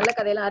இருந்தாலும் நல்ல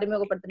கதையெல்லாம்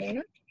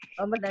அறிமுகப்படுத்தினீங்கன்னா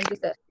ரொம்ப நன்றி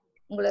சார்.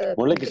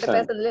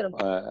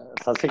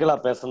 சசிகலா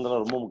பேசுறதுல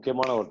ரொம்ப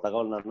முக்கியமான ஒரு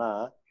தகவல் என்னன்னா,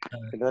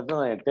 கிட்டத்தட்ட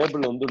நான் என்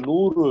டேபிள்ல வந்து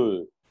 100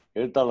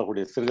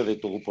 எழுத்தாளர்களுடைய சிறுகதை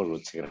தொகுப்புகள்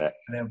வச்சிருக்கேன்.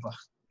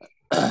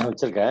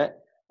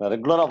 நான்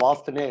ரெகுலரா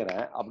வாசித்துனே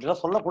இருக்கிறேன்.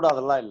 அப்படிலாம்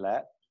சொல்லக்கூடாதெல்லாம் இல்லை.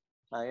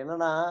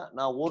 என்னன்னா,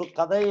 நான் ஒரு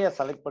கதையை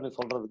செலக்ட் பண்ணி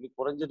சொல்றதுக்கு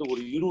குறைஞ்சது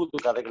ஒரு 20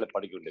 கதைகளை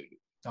படிக்க வேண்டியிருக்கு.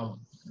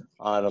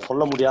 அதுல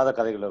சொல்ல முடியாத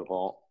கதைகள்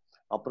இருக்கும்,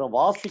 அப்புறம்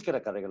வாசிக்கிற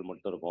கதைகள்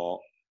மட்டும் இருக்கும்,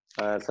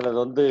 சிலது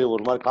வந்து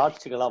ஒரு மாதிரி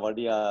காட்சிகளா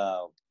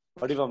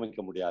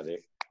வடிவமைக்க முடியாது.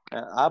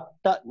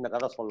 ஆப்டா இந்த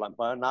கதை சொல்லலாம்.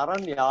 இப்ப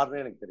நரன்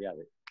யாருன்னு எனக்கு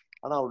தெரியாது,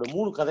 ஆனா அவருடைய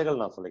 3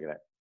 கதைகள் நான்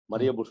சொல்லிக்கிறேன்.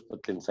 மரிய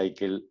புஷ்பத்தின்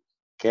சைக்கிள்,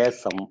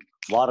 கேசம்,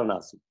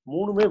 வாரணாசி,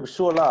 3மே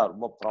விஷுவலா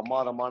ரொம்ப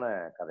பிரமாதமான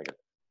கதைகள்.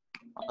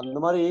 அந்த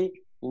மாதிரி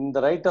இந்த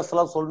ரைட்டர்ஸ்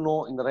எல்லாம்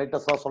சொல்லணும், இந்த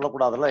ரைட்டர்ஸ் எல்லாம்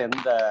சொல்லக்கூடாதெல்லாம்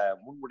எந்த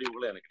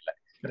முன்முடிவுகளும் எனக்கு இல்லை.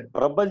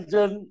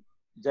 பிரபஞ்சன்,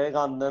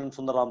 ஜெயகாந்தன்,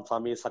 சுந்தரராம்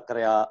சாமி,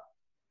 சக்கரையா,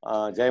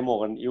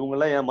 ஜெயமோகன், இவங்க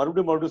எல்லாம் ஏன்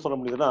மறுபடியும் சொல்ல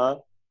முடியுதுன்னா,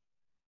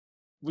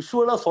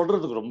 விஷுவலா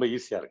சொல்றதுக்கு ரொம்ப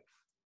ஈஸியா இருக்கு,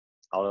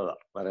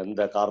 அவ்வளவுதான், வேற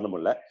எந்த காரணமும்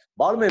இல்லை.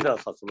 பாலுமேந்திரா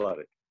சார்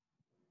சொல்லுவாரு,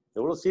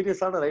 எவ்வளவு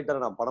சீரியஸான ரைட்டரை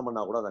நான் படம்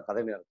பண்ணா கூட அந்த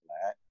கதை நேரத்துல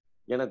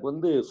எனக்கு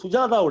வந்து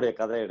சுஜாதாவுடைய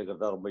கதை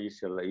எடுக்கிறது தான் ரொம்ப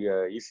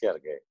ஈஸியா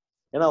இருக்கு.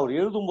 ஏன்னா அவர்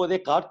எழுதும் போதே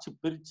காட்சி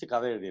பிரிச்சு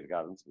கதை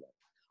எழுதியிருக்காருன்னு சொல்லுவாரு.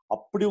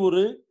 அப்படி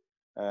ஒரு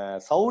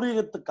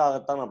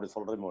சௌரியத்துக்காகத்தான் அப்படி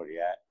சொல்றேன்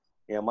மொழிய.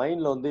 என்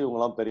மைண்ட்ல வந்து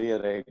இவங்கெல்லாம் பெரிய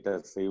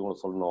ரைட்டர்ஸ், இவங்க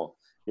சொல்லணும்,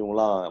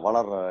 இவங்கெல்லாம்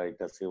வளர்ற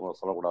ரைட்டர்ஸ், இவங்க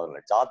சொல்லக்கூடாது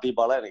இல்லை.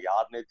 தீபாலாம் எனக்கு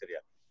யாருன்னே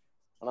தெரியாது.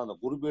 ஆனா அந்த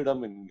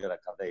குருபீடம் என்கிற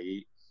கதை,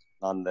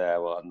 அந்த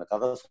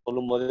கதை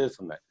சொல்லும் போதே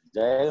சொன்னேன்,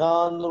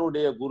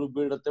 ஜெயகாந்தனுடைய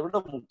குருபீடத்தை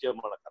விட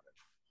முக்கியமான கதை.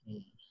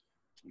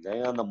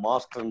 ஜெயகாந்த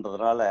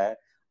மாஸ்டர்ன்றதுனால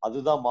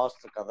அதுதான்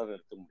மாஸ்டர் கதை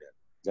எடுக்க முடியாது.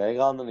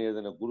 ஜெயகாந்தன்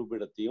எழுதின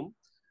குருபீடத்தையும்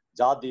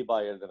தீபா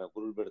எழுதின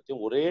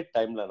குருபீடத்தையும் ஒரே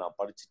டைம்ல நான்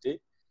படிச்சுட்டு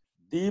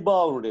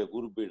தீபாவுடைய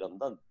குருபீடம்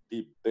தான் தி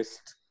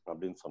பெஸ்ட்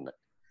அப்படின்னு சொன்னேன்.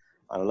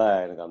 அதனால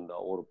எனக்கு அந்த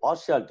ஒரு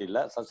பார்ஷியாலிட்டி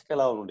இல்லை.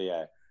 சசிகலாவுடைய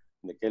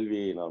இந்த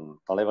கேள்வியை நான்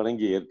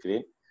தலைவணங்கி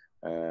ஏற்கிறேன்.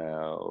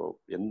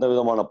 எந்த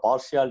விதமான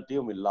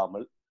பார்ஷியாலிட்டியும்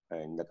இல்லாமல்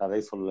இந்த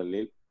கதை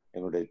சொல்லலில்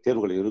என்னுடைய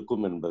தேர்வுகள்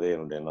இருக்கும் என்பதை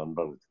என்னுடைய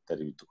நண்பர்களுக்கு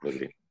தெரிவித்துக்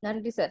கொள்கிறேன்.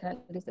 நன்றி சார்.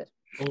 நன்றி சார்.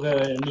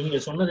 நீங்க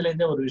சொன்னதுல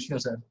இருந்தே ஒரு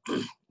விஷயம் சார்,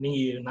 நீங்க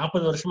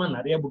 40 வருஷமா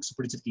நிறைய புக்ஸ்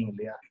படிச்சிருக்கீங்க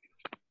இல்லையா?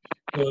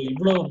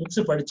 இவ்வளவு புக்ஸ்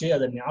படிச்சு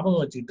அதை ஞாபகம்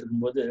வச்சுக்கிட்டு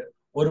இருக்கும்போது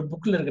ஒரு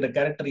புக்ல இருக்கிற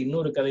கேரக்டர்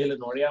இன்னொரு கதையில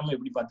நுழையாம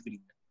எப்படி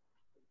பாத்துக்கிறீங்க?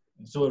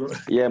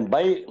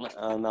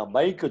 நான்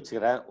பைக்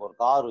வச்சுக்கிறேன், ஒரு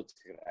கார்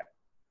வச்சுக்கிறேன்.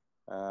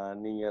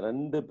 நீங்க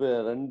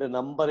 2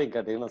 நம்பரையும்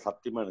கேட்டீங்கன்னா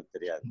சத்தியமா எனக்கு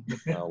தெரியாது.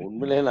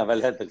 உண்மையிலேயே நான்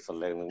விளையாட்டுக்கு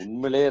சொல்ல,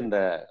 உண்மையிலேயே இந்த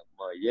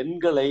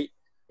எண்களை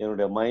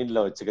என்னுடைய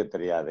மைண்ட்ல வச்சுக்க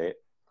தெரியாது.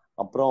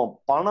 அப்புறம்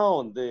பணம்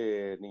வந்து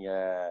நீங்க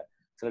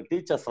சில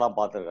டீச்சர்ஸ் எல்லாம்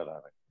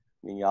பார்த்துருக்காரு,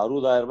 நீங்க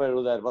 60,000 ரூபாய்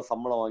 70,000 ரூபாய்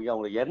சம்பளம் வாங்கி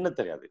அவங்களுக்கு என்ன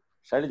தெரியாது.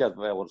 ஷைலஜா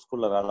ஒரு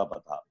ஸ்கூல்ல வேலை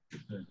பார்த்தா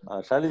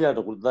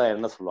ஷைலஜாட்ட கொடுத்தா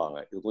என்ன சொல்லுவாங்க,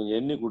 இது கொஞ்சம்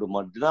எண்ணி கொடுமா,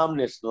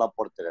 டினாமினேஷன் எல்லாம்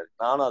போட தெரியாது.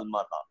 நானும் அது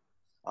மாதிரிதான்.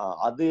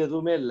 அது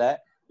எதுவுமே இல்லை.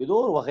 ஏதோ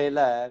ஒரு வகையில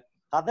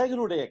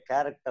கதைகளுடைய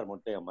கேரக்டர்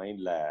மட்டும் என்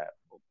மைண்ட்ல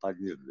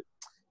பதிஞ்சிருது.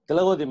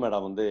 திலகவதி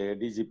மேடம் வந்து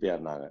டிஜிபியா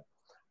இருந்தாங்க.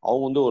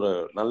 அவங்க வந்து ஒரு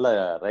நல்ல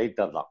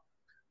ரைட்டர் தான்.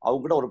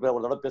 அவங்க கூட ஒரு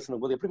தடவை பேசின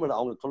போது எப்படி மேடம்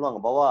அவங்க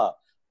சொல்லுவாங்க, பாவா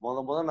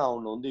முதல்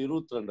நான் வந்து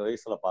 22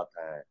 வயசுல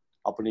பார்த்தேன்,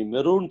 அப்ப நீ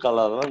மெரூன்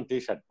கலர்லாம்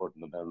டிஷர்ட்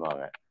போட்டுன்னு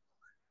தருவாங்க.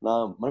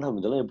 நான் மேடம்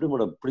இதெல்லாம் எப்படி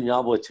மேடம் இப்படி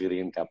ஞாபகம்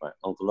வச்சுக்கிறீங்கன்னு கேட்பேன்.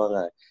 அவங்க சொல்லுவாங்க,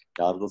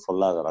 யாருக்கும்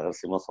சொல்லாத,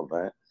 ரகசியமா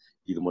சொல்றேன்,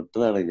 இது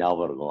மட்டும் தான் எனக்கு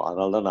ஞாபகம் இருக்கும்,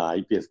 அதனால தான் நான்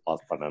ஐபிஎஸ்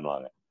பாஸ்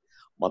பண்ணேன்னுவாங்க.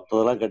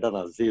 மற்றதெல்லாம் கேட்டால்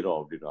நான் 0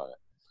 அப்படின்வாங்க.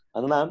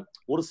 அதனால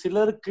ஒரு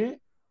சிலருக்கு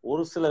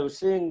ஒரு சில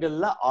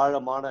விஷயங்கள்ல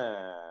ஆழமான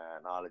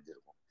நாலேஜ்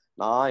இருக்கும்.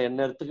 நான் என்ன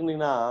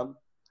எடுத்துக்கிட்டீங்கன்னா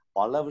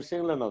பல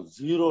விஷயங்கள நான்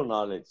 0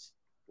 நாலேஜ்,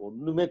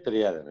 ஒண்ணுமே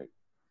தெரியாது எனக்கு.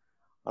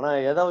 ஆனா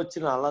எதை வச்சு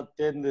நான்லாம்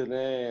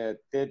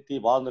தேர்த்தி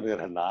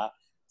வாழ்ந்துருக்கிறேன்னா,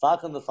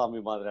 சாக்கந்த சாமி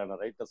மாதிரியான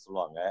ரைட்டர்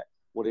சொல்லுவாங்க,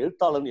 ஒரு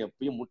எழுத்தாளன்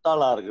எப்பயும்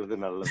முட்டாளா இருக்கிறது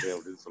நல்லது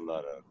அப்படின்னு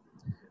சொல்லுவாரு.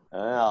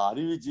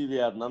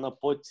 அறிவுஜீவியா இருந்தானா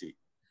போச்சு.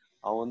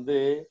 அவன்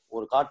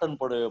ஒரு காட்டன்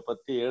புடவை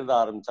பத்தி எழுத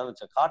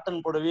ஆரம்பிச்சான்னு,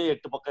 காட்டன் புடவையே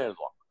 8 பக்கம்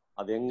எழுதுவான்.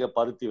 அது எங்க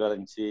பருத்தி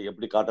விளைஞ்சி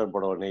எப்படி காட்டன்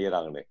புடவை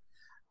நெய்யறாங்கன்னு.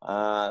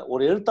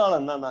 ஒரு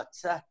எழுத்தாளர் என்னன்னா,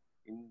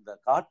 இந்த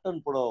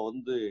காட்டன்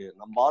புடவை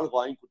நம்ம ஆளுக்கு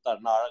வாங்கி கொடுத்தா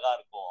என்ன அழகா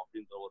இருக்கும்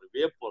அப்படின்ற ஒரு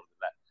வேப்பு வருது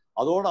இல்ல,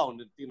 அதோட அவன்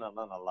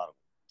நிறுத்தினான்னா நல்லா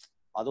இருக்கும்.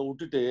 அதை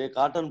விட்டுட்டு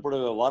காட்டன்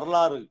புடவை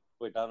வரலாறு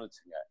போயிட்டான்னு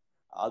வச்சுங்க,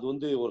 அது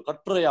ஒரு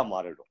கட்டுரையா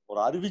மாறிடும், ஒரு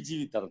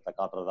அறிவுஜீவி தரத்தை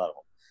காட்டுறதா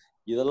இருக்கும்.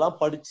 இதெல்லாம்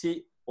படிச்சு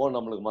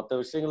நம்மளுக்கு மற்ற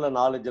விஷயங்கள்ல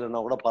நாலேஜ்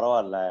இல்லைன்னா கூட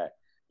பரவாயில்ல,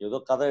 ஏதோ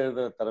கதை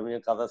எழுதுற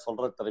திறமையும் கதை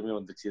சொல்ற திறமையும்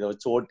வந்துச்சு, இதை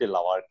வச்சு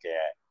ஓட்டிடலாம்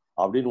வாழ்க்கைய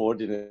அப்படின்னு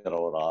ஓட்டி நிற்கிற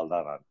ஒரு ஆள்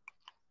தான் நான்.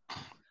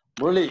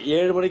 முரளி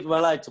 7 மணிக்கு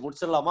மேல ஆயிடுச்சு,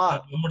 முடிச்சிடலாமா?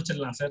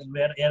 முடிச்சிடலாம் சார்.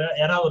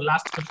 யாராவது ஒரு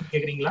லாஸ்ட் கொஸ்டின்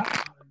கேக்குறீங்களா?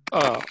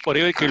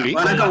 ஒரே கேள்வி.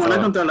 வணக்கம்.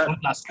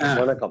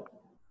 வணக்கம்.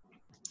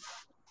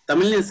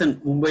 தமிழ்நேசன்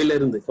மும்பைல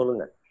இருந்து.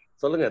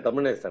 சொல்லுங்க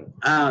தமிழ்நேசன்.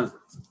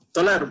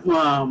 தோழர்,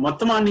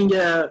 மொத்தமா நீங்க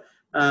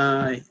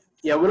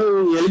எவ்வளவு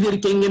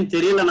எழுதியிருக்கீங்கன்னு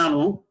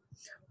தெரியலனாலும்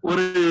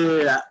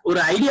ஒரு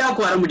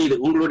ஐடியாவுக்கு வர முடியுது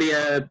உங்களுடைய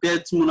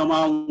பேச்சு மூலமா,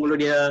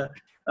 உங்களுடைய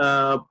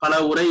பல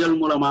உரைகள்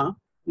மூலமா.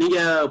 நீங்க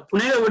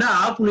புனைவை விட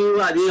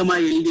புனைவு அதிகமா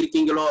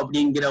எழுதியிருக்கீங்களோ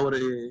அப்படிங்கிற ஒரு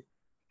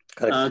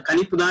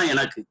கணிப்பு தான்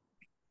எனக்கு.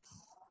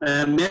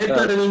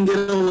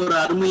 மேற்கருங்கிற ஒரு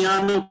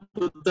அருமையான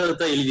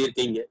புத்தகத்தை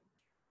எழுதியிருக்கீங்க.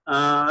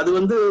 அது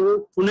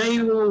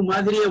புனைவு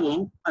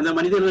மாதிரியேவும் அந்த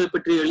மனிதர்களை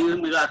பற்றி எழுதி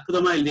மிக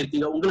அற்புதமா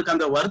எழுதியிருக்கீங்க. உங்களுக்கு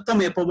அந்த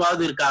வருத்தம்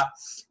எப்பவாவது இருக்கா,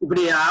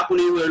 இப்படி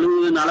புனைவு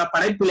எழுதுனால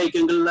படைப்பு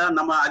இலக்கியங்கள்ல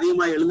நம்ம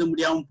அதிகமா எழுத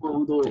முடியாம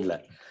போகுதோ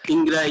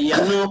இல்லைங்கிற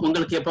எண்ணம்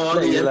உங்களுக்கு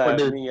எப்பவாவது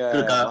ஏற்பட்டு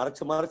இருக்கா?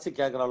 மறைச்சு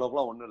கேட்கற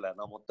அளவுக்குலாம் ஒண்ணும் இல்லை.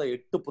 நான் மொத்தம்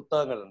 8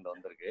 புத்தகங்கள்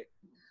வந்திருக்கு.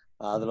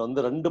 அதுல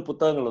 2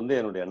 புத்தகங்கள்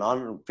என்னுடைய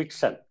நான்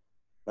ஃபிக்ஷன்,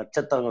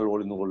 நட்சத்திரங்கள்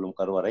ஒளிந்து கொள்ளும்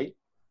கருவறை,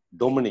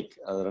 டொமினிக்,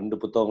 அது 2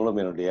 புத்தகங்களும்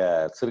என்னுடைய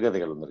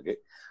சிறுகதைகள் வந்திருக்கு.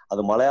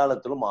 அது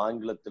மலையாளத்திலும்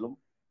ஆங்கிலத்திலும்,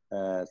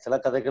 சில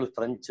கதைகள்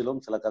பிரெஞ்சிலும்,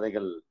 சில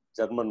கதைகள்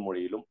ஜெர்மன்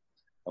மொழியிலும்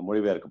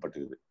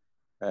மொழிபெயர்க்கப்பட்டிருக்கு.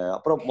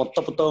 அப்புறம்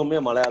மொத்த புத்தகமே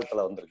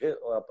மலையாளத்துல வந்திருக்கு,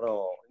 அப்புறம்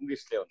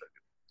இங்கிலீஷ்லயே வந்திருக்கு.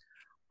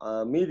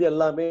 மீதி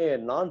எல்லாமே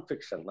நான்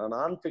ஃபிக்ஷன். நான்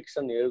நான்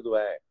ஃபிக்ஷன்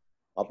எழுதுவேன்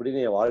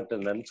அப்படின்னு என்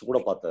வாழ்க்கையில் நினைச்சு கூட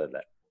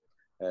பார்த்ததில்லை.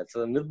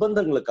 சில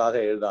நிர்பந்தங்களுக்காக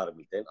எழுத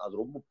ஆரம்பித்தேன். அது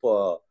ரொம்ப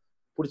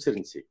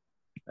பிடிச்சிருந்துச்சு.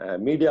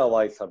 மீடியா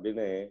வாய்ஸ்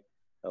அப்படின்னு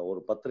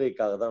ஒரு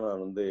பத்திரிகைக்காக தான்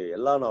நான்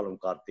எல்லா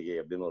நாளும் கார்த்திகை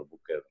அப்படின்னு ஒரு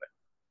புக் எழுதுறேன்.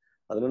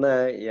 அதனால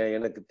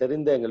எனக்கு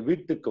தெரிந்த எங்கள்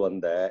வீட்டுக்கு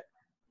வந்த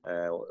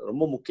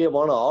ரொம்ப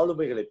முக்கியமான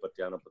ஆளுமைகளை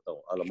பற்றியான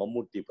புத்தகம். அதுல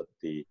மம்முட்டி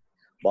பத்தி,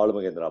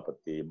 பாலுமகேந்திரா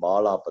பத்தி,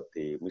 பாலா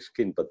பத்தி,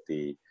 மிஷ்கின் பத்தி,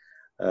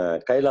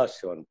 கைலாஷ்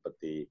சிவன்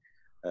பத்தி,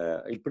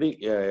 இப்படி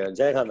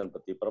ஜெயகாந்தன்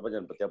பத்தி,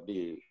 பிரபஞ்சன் பத்தி, அப்படி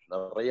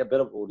நிறைய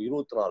பேர், ஒரு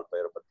 24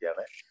 பேரை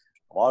பத்தியான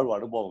வாழ்வு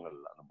அனுபவங்கள்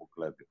அந்த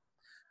புக்ல இருக்கு.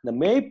 இந்த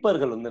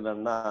மேய்ப்பர்கள்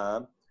என்னன்னா,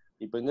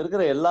 இப்ப இங்க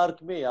இருக்கிற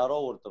எல்லாருக்குமே யாரோ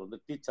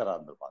ஒருத்தர் டீச்சரா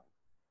இருந்திருப்பாங்க.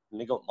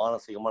 இன்னைக்கு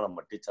மானசீகமா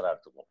நம்ம டீச்சரா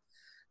எடுத்துக்குவோம்.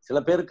 சில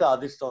பேருக்கு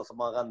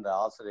அதிர்ஷ்டவசமாக அந்த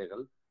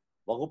ஆசிரியர்கள்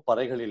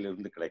வகுப்பறைகளில்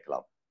இருந்து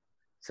கிடைக்கலாம்.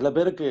 சில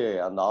பேருக்கு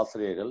அந்த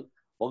ஆசிரியர்கள்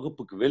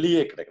வகுப்புக்கு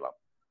வெளியே கிடைக்கலாம்.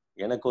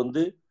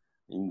 எனக்கு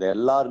இந்த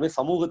எல்லாருமே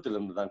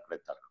சமூகத்திலிருந்து தான்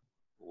கிடைத்தார்கள்.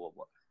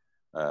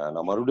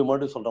 நான்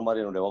மறுபடியும் சொல்ற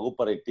மாதிரி, என்னுடைய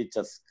வகுப்பறை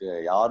டீச்சர்ஸ்க்கு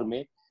யாருமே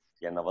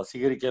என்னை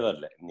வசீகரிக்கவே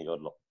இல்லை இன்னைக்கு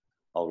வரலும்.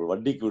 அவர்கள்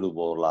வட்டிக்கு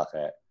விடுபவர்களாக,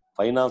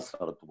 ஃபைனான்ஸ்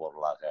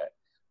நடத்துபவர்களாக,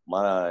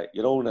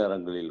 இரவு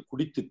நேரங்களில்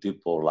குடித்து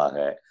தீர்ப்பவர்களாக,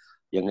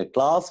 எங்க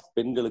கிளாஸ்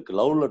பெண்களுக்கு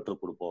லவ்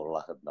லெட்டர்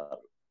கொடுப்பவர்களாக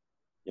இருந்தார்கள்.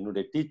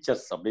 என்னுடைய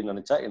டீச்சர்ஸ் அப்படின்னு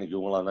நினைச்சா எனக்கு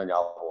இவங்களாம் தான்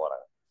ஞாபகம்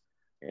வராங்க.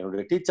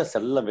 என்னுடைய டீச்சர்ஸ்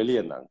எல்லாம் வெளியே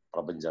இருந்தாங்க.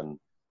 பிரபஞ்சன்,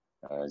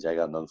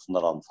 ஜெயகாந்தன்,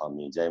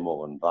 சுந்தராமசாமி,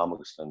 ஜெயமோகன்,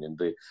 ராமகிருஷ்ணன்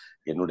என்று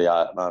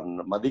நான்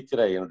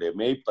மதிக்கிற என்னுடைய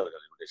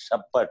மேய்ப்பர்கள், என்னுடைய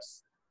ஷெப்பர்ட்ஸ்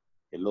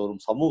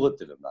எல்லோரும்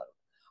சமூகத்தில் இருந்தார்கள்.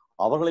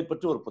 அவர்களை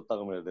பற்றி ஒரு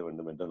புத்தகம் எழுத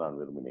வேண்டும் என்று நான்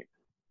விரும்பினேன்.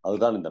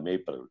 அதுதான் இந்த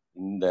மேய்ப்பர்கள்.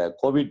 இந்த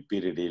கோவிட்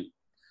பீரியடில்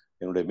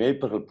என்னுடைய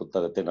மேய்ப்பர்கள்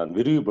புத்தகத்தை நான்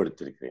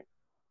விரிவுபடுத்தியிருக்கிறேன்.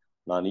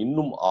 நான்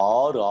இன்னும்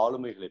 6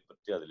 ஆளுமைகளை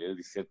பற்றி அதில்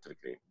எழுதி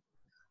சேர்த்திருக்கிறேன்.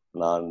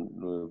 நான்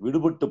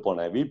விடுபட்டு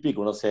போன விபி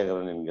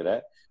குணசேகரன் என்கிற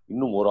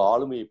இன்னும் ஒரு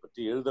ஆளுமையை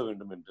பற்றி எழுத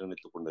வேண்டும் என்று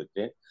நினைத்துக்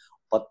கொண்டிருக்கேன்.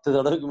 10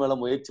 தடவைக்கு மேல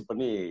முயற்சி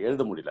பண்ணி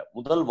எழுத முடியல.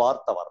 முதல்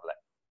வார்த்தை வரல.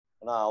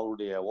 ஆனா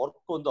அவருடைய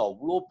ஒர்க்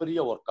அவ்வளோ பெரிய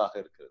ஒர்க்காக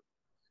இருக்குது.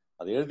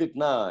 அது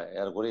எழுதிட்டுனா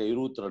ஏறக்குறைய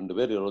 22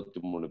 பேர்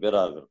 23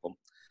 பேராக இருக்கும்.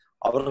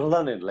 அவர்கள்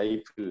தான் என்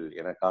லைஃபில்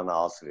எனக்கான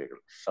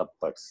ஆசிரியர்கள்,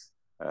 ஷெப்பர்ட்ஸ்.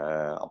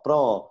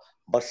 அப்புறம்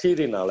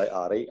பஷீரின்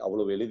அறை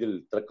அவ்வளவு எளிதில்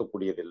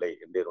திறக்கக்கூடியதில்லை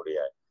என்று என்னுடைய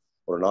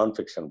ஒரு நான்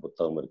ஃபிக்ஷன்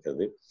புத்தகம்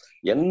இருக்கிறது.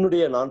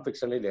 என்னுடைய நான்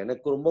ஃபிக்ஷனில்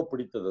எனக்கு ரொம்ப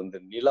பிடித்தது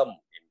நிலம்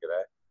என்கிற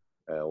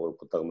ஒரு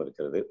புத்தகம்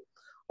இருக்கிறது.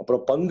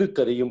 அப்புறம் பங்கு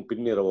கரியும்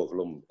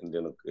பின்னிரவுகளும் என்று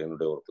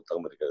என்னுடைய ஒரு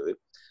புத்தகம் இருக்கிறது.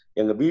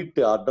 எங்க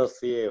வீட்டு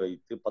அட்ரஸையே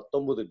வைத்து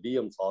 19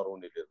 DM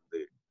சாரோனில்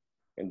இருந்து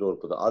என்று ஒரு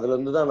புத்தகம். அதுல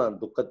இருந்துதான்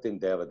நான்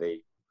துக்கத்தின் தேவதை,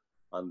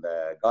 அந்த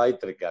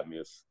காயத்ரி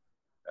கேமியூஸ்,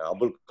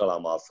 அபுல்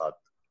கலாம்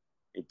ஆசாத்,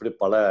 இப்படி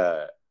பல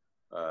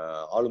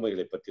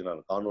ஆளுமைகளை பற்றி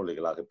நான்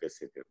காணொலிகளாக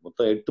பேசியிருக்கேன்.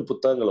 மொத்தம் 8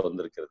 புத்தகங்கள்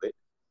வந்திருக்கிறது.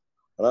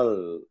 ஆனால்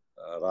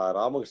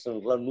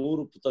ராமகிருஷ்ணன்லாம்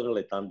 100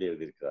 புத்தகங்களை தாண்டி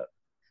எழுதியிருக்கிறார்.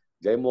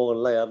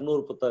 ஜெயமோகன்லாம்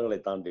 200 புத்தகங்களை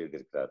தாண்டி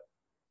எழுதியிருக்கிறார்.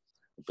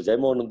 இப்ப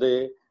ஜெயமோகன் வந்து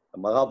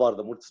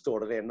மகாபாரதம் முடிச்சுட்டு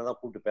உடனே என்னதான்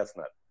கூப்பிட்டு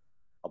பேசினார்.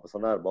 அப்ப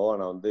சொன்னார், பவா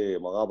நான் வந்து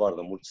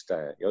மகாபாரதம்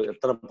முடிச்சுட்டேன்.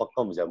 எத்தனை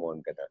பக்கம்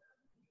ஜெயமோகன் கேட்டார்.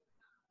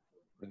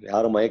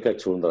 யாரும்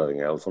மயக்காட்சி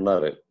விழுந்துறாருங்க. அவர்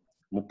சொன்னாரு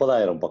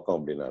 30,000 பக்கம்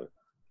அப்படின்னாரு.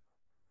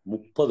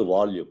 30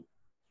 வால்யூம்,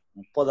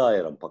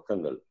 30,000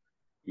 பக்கங்கள்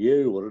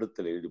 7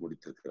 வருடத்தில் எழுதி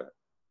முடித்திருக்கிறார்.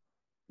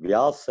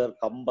 வியாசர்,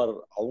 கம்பர்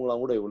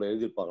அவங்களாம் கூட இவ்வளவு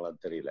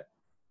எழுதியிருப்பாங்களான்னு தெரியல.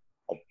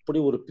 அப்படி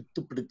ஒரு பித்து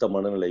பிடித்த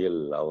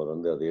மனநிலையில் அவர்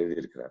வந்து அதை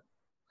எழுதியிருக்கிறார்.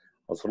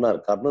 அவர் சொன்னார்,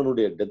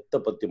 கர்ணனுடைய டெத்தை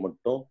பத்தி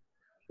மட்டும்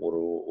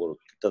ஒரு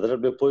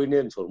கிட்டத்தட்ட போயினே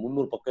இருந்துச்சு, ஒரு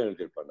 300 பக்கம்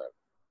எழுதியிருப்பார்.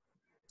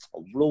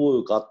 அவ்வளவு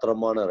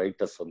காத்திரமான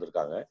ரைட்டர்ஸ்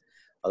வந்திருக்காங்க.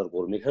 அதற்கு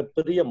ஒரு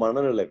மிகப்பெரிய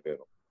மனநிலை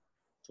வேணும்.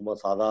 சும்மா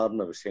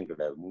சாதாரண விஷயம்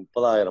கிடையாது.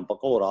 30,000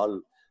 பக்கம் ஒரு ஆள்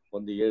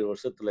வந்து 7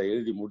 வருஷத்துல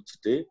எழுதி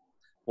முடிச்சுட்டு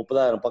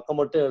 30,000 பக்கம்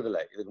மட்டும் எழுதல.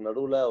 இதுக்கு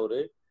நடுவுல ஒரு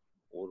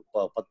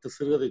 10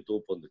 சிறுகதை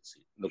தொகுப்பு வந்துச்சு.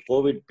 இந்த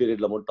கோவிட்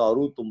பீரியட்ல மட்டும்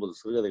 69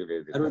 சிறுகதைகள்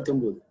எழுதி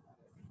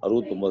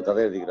 69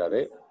 கதை எழுதிக்கிறாரு.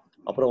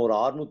 அப்புறம் ஒரு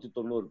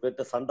 690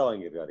 பேர்ட்ட சண்டை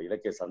வாங்கியிருக்காரு,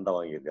 இலக்கிய சண்டை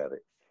வாங்கியிருக்காரு.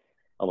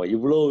 ஆமா,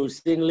 இவ்வளவு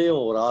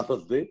விஷயங்களையும் ஒரு ஆள்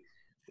வந்து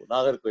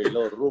நாகர்கோயில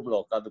ஒரு ரூம்ல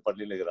உட்காந்து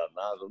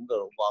பண்ணிருக்கிறாருன்னா அது வந்து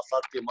ரொம்ப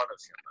அசாத்தியமான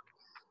விஷயம் தான்.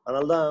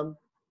 அதனால்தான்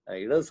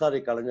இடதுசாரி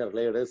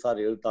கலைஞர்களை,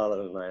 இடதுசாரி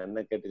எழுத்தாளர்கள் நான் என்ன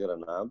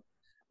கேட்டுக்கிறேன்னா,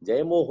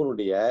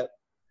 ஜெயமோகனுடைய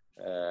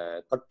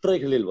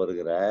கட்டுரைகளில்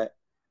வருகிற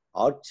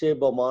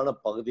ஆட்சேபமான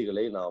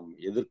பகுதிகளை நாம்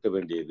எதிர்க்க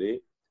வேண்டியது,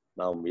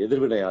 நாம்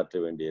எதிர்வினை ஆற்ற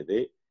வேண்டியது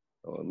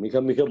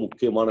மிக மிக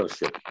முக்கியமான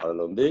விஷயம்.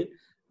 அதுல வந்து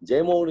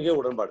ஜெயமோகனுக்கே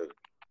உடன்பாடு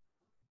இருக்கு,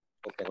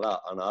 ஓகேங்களா?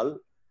 ஆனால்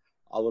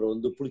அவர்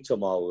வந்து புளிச்ச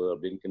மாவு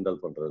அப்படின்னு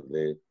கிண்டல்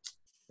பண்றது,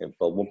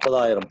 இப்ப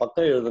 30,000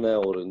 பக்கம் எழுதின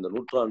ஒரு இந்த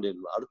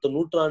நூற்றாண்டின் அடுத்த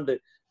நூற்றாண்டு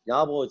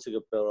ஞாபகம் வச்சுக்க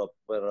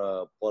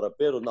போற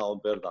பேர் வந்து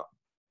அவன் பேர் தான்.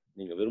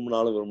 நீங்க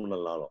விரும்பினாலும்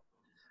விரும்பினாலும்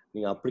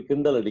நீங்க அப்படி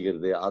கிண்டல்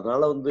அடிக்கிறது.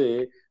 அதனால வந்து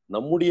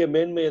நம்முடைய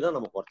மேன்மையை தான்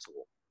நம்ம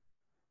குறைச்சுக்குவோம்.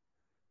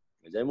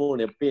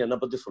 ஜெயமோகன் எப்பயும் என்னை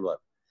பத்தி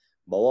சொல்வார்,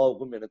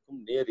 பவாவுக்கும் எனக்கும்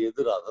நேர்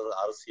எதிர்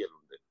அரசியல்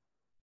உண்டு.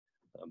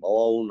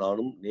 பவாவும்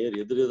நானும் நேர்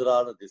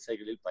எதிரெதிரான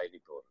திசைகளில்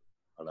பயணிப்பவர்.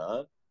 ஆனா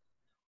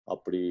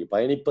அப்படி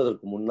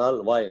பயணிப்பதற்கு முன்னால்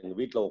வா எங்க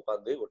வீட்டுல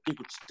உட்காந்து ஒட்டி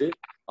குடிச்சிட்டு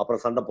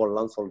அப்புறம் சண்டை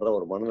போடலாம்னு சொல்ற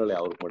ஒரு மனநிலை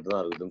அவருக்கு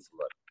மட்டும்தான் இருக்குதுன்னு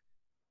சொல்லுவார்.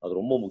 அது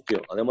ரொம்ப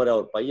முக்கியம். அதே மாதிரி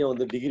அவர் பையன்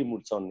வந்து டிகிரி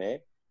முடிச்சோடனே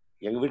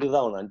எங்க வீட்டுக்கு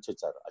தான் அவனை அனுப்பிச்சு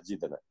வச்சாரு,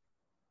 அஜித்தனை.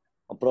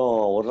 அப்புறம்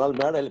ஒரு நாள்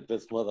மேடையில்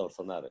பேசும்போது அவர்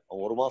சொன்னாரு,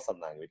 அவன் 1 மாசம்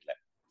இருந்தான் எங்க வீட்டுல.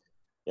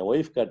 என்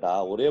ஒய்ஃப் கேட்டா,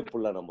 ஒரே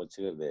புள்ள நம்ம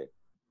வச்சுக்கிறது,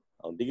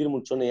 அவன் டிகிரி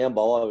முடிச்சோடனே ஏன்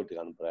பவா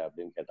வீட்டுக்கு அனுப்புற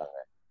அப்படின்னு கேட்டாங்க.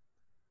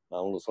 நான்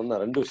அவங்களுக்கு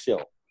சொன்னேன் 2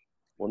 விஷயம்.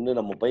 ஒண்ணு,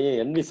 நம்ம பையன்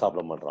என்வி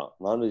சாப்பிட மாட்டான்,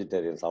 நான்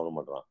வெஜிடேரியன் சாப்பிட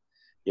மாட்டான்.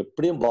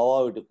 எப்படியும் பவா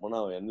வீட்டுக்கு போனா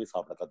அவன் என்வி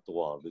சாப்பிட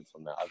கத்துக்குவான் அப்படின்னு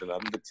சொன்னேன். அது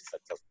நடந்துச்சு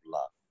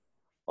சக்சஸ்ஃபுல்லா.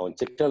 அவன்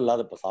சிக்கன்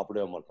இல்லாத இப்ப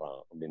சாப்பிடவே மாட்டான்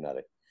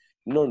அப்படின்னாரு.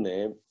 இன்னொன்னு,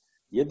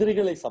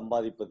 எதிரிகளை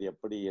சம்பாதிப்பது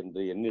எப்படி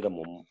என்று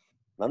என்னிடமும்,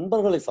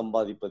 நண்பர்களை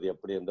சம்பாதிப்பது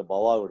எப்படி என்று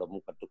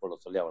பவாவிடமும் கற்றுக்கொள்ள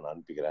சொல்லி அவனை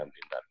அனுப்பிக்கிறேன்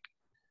அப்படின்னாரு.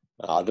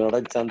 அது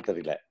நடந்துச்சான்னு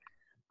தெரியல.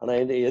 ஆனா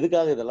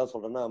எதுக்காக இதெல்லாம்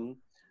சொல்றேன்னா,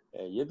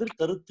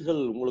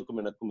 எதிர்கருத்துகள்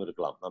உங்களுக்கும் எனக்கும்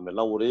இருக்கலாம். நம்ம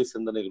எல்லாம் ஒரே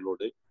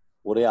சிந்தனைகளோடு,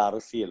 ஒரே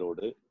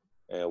அரசியலோடு,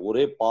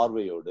 ஒரே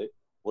பார்வையோடு,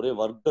 ஒரே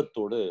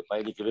வர்க்கத்தோடு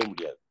பயணிக்கவே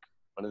முடியாது.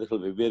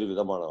 மனிதர்கள் வெவ்வேறு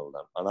விதமானவர்கள்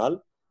தான். ஆனால்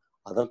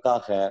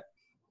அதற்காக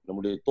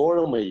நம்முடைய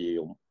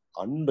தோழமையையும்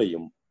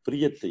அன்பையும்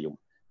பிரியத்தையும்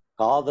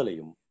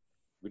காதலையும்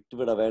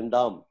விட்டுவிட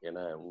வேண்டாம்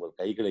என உங்கள்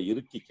கைகளை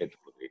இறுக்கி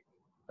கேட்டுக்கொள்கிறேன்.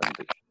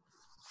 நன்றி.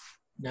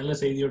 நல்ல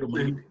செய்தியோடு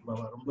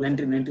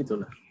நன்றி. நன்றி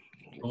தோழர்.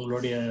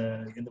 உங்களுடைய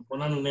இந்த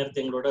பொன்னான நேரத்தை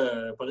எங்களோட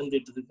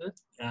பகிர்ந்துட்டதுக்கு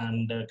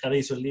அண்ட்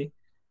கதை சொல்லி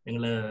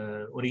எங்களை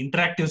ஒரு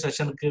இன்டராக்டிவ்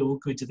செஷனுக்கு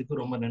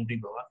ஊக்குவிச்சதுக்கு ரொம்ப நன்றி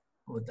பவா.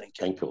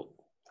 தேங்க்யூ.